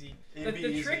 no, easy. It'd be The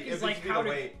easy. trick It'd is be like easy how to to.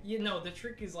 weight. You know, the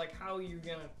trick is like how you're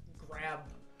gonna grab.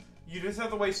 You just have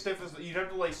to lay stiff as you'd have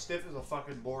to lay stiff as a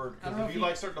fucking board. I don't Because know if if you you-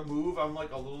 like start to move, I'm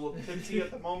like a little tipsy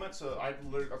at the moment, so I'd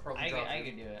probably drop I you.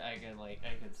 could do it. I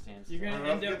could stand You're still. gonna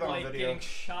I'll end get up that on like video. getting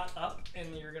shot up,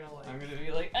 and you're gonna like I'm gonna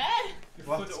be like, ah! your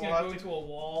We'll have foot's to- gonna we'll go have to- into a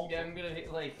wall. Yeah, I'm gonna be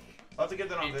like, I'll have to get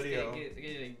that on video. Get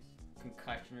a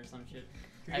concussion or some shit.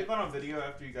 Can you get that on video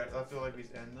after you guys? I feel like we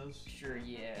end this. Sure,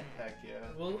 yeah. Heck yeah.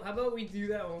 Well, how about we do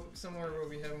that somewhere where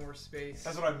we have more space?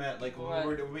 That's what I meant. Like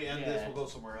when we end this, Yeah. we'll go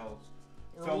somewhere else.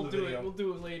 Or film we'll the do video. it. We'll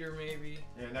do it later, maybe.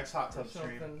 Yeah, next hot tub Or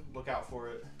stream. something. Look out for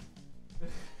it. Ah,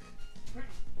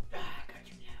 I got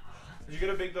you now. Did you get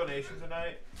a big donation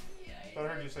tonight? Yeah, I thought I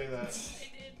heard you say that.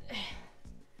 I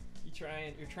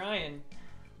did. You're trying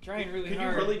really Can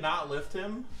hard. you really not lift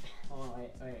him? Hold on,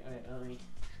 wait, let me.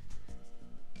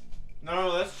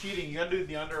 No, that's cheating. You gotta do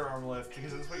the underarm lift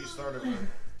because that's what you started with.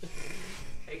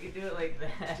 I could do it like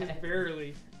that. Just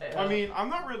barely. I mean, I'm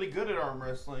not really good at arm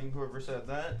wrestling. Whoever said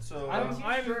that, so I'm too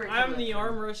short to I'm lift the him.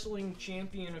 arm wrestling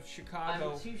champion of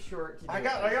Chicago. I'm too short to do I it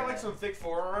got like that. some thick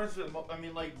forearms. But, I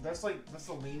mean, that's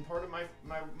the lean part of my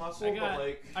muscle. I got but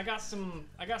like I got some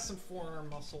forearm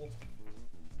muscle.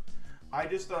 I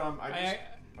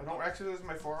don't exercise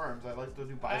my forearms. I like to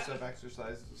do bicep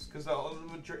exercises because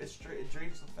it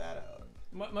drains the fat out.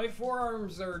 My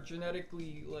forearms are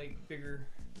genetically like bigger.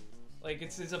 Like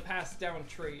it's a passed down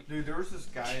trait. Dude, there was this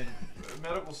guy in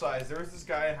medical size. There was this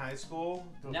guy in high school.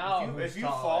 No, if you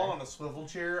who's fall taller? on a swivel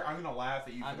chair, I'm gonna laugh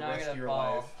at you for I'm the not rest of gonna your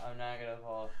fall. life. I'm not gonna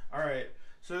fall. All right.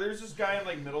 So there's this guy in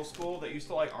like middle school that used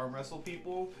to like arm wrestle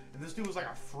people, and this dude was like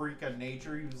a freak of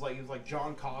nature. He was like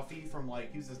John Coffey from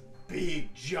like he was this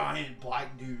big giant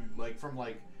black dude like from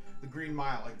like the Green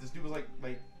Mile. Like this dude was like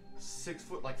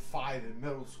 6'5" in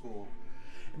middle school,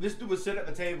 and this dude would sit at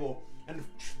the table and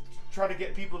try to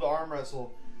get people to arm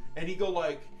wrestle, and he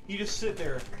just sit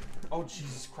there. Oh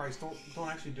Jesus Christ! Don't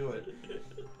actually do it.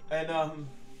 And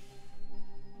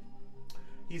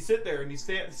he'd sit there and he'd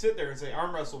sit there and say,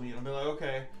 arm wrestle me. And I'd be like,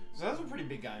 okay. So that was a pretty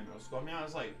big guy in middle school. I mean, I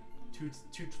was like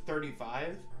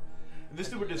 235. And this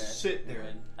dude would just sit there.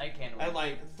 I can't win. At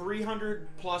like 300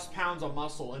 plus pounds of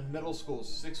muscle in middle school,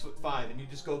 6'5", and you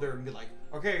just go there and be like,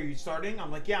 okay, are you starting? I'm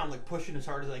like, yeah, I'm like pushing as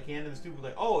hard as I can. And this dude would be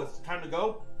like, oh, it's time to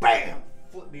go. BAM!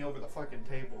 Flip me over the fucking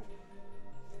table.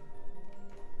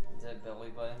 Is that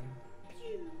belly button?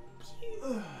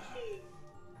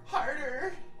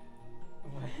 Harder!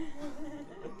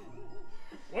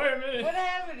 Wait a minute. What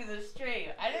happened to the stream?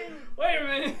 I didn't. Wait a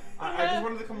minute. I just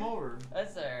wanted to come over.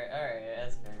 That's alright. Alright,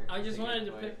 that's fair. I That's just a good wanted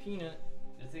to point. put peanut.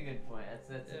 That's a good point.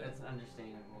 That's Yeah.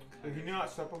 understandable. Can you not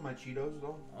step on my Cheetos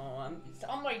though? Oh, it's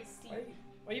on my seat.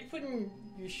 Why are you putting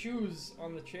your shoes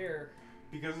on the chair?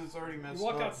 Because it's already messed You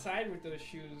walk up. outside with those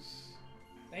shoes.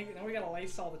 Now we gotta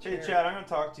Lysol the chair. Hey, Chad, I'm gonna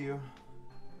talk to you.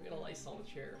 We gotta Lysol the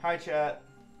chair. Hi, chat.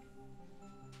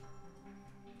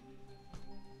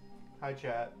 Hi,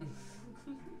 chat.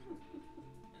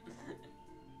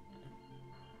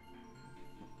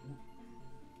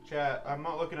 Chat, I'm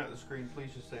not looking at the screen. Please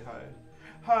just say hi.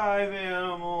 Hi,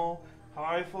 Vanimal.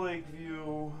 Hi,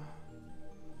 Flakeview.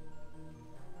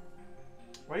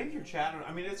 Why do you hear chat?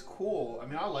 I mean, it's cool. I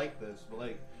mean, I like this, but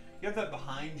like, you have that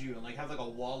behind you and like have like a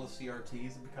wall of CRTs.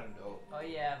 It'd be kind of dope. Oh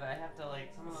yeah, but I have to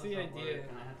like some of those That's the don't idea. work,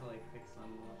 and I have to like fix them.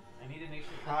 I need to make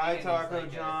sure. Hi, Megan Taco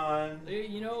needs, like, John.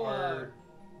 You know, Or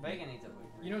Megan needs a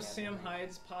boyfriend. you know Yeah, Sam like-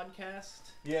 Hyde's podcast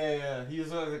Yeah.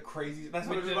 He's the crazy. That's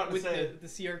what I was about to with say. the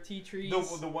CRT trees.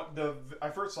 I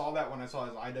first saw that when I saw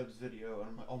his iDubbbz video, and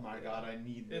I'm like, oh my god, I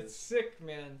need this. It's sick,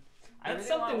 man. I That's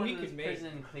really want something one we of those could make.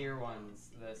 prison clear ones,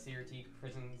 the CRT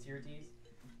prison CRTs.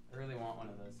 I really want one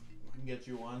of those. I can get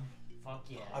you one. Fuck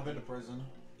yeah. I've been to prison.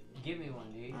 Give me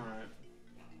one, dude. All right.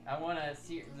 I want to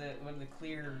see one of the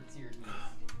clear CRTs.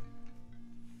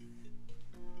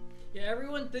 Yeah,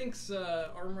 everyone thinks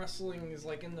arm wrestling is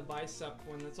like in the bicep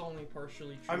when that's only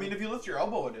partially true. I mean, if you lift your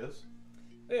elbow, it is.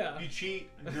 yeah, You cheat.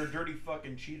 You're a dirty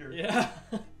fucking cheater. yeah.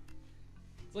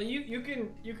 So you can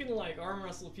like arm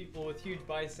wrestle people with huge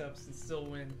biceps and still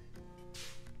win.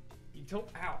 You don't.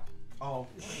 Ow. Oh.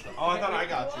 Oh, I thought I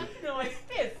got you. No, my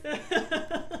fist.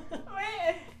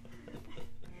 Wait.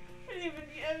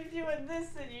 I'm doing this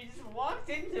and you just walked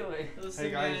into it. Listen,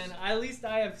 Hey, guys. man. At least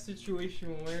I have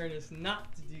situational awareness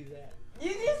not to do that.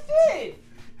 You just did.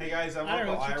 Hey guys, I'm I don't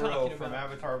know Uncle what you're Iroh talking from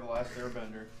about. Avatar: The Last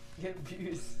Airbender. Get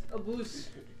abused. A boost.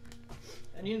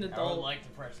 I need an I would adult. like to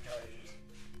press charges.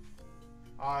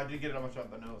 Oh, I did get it much out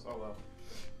the nose. Oh well.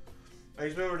 I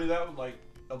used to be able to do that with like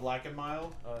a Black and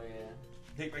Mild. Oh yeah.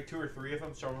 Take like 2 or 3 of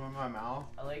them, shove them in my mouth.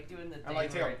 I like doing the thing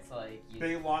like, take where a it's like you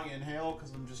Big long inhale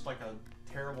because I'm just like a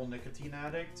terrible nicotine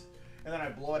addict. And then I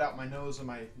blow it out my nose and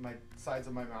my sides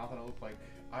of my mouth, and I look like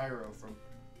Iroh from.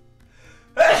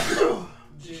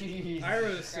 Jesus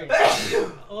Iroh's so Christ.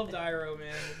 I loved Iroh,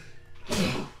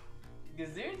 man.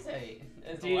 Gesundheit.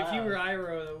 It's Dude, if you loud. were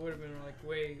Iroh, that would have been like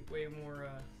way more.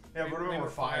 Yeah, way but more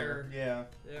fire. Yeah.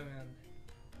 Yeah, man.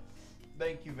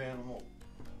 Thank you, Vanimal.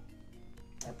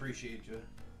 I appreciate you.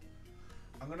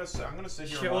 I'm gonna sit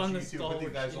here Show and watch on the YouTube with you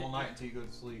stalwart guys shit. all night until you go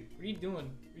to sleep. What are you doing?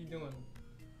 What are you doing?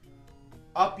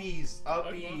 Uppies,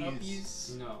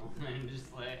 Uppies. No, I'm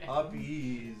just like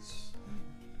uppies.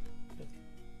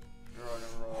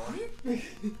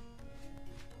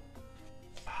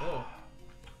 Oh.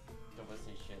 Don't listen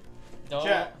to shit.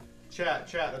 Don't.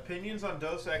 Chat. Opinions on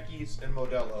Dos Equis and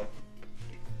Modelo,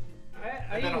 I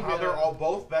and then need how they're all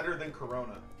both better than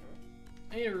Corona.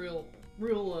 I need a real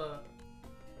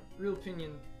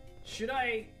opinion. Should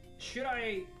I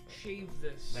shave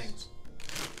this? Thanks.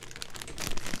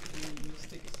 You just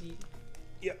take a seat.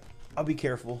 Yep. I'll be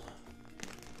careful.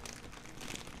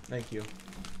 Thank you.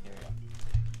 Here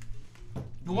we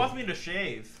Who wants me to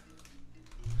shave?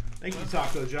 Thank you,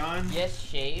 Taco John. go. Yes,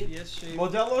 shave. Yes, shave.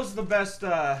 Modelo's the best.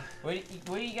 What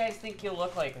do you guys think he'll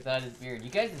look like without his beard? You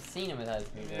guys have seen him without his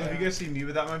beard. Have you guys seen me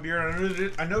without my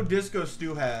beard? I know Disco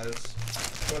Stew has,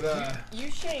 but You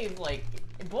shave like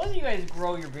both of you guys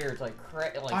grow your beards like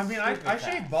I mean, I stupid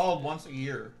shave fast. bald once a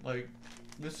year. Like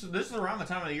this is around the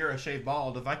time of the year I shave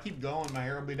bald. If I keep going, my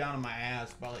hair will be down in my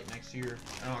ass by like next year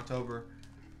in October.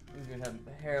 You're gonna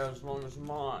have hair as long as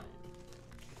mine.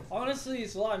 Honestly,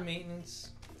 it's a lot of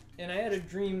maintenance, and I had a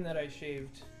dream that I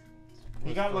shaved.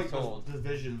 He got like Foretold. the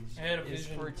visions. I had a Is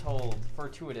vision. foretold,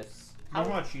 fortuitous. I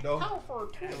want a Cheeto. How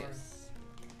fortuitous?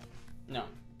 No,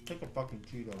 Take a fucking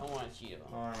Cheeto. I want a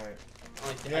Cheeto. All right. I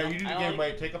like the, Yeah, you need to gain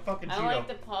weight. Take a fucking I Cheeto. like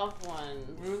the puff ones.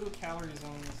 What are the calories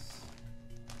on this?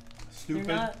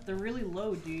 Stupid. They're really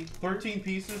low, dude. 13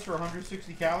 pieces for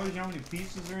 160 calories. You know how many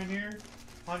pieces are in here?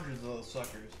 Hundreds of those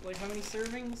suckers. Like how many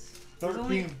servings?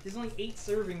 13. There's only 8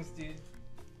 servings, dude.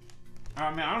 I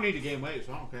mean, I don't need to gain weight,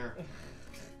 so I don't care.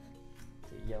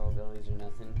 Yellow bellies or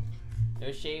nothing.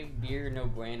 No shaved beard, no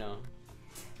bueno.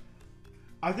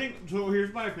 I think so.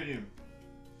 Here's my opinion.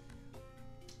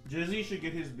 Jizzy should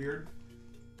get his beard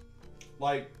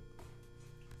like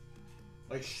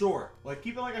short. Like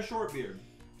keep it like a short beard.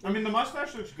 I mean, the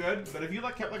mustache looks good, but if you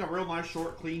kept like a real nice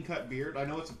short, clean cut beard, I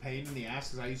know it's a pain in the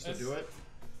ass because I used to do it.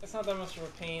 That's not that much of a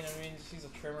pain. I mean, just use a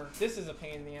trimmer. This is a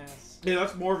pain in the ass. Yeah,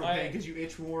 that's more of a I- pain because you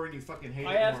itch more and you fucking hate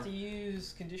I it have more. to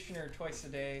use conditioner twice a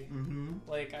day. Mm-hmm.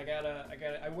 Like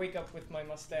I wake up with my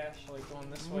mustache like going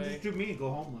this Well, way. just do me.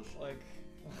 Go homeless. Like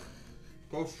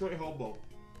Go straight hobo.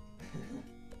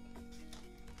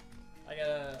 I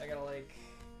gotta like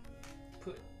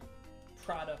put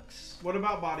products. What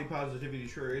about body positivity,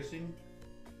 Tracing?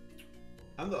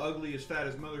 I'm the ugliest,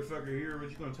 fattest motherfucker here. What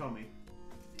you gonna tell me?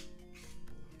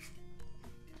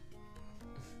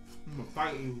 I'm gonna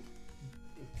fight you.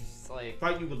 like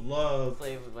Thought you would love.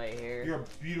 play with my hair. You're a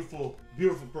beautiful,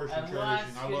 beautiful person, I've Tracy. lost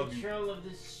I love you. control of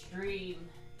the stream.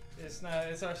 It's not.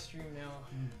 It's our stream now.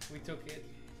 We took it.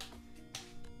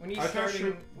 When I he's thought starting.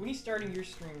 you- When he's starting your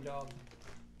stream, dog.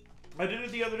 I did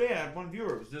it the other day. I had one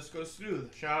viewer. It was Disco Stew.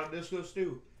 Shout out Disco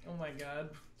Stew. Oh my god.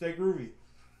 Stay groovy.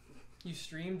 You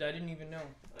streamed? I didn't even know.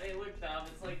 Hey, look, Tom.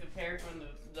 It's like the pair from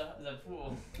the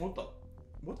pool.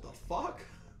 What the fuck?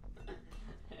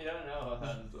 I don't know.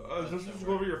 Does this just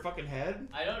go over your fucking head?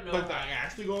 I don't know. Like, they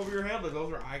actually go over your head? Like,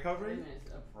 those are eye Wait a covering? minute,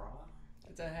 it's a bra.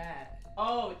 It's a hat.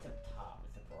 Oh, it's a top.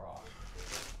 It's a bra.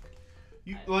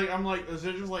 You I'm like, is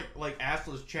it just like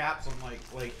assless chaps on like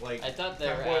I thought they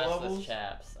were Catboy assless levels?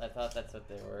 chaps. I thought that's what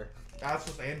they were.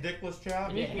 assless and dickless chap?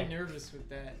 You make me Yeah. nervous with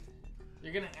that.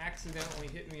 You're gonna accidentally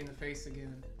hit me in the face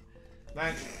again.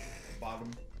 Thanks.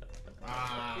 Bottom.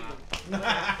 Ah.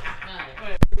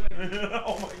 Nice.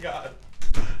 Oh my god.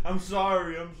 I'm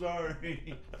sorry.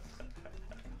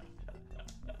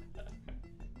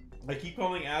 I keep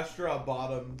calling Astra a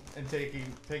bottom and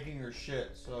taking her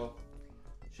shit, so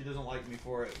she doesn't like me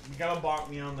for it. You gotta bonk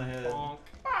me on the head. Bonk.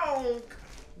 Bonk.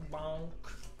 Bonk.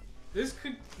 This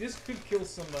could kill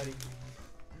somebody.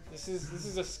 This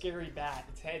is a scary bat.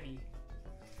 It's heavy.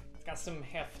 It's got some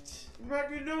heft. What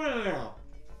are you doing now?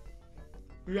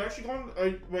 You actually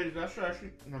going? Wait, is Astra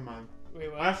actually? Never mind.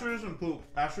 Wait, what? Astra doesn't poop.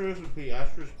 Astra doesn't pee.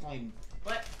 Astra's clean.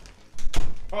 What?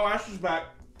 Oh, Astra's back.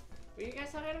 What are you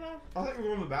guys talking about? I thought you were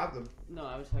going to the bathroom. No,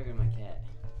 I was talking to my cat.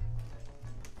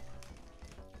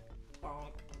 Bonk.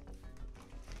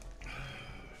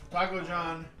 Taco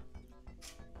John.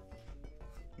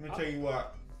 Let me tell you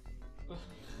what.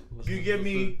 What's You the- give what's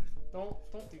me Don't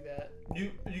do that.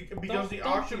 you because the don't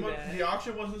auction do was, that. the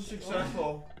auction wasn't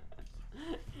successful.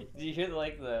 Do you hear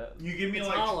like the? You give me It's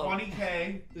like hollow.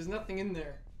 20K, There's nothing in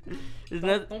there. There's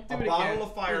Don't do a it bottle again.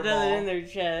 of There's nothing Fireball, in there,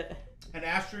 chat. and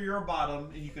Astra, you're a bottom,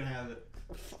 and you can have it.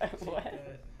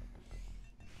 What?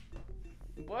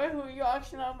 Boy, who are you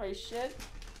auctioning off my shit?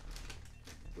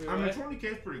 Wait, I mean, what? 20K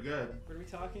is pretty good. What are we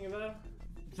talking about?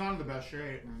 It's not in the best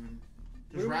shape. I mean,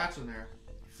 there's What are we- rats in there.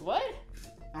 What?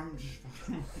 I'm just.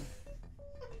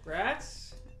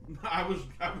 Rats? I was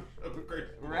crazy.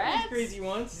 Rats? Crazy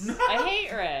once. I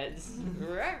hate rats.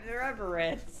 Rubber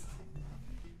rats.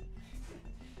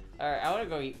 Alright, I want to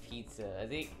go eat pizza. I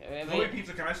think. Wait,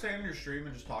 pizza. Can I stay on your stream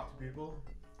and just talk to people?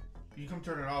 You come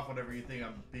turn it off whenever you think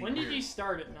I'm being When did weird. you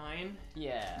start at 9?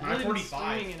 Yeah. You've only been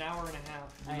 9:45. streaming an hour and a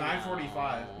half. I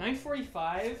 9:45. know.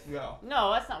 9:45? Yeah.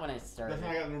 No, that's not when I started. That's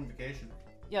when I got the notification.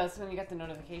 Yeah, that's when you got the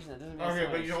notification. That doesn't mean Okay,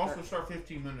 it's when but I you start. also start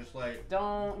 15 minutes late.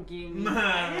 Don't give me. Nah.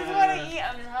 I just want to eat.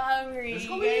 I'm hungry. Let's You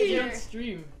go guys eat are- on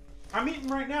stream. I'm eating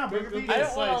right now, Go- baby. go I get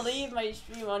don't want to slice. leave my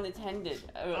stream unattended.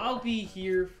 I'll be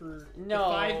here for No,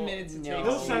 the 5 minutes it no, takes.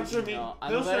 They'll censor me. no.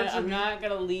 They'll censor I'm me. not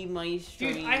gonna leave my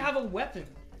stream. Dude, I have a weapon.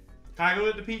 Can I go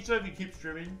get the pizza if you keep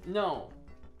streaming? No.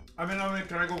 I mean,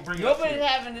 can I go bring it up to Nobody's you?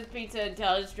 having this pizza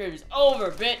until the stream is over,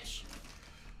 bitch.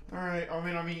 Alright, I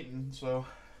mean, I'm eating, so.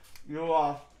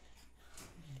 You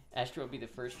Astra will be the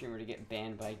first streamer to get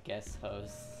banned by guest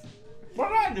hosts. what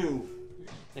did I do?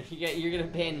 You're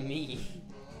gonna ban me.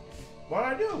 What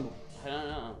did I do? I don't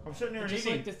know. I'm sitting here I'd and just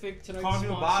eating. like to thank tonight's Call me a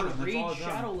sponsor, bottom, that's Raid all I've done.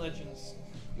 Shadow Legends.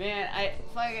 Man,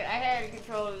 I had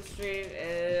control of the stream,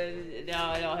 and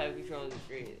now I don't have control of the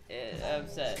stream. I'm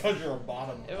upset. Because you're a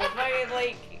bottom. It was fucking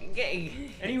like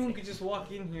getting. Anyone could just walk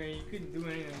in here and you couldn't do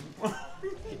anything.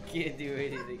 You can't do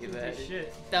anything about it.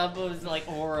 Shit. Dumbo's like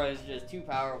aura is just too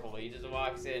powerful. He just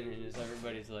walks in and just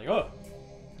everybody's like, oh.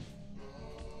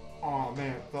 Oh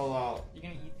man, it fell out. You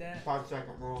gonna eat that?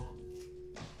 5-second rule.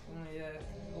 Oh yeah.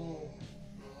 Little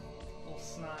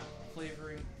snot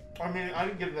flavoring. I mean, I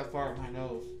didn't get it that far in my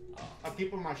nose. I'm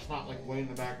keeping my snot like way in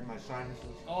the back of my sinuses.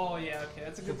 Oh yeah, okay,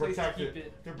 that's a To good place to protect keep it.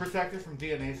 it. To protect it from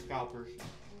DNA scalpers.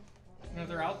 You know,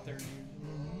 they're out there, dude.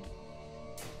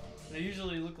 They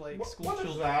usually look like school What is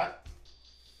children. that?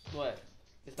 What?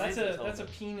 It's my That's a incense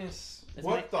penis. It's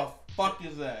What the fuck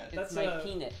is that? It's That's my a-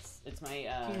 peanuts. It's my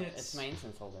Peanuts. It's my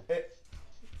incense holder.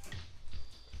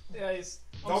 Guys,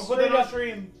 Don't put it on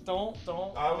stream. Don't.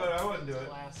 I wouldn't do it.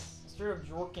 Class. Straight up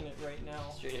jorking it right now.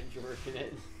 Straight up jerking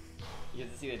it. You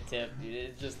get to see the tip, dude.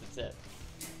 It's just the tip.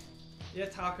 Yeah,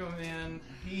 Taco Man.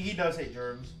 He does hate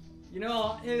germs. You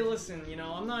know, hey, listen. You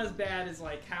know, I'm not as bad as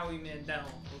like Howie Mandel. Okay?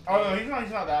 Oh no,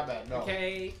 he's not that bad. No.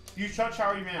 Okay. You touch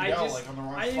Howie Mandel I like on the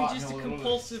wrong am spot. just a and he'll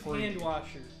compulsive freak. hand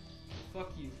washer.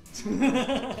 Fuck you.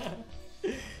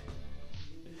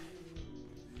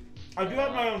 I do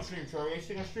have my own stream, Troy. I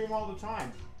stream all the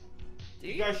time. Do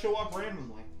You you? guys show up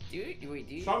randomly. Do you? Wait,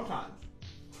 do you? Sometimes.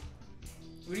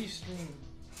 What do you stream?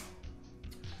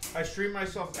 I stream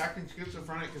myself acting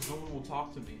schizophrenic because no one will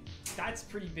talk to me. That's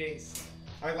pretty base.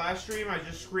 I last stream, I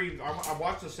just screamed. I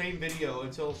watched the same video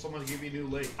until someone gave me a new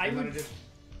link, and then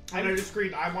I just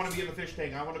screamed, "I want to be in the fish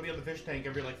tank. I want to be in the fish tank"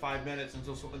 every like 5 minutes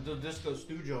until Disco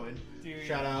Stu joined. Dude.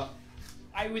 Shout out.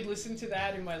 I would listen to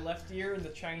that in my left ear and the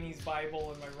Chinese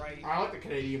Bible in my right. I like the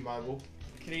Canadian Bible.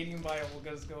 The Canadian Bible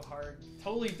does go hard.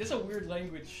 Totally, this is a weird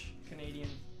language, Canadian.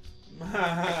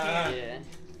 Yeah.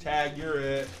 Tag, you're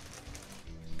it.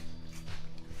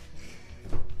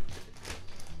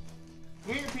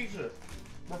 Eat your pizza.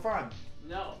 We're fine.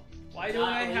 No. Why don't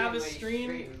I Not have a legally stream?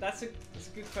 stream. That's a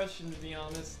good question, to be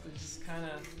honest. It's just kind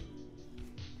of,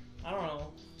 I don't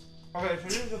know. Okay, so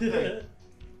here's the thing.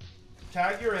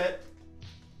 Tag, you're it.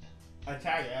 I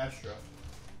tag Astra.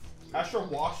 Astra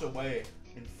walks away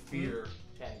in fear.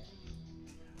 Tag.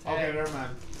 Okay, never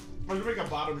mind. I was gonna make a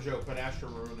bottom joke, but Astra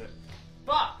ruined it.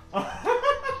 Fuck!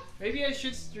 Maybe I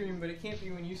should stream, but it can't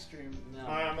be when you stream. No.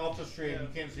 I'm also stream. Yeah. You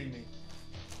can't see me.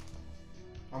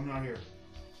 I'm not here.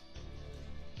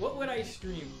 What would I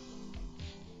stream?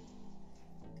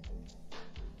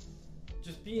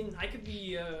 Just being, I could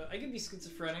be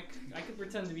schizophrenic. I could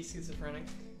pretend to be schizophrenic.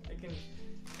 I can.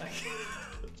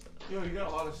 Yo, you got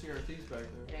a lot of CRTs back there.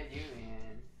 Yeah, you,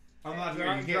 man. I'm not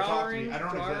here. You can't talk to me. I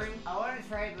don't exist. I want to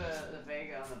try the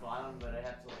Vega on the bottom, but I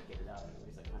have to like get it out. It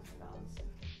weighs like 100 pounds.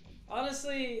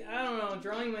 Honestly, I don't know.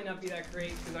 Drawing might not be that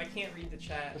great because I can't read the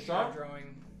chat. The shark?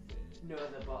 Drawing. No,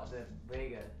 the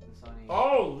Vega, the Sony.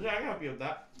 Oh, yeah, I can help you with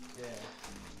that. Yeah.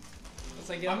 It's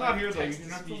like I'm not here though. You're text to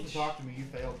not supposed to speech. talk to me. You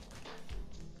failed.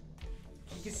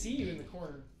 You can see you in the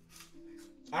corner.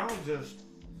 I don't exist.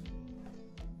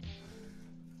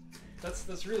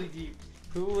 That's really deep.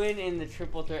 Who win in the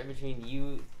triple threat between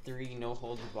you three no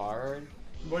holds barred?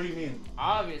 What do you mean?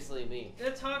 Obviously me. Yeah,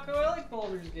 Taco, I like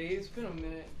Baldur's Gate. It's been a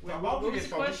minute. Wait, Now, what Baldur's was Gate's the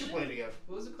fun. We question? should play together.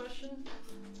 What was the question?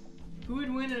 Who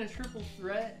would win in a triple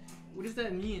threat? What does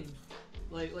that mean?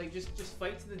 Like just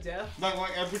fight to the death? Like,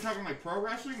 if we're talking like pro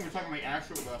wrestling, or we're talking like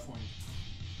actual wrestling.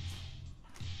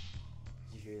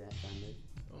 Did you hear that thunder?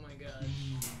 Oh my god.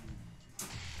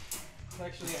 It's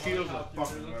actually a Cheetos are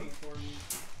helicopter. They're fucking looking for me.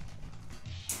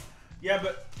 Yeah,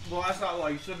 but well, that's not why.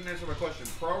 You shouldn't answer my question.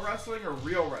 Pro wrestling or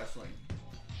real wrestling?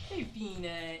 Hey,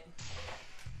 Peanut.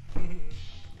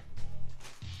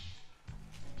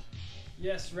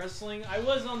 Yes, wrestling. I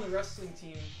was on the wrestling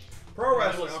team. Pro That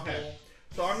wrestling. was Okay. cool.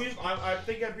 So I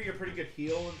think I'd be a pretty good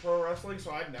heel in pro wrestling,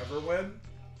 so I'd never win.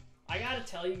 I gotta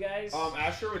tell you guys.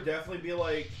 Asher would definitely be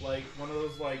like one of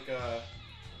those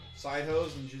side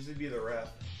hoes, and Jizzy be the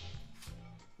ref.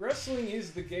 Wrestling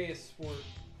is the gayest sport.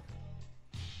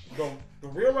 The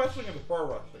real wrestling and the pro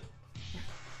wrestling.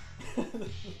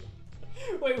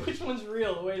 Wait, which one's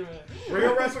real? Wait a minute.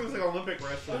 Real wrestling is like Olympic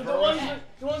wrestling. The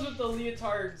ones with the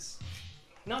leotards,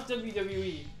 not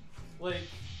WWE. Like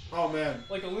Oh man,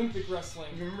 Olympic wrestling.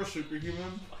 you remember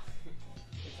Superhuman?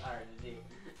 It's hard to do.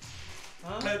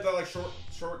 Huh? Had that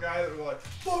short guy that was like,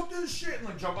 fuck this shit,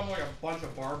 and jump on a bunch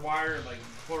of barbed wire and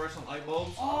fluorescent light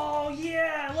bulbs. Oh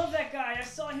yeah, I love that guy. I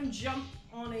saw him jump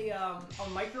on a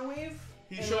microwave.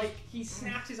 He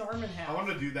snapped his arm in half. I want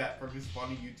to do that for just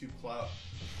funny YouTube clout.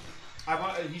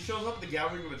 He shows up at the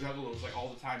Gathering of the Juggalos all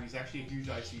the time. He's actually a huge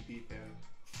ICP fan.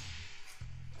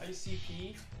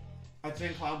 ICP? I'd say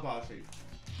Clown Posse.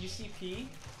 UCP?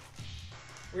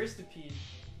 Where's the P?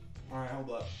 Alright, hold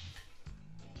up.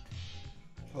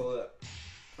 Hold up.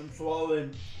 I'm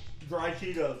swallowing dry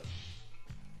Cheetos.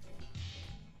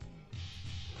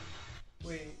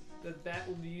 Wait, that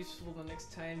will be useful the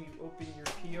next time you open your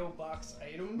P.O. box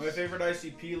items? My favorite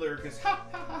ICP lyric is ha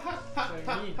ha ha ha ha What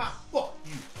ha I mean. ha, fuck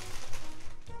you.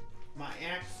 My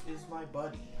axe is my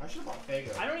buddy. I should have bought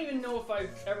Fago. I don't even know if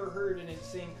I've ever heard an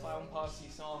Insane Clown Posse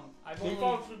song. I've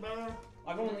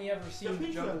only ever seen the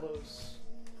pizza. Juggalos.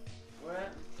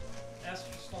 What?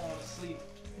 Astra's falling asleep.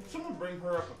 Can someone bring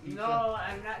her up a pizza? No,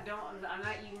 I'm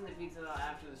not eating the pizza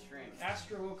after the stream.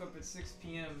 Astra woke up at 6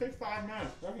 p.m. Take 5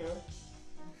 minutes. Okay.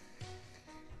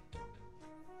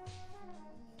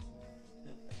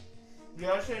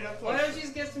 Yeah, I say that's Why like... don't you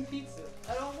just get some pizza?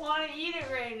 I don't want to eat it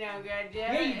right now, goddammit.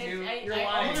 Yeah, you do. You're I'm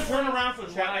lying. gonna turn around so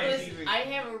the chat can see Listen, me.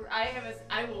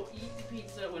 I will eat the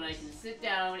pizza when I can sit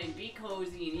down and be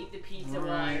cozy and eat the pizza while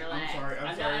I Right, relax. I'm sorry,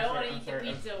 I'm sorry, I don't I'm want to sorry, eat the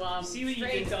I'm pizza while I'm You see what you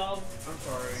straight. did, dog? I'm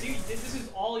sorry. See what you did? This is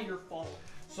all your fault.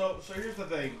 So here's the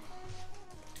thing.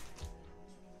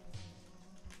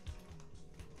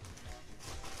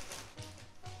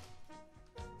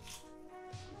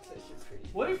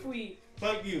 What if we...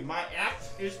 Fuck you. My axe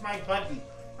is my buddy.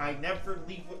 I never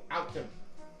leave without him.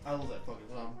 I love that fucking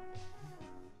song.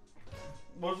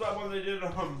 What's that one they did?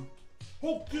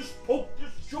 Hocus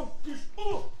pocus, jocus,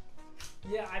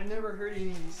 Yeah, I've never heard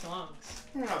any of these songs.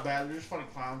 They're not bad. They're just funny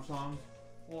clown songs.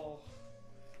 Well,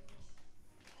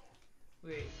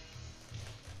 wait.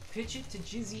 Pitch it to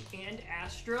Jizzy and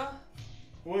Astra.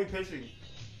 What are you pitching?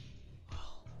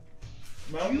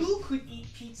 Mel? You could eat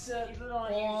pizza People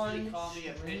don't on usually call me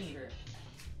a stream. pitcher.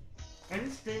 Any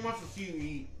stream wants to see you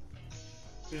eat.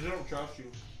 Because they don't trust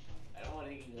you. I don't want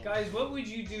to eat them. Guys, what would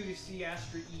you do to see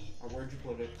Astra eat? Or where'd you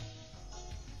put it?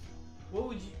 What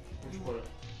would you? Where'd you put it?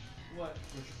 What?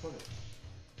 Where'd you put it?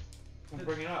 Don't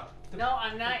bring it up. No,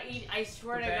 I'm not eating. I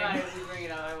swear The to bag. God, if you bring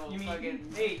it up, I will You mean?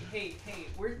 fucking. Hey!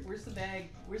 Where's the bag?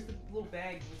 Where's the little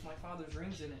bag with my father's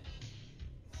rings in it?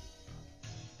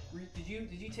 Did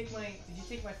you take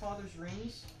my father's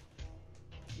rings?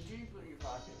 Did you put it in your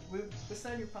pocket? What's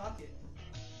that in your pocket?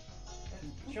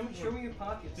 Show me your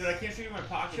pockets. Dude, I can't show you my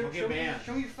pocket. We'll get banned.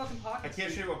 Show me your fucking I pockets.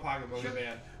 can't show you my pocket. We'll get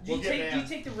banned. We'll Do get you banned.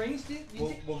 take the rings, dude?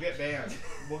 We'll get banned.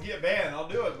 We'll get banned. I'll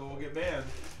do it, but we'll get banned.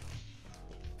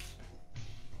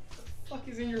 What the fuck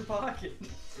is in your pocket?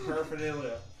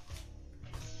 Paraphernalia.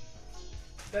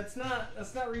 That's not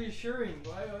reassuring.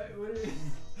 Why what are you...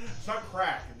 It's not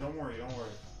crack. Don't worry.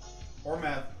 Or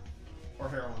meth. Or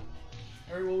heroin.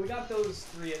 Alright, well we got those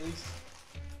three at least.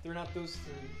 They're not those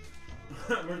three.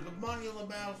 Where's the money,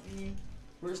 Lebowski?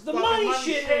 Where's the Fucking money,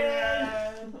 shit?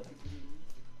 shit?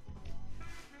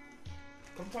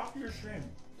 Come talk to your stream.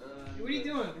 What are you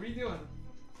doing? What are you doing?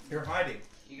 You're hiding.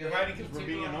 You're hiding because we're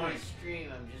being annoying. Stream.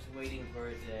 I'm just waiting for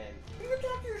it to. You can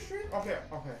talk to your stream. Okay.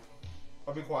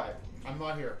 I'll be quiet. I'm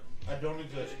not here. I don't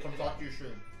exist. Come talk to your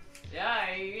stream.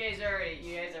 Yeah, you guys are already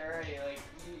like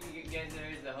you guys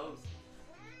are the host.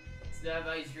 It's not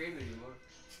about stream anymore.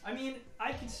 I mean,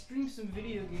 I could stream some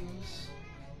video games,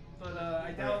 but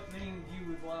I doubt many of you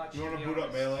would watch. You want be to boot up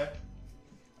honest. Melee?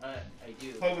 I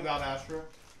do. Play without Astra?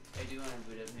 I do want to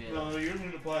boot up Melee. No, you don't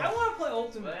need to play. I want to play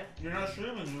Ultimate. What? You're not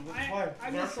streaming, dude. Let's play. I It's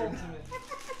our miss stream. Ultimate.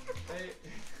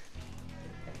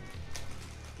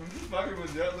 I'm just fucking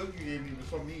with that look you gave me. It was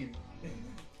so mean.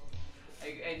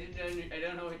 I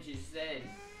don't know what you said.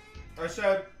 I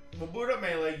said, we'll boot up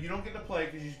Melee. You don't get to play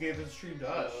because you just gave this stream to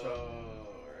us. So.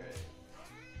 Alright.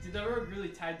 Dude, that work really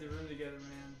tied the room together,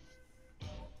 man.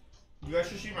 You guys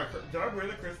should see my. Did I wear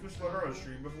the Christmas sweater on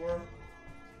stream before?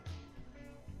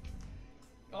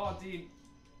 Oh, dude.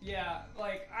 Yeah,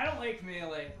 like, I don't like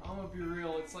Melee. I'm gonna be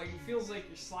real. It's like, it feels like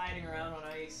you're sliding around on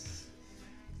ice.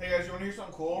 Hey guys, you want to hear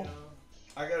something cool? You know?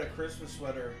 I got a Christmas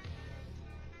sweater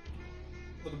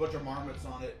with a bunch of marmots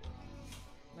on it.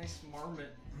 Nice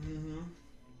marmot. Mm-hmm.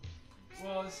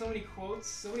 Well, there's so many quotes,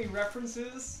 so many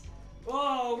references.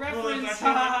 Whoa, reference! that's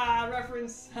Haha,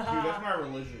 reference! Dude, that's my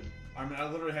religion. I mean, I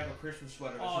literally have a Christmas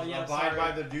sweater that Oh, says yeah, abide sorry.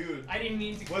 by the dude. I didn't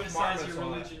mean to With criticize your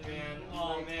marmots on it. religion, man.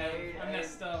 Oh, man. I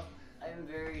messed up. I'm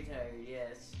very tired.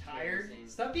 Yes. Tired?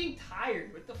 Stop being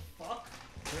tired. What the fuck?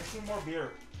 Drink some more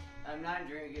beer. I'm not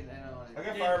drinking. I don't want I to.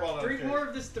 got Yeah, Fireball drink downstairs. more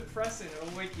of this depressant.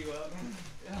 It'll wake you up.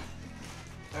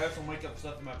 I have some wake up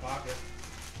stuff in my pocket.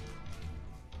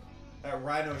 That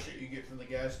rhino shit you get from the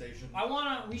gas station.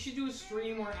 We should do a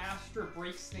stream where Astra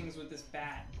breaks things with this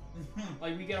bat.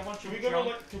 Like, we get a bunch Can of we go to junk.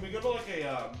 like? Can we go to like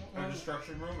a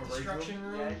destruction room, a rage Destruction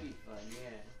room? room? That'd be fun.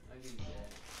 Yeah. I'd do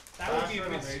that. That would be a Astra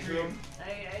in good a rage stream. room?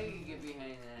 I could get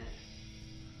behind that.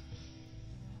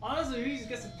 Honestly, we just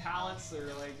get some pallets or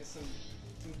like just some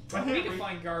I we can't can read-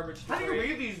 find garbage to How do you break.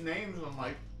 read these names on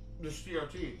like this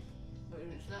CRT? But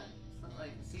it's not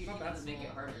like see, not it that doesn't make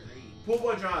it small. hard to read. Pool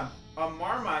Boy John, a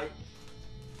Marmite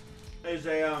is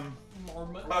a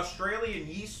Marmot. Australian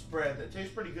yeast spread that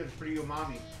tastes pretty good. It's pretty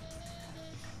umami.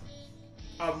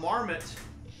 A marmot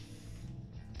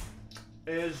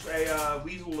is a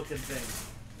weasel-looking thing.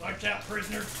 Watch out,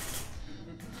 prisoner.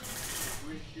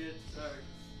 We should start.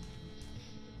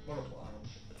 What a bottom.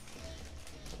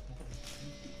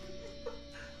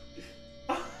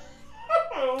 That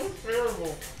was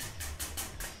terrible.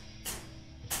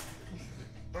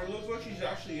 It looks like she's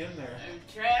actually in there. I'm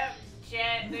trapped,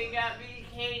 chat. They got me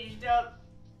caged up.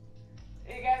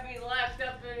 They got me locked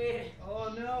up in here.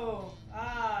 Oh no.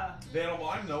 Ah. Vandal, well,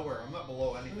 I'm nowhere. I'm not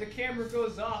below When the anything. camera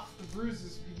goes off, the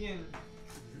bruises begin.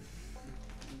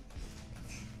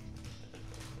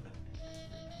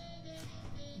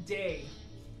 Day.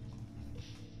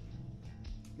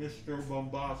 Mr.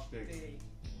 Bombastic. Day.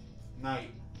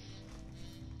 Night.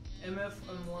 MF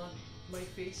unlock my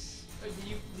face.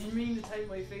 Do you mean to type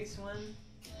my face one?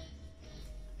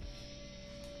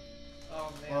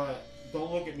 Oh man. Alright,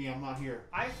 don't look at me. I'm not here.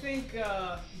 I think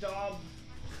Dob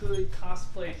could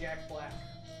cosplay Jack Black.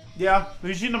 Yeah, have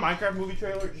you seen the Minecraft movie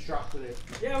trailer? It just dropped today.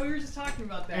 Yeah, we were just talking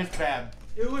about that. It's bad.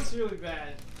 It looks really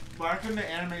bad. But I couldn't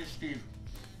animate Steve.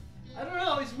 I don't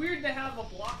know. It's weird to have a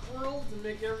block world and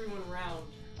make everyone round.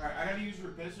 Alright, I gotta use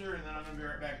Revisor and then I'm gonna be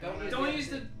right back. Don't use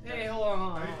the. Hey, hold on.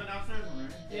 Hold Are on. you the downstairs one,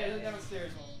 right? Yeah, the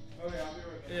downstairs one. Okay, I'll be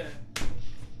right back.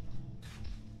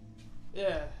 Yeah.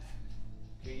 Yeah.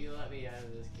 Could you let me out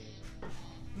of this game?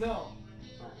 No.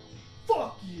 Oh.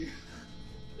 Fuck you.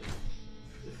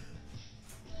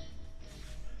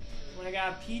 When I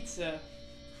got pizza.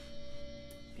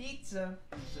 Pizza.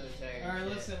 I'm so tired. Alright, of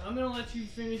shit. listen. I'm gonna let you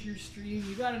finish your stream.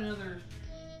 You got another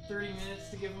 30 minutes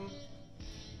to give them.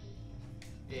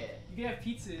 Yeah. You can have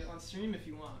pizza on stream if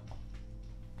you want.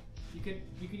 You could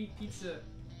eat pizza.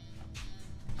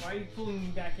 Why are you pulling me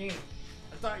back in?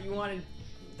 I thought you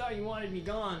wanted me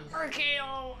gone.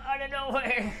 RKO out of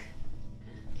nowhere.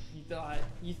 You thought.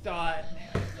 I thought.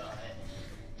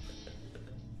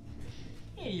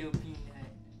 Hey, yo, peanut.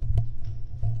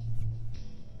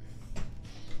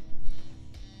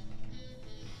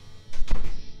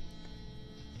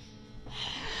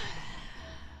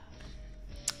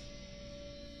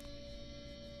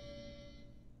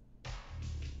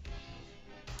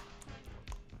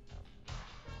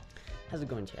 How's it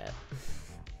going, chat?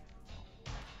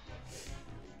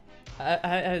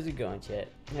 How's it going, chat?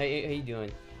 How you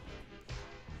doing?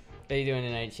 How you doing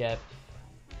tonight, chat?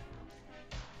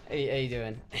 How you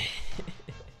doing?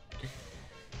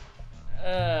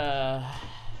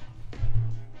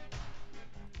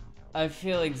 I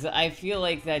feel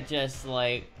like that just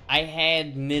like I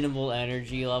had minimal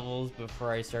energy levels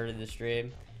before I started the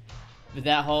stream, but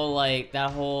that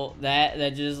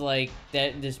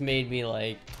just made me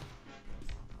like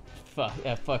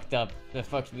fucked up. That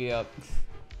fucked me up.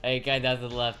 I got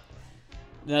nothing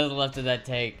left of that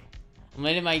take. I'm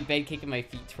laying in my bed, kicking my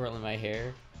feet, twirling my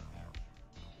hair.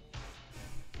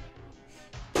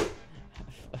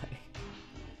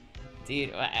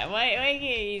 Dude, why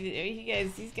can't you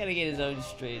guys? He's gotta get his own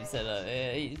stream set up.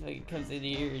 He fucking comes in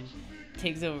here and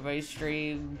takes over my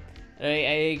stream.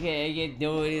 I can't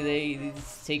do anything. They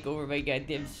just take over my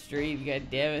goddamn stream. God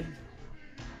damn it.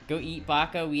 Go eat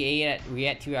baka. We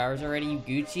at 2 hours already. You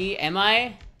Gucci? Am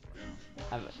I?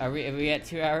 Are we at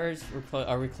 2 hours?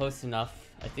 Are we close enough?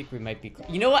 I think we might be.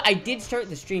 You know what? I did start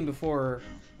the stream before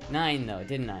 9 though,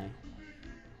 didn't I?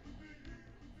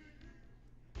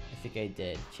 I think I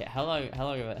did. Chat. How long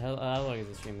is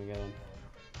the stream been going?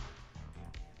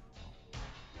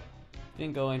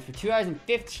 Been going for 2 hours and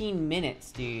 15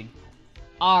 minutes, dude.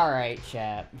 All right,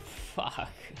 chat.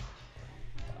 Fuck.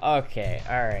 Okay.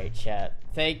 All right, chat.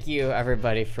 Thank you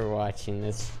everybody for watching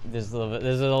this. This is a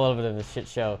little bit of a shit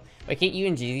show. Wait, can't you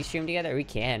and Jeezy stream together? We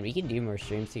can do more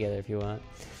streams together if you want.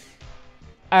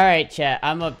 All right, chat.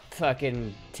 I'm gonna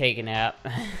fucking take a nap.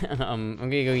 I'm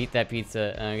gonna go eat that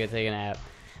pizza and I'm gonna take a nap.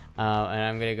 And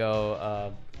I'm gonna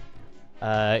go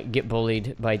get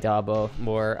bullied by Dabo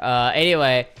more.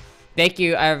 Anyway, thank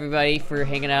you everybody for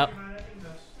hanging out.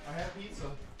 I have pizza.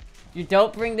 You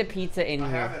don't bring the pizza in I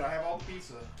here. have it. I have all the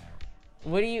pizza.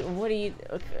 What do you? Okay.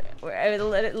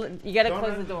 You gotta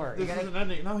close the door. This isn't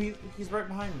ending. No, he's right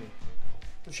behind me.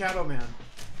 The Shadow Man.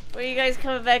 What are you guys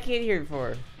coming back in here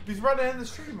for? He's about to end the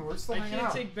stream and we're still I hanging can't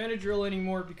out. take Benadryl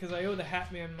anymore because I owe the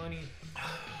Hat Man money.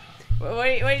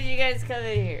 Why did you guys come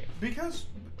in here? Because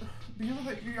I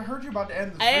heard you about to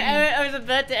end the stream. I was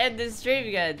about to end this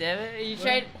stream, goddammit. You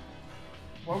tried.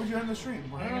 Why would you end the stream?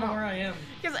 We're I don't hanging know out. where I am.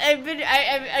 Because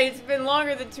it's been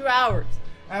longer than 2 hours.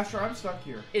 Astra, I'm stuck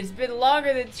here. It's been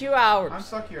longer than 2 hours. I'm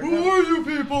stuck here. Who are you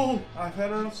people? I've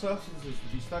had enough substances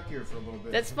to be stuck here for a little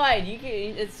bit. That's fine. You can.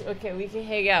 It's okay. We can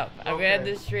hang out. I'm gonna end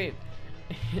this stream.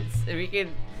 We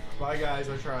can. Bye guys,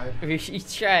 I tried. You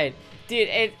tried, dude.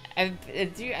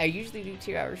 I usually do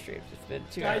 2 hour streams. It's been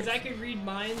 2 hours. Guys, I could read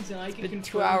minds and I can been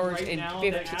confirm 2 hours right and now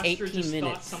 15, that Astra 18 just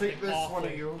minutes. thought something Take this awful. one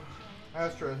of you.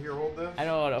 Astra, here, hold this. I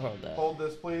don't want to hold that. Hold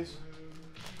this, please.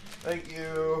 Thank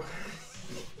you.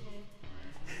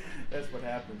 That's what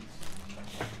happens.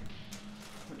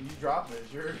 You drop it,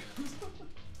 sure.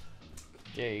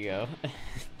 There you go.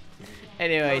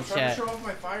 Anyway, I'm trying to chat. show off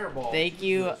my fireball. Thank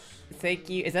you. Thank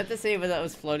you. Is that the same as that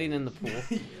was floating in the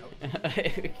pool?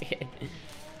 Okay.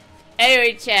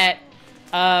 Anyway, chat.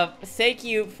 Thank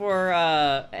you for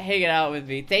hanging out with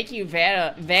me. Thank you,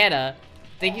 Vanna.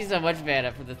 Thank you so much,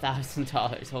 Vanna, for the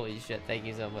 $1,000. Holy shit! Thank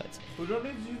you so much. Who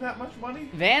donated you that much money?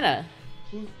 Vanna.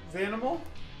 Who's Vanimal?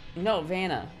 No,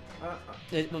 Vanna.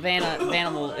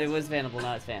 Vanimal. It was Vanimal.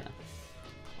 Now it's Vanna.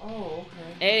 Oh,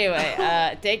 okay.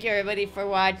 Anyway, thank you everybody for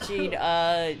watching. Do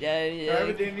I have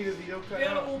a Danny DeVito cut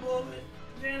out? Animal moment.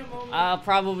 Animal moment. I'll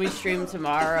probably stream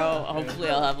tomorrow. Hopefully,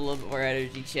 I'll have a little bit more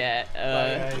energy. Chat.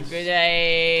 Bye, guys. Good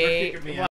day. They're kicking me out.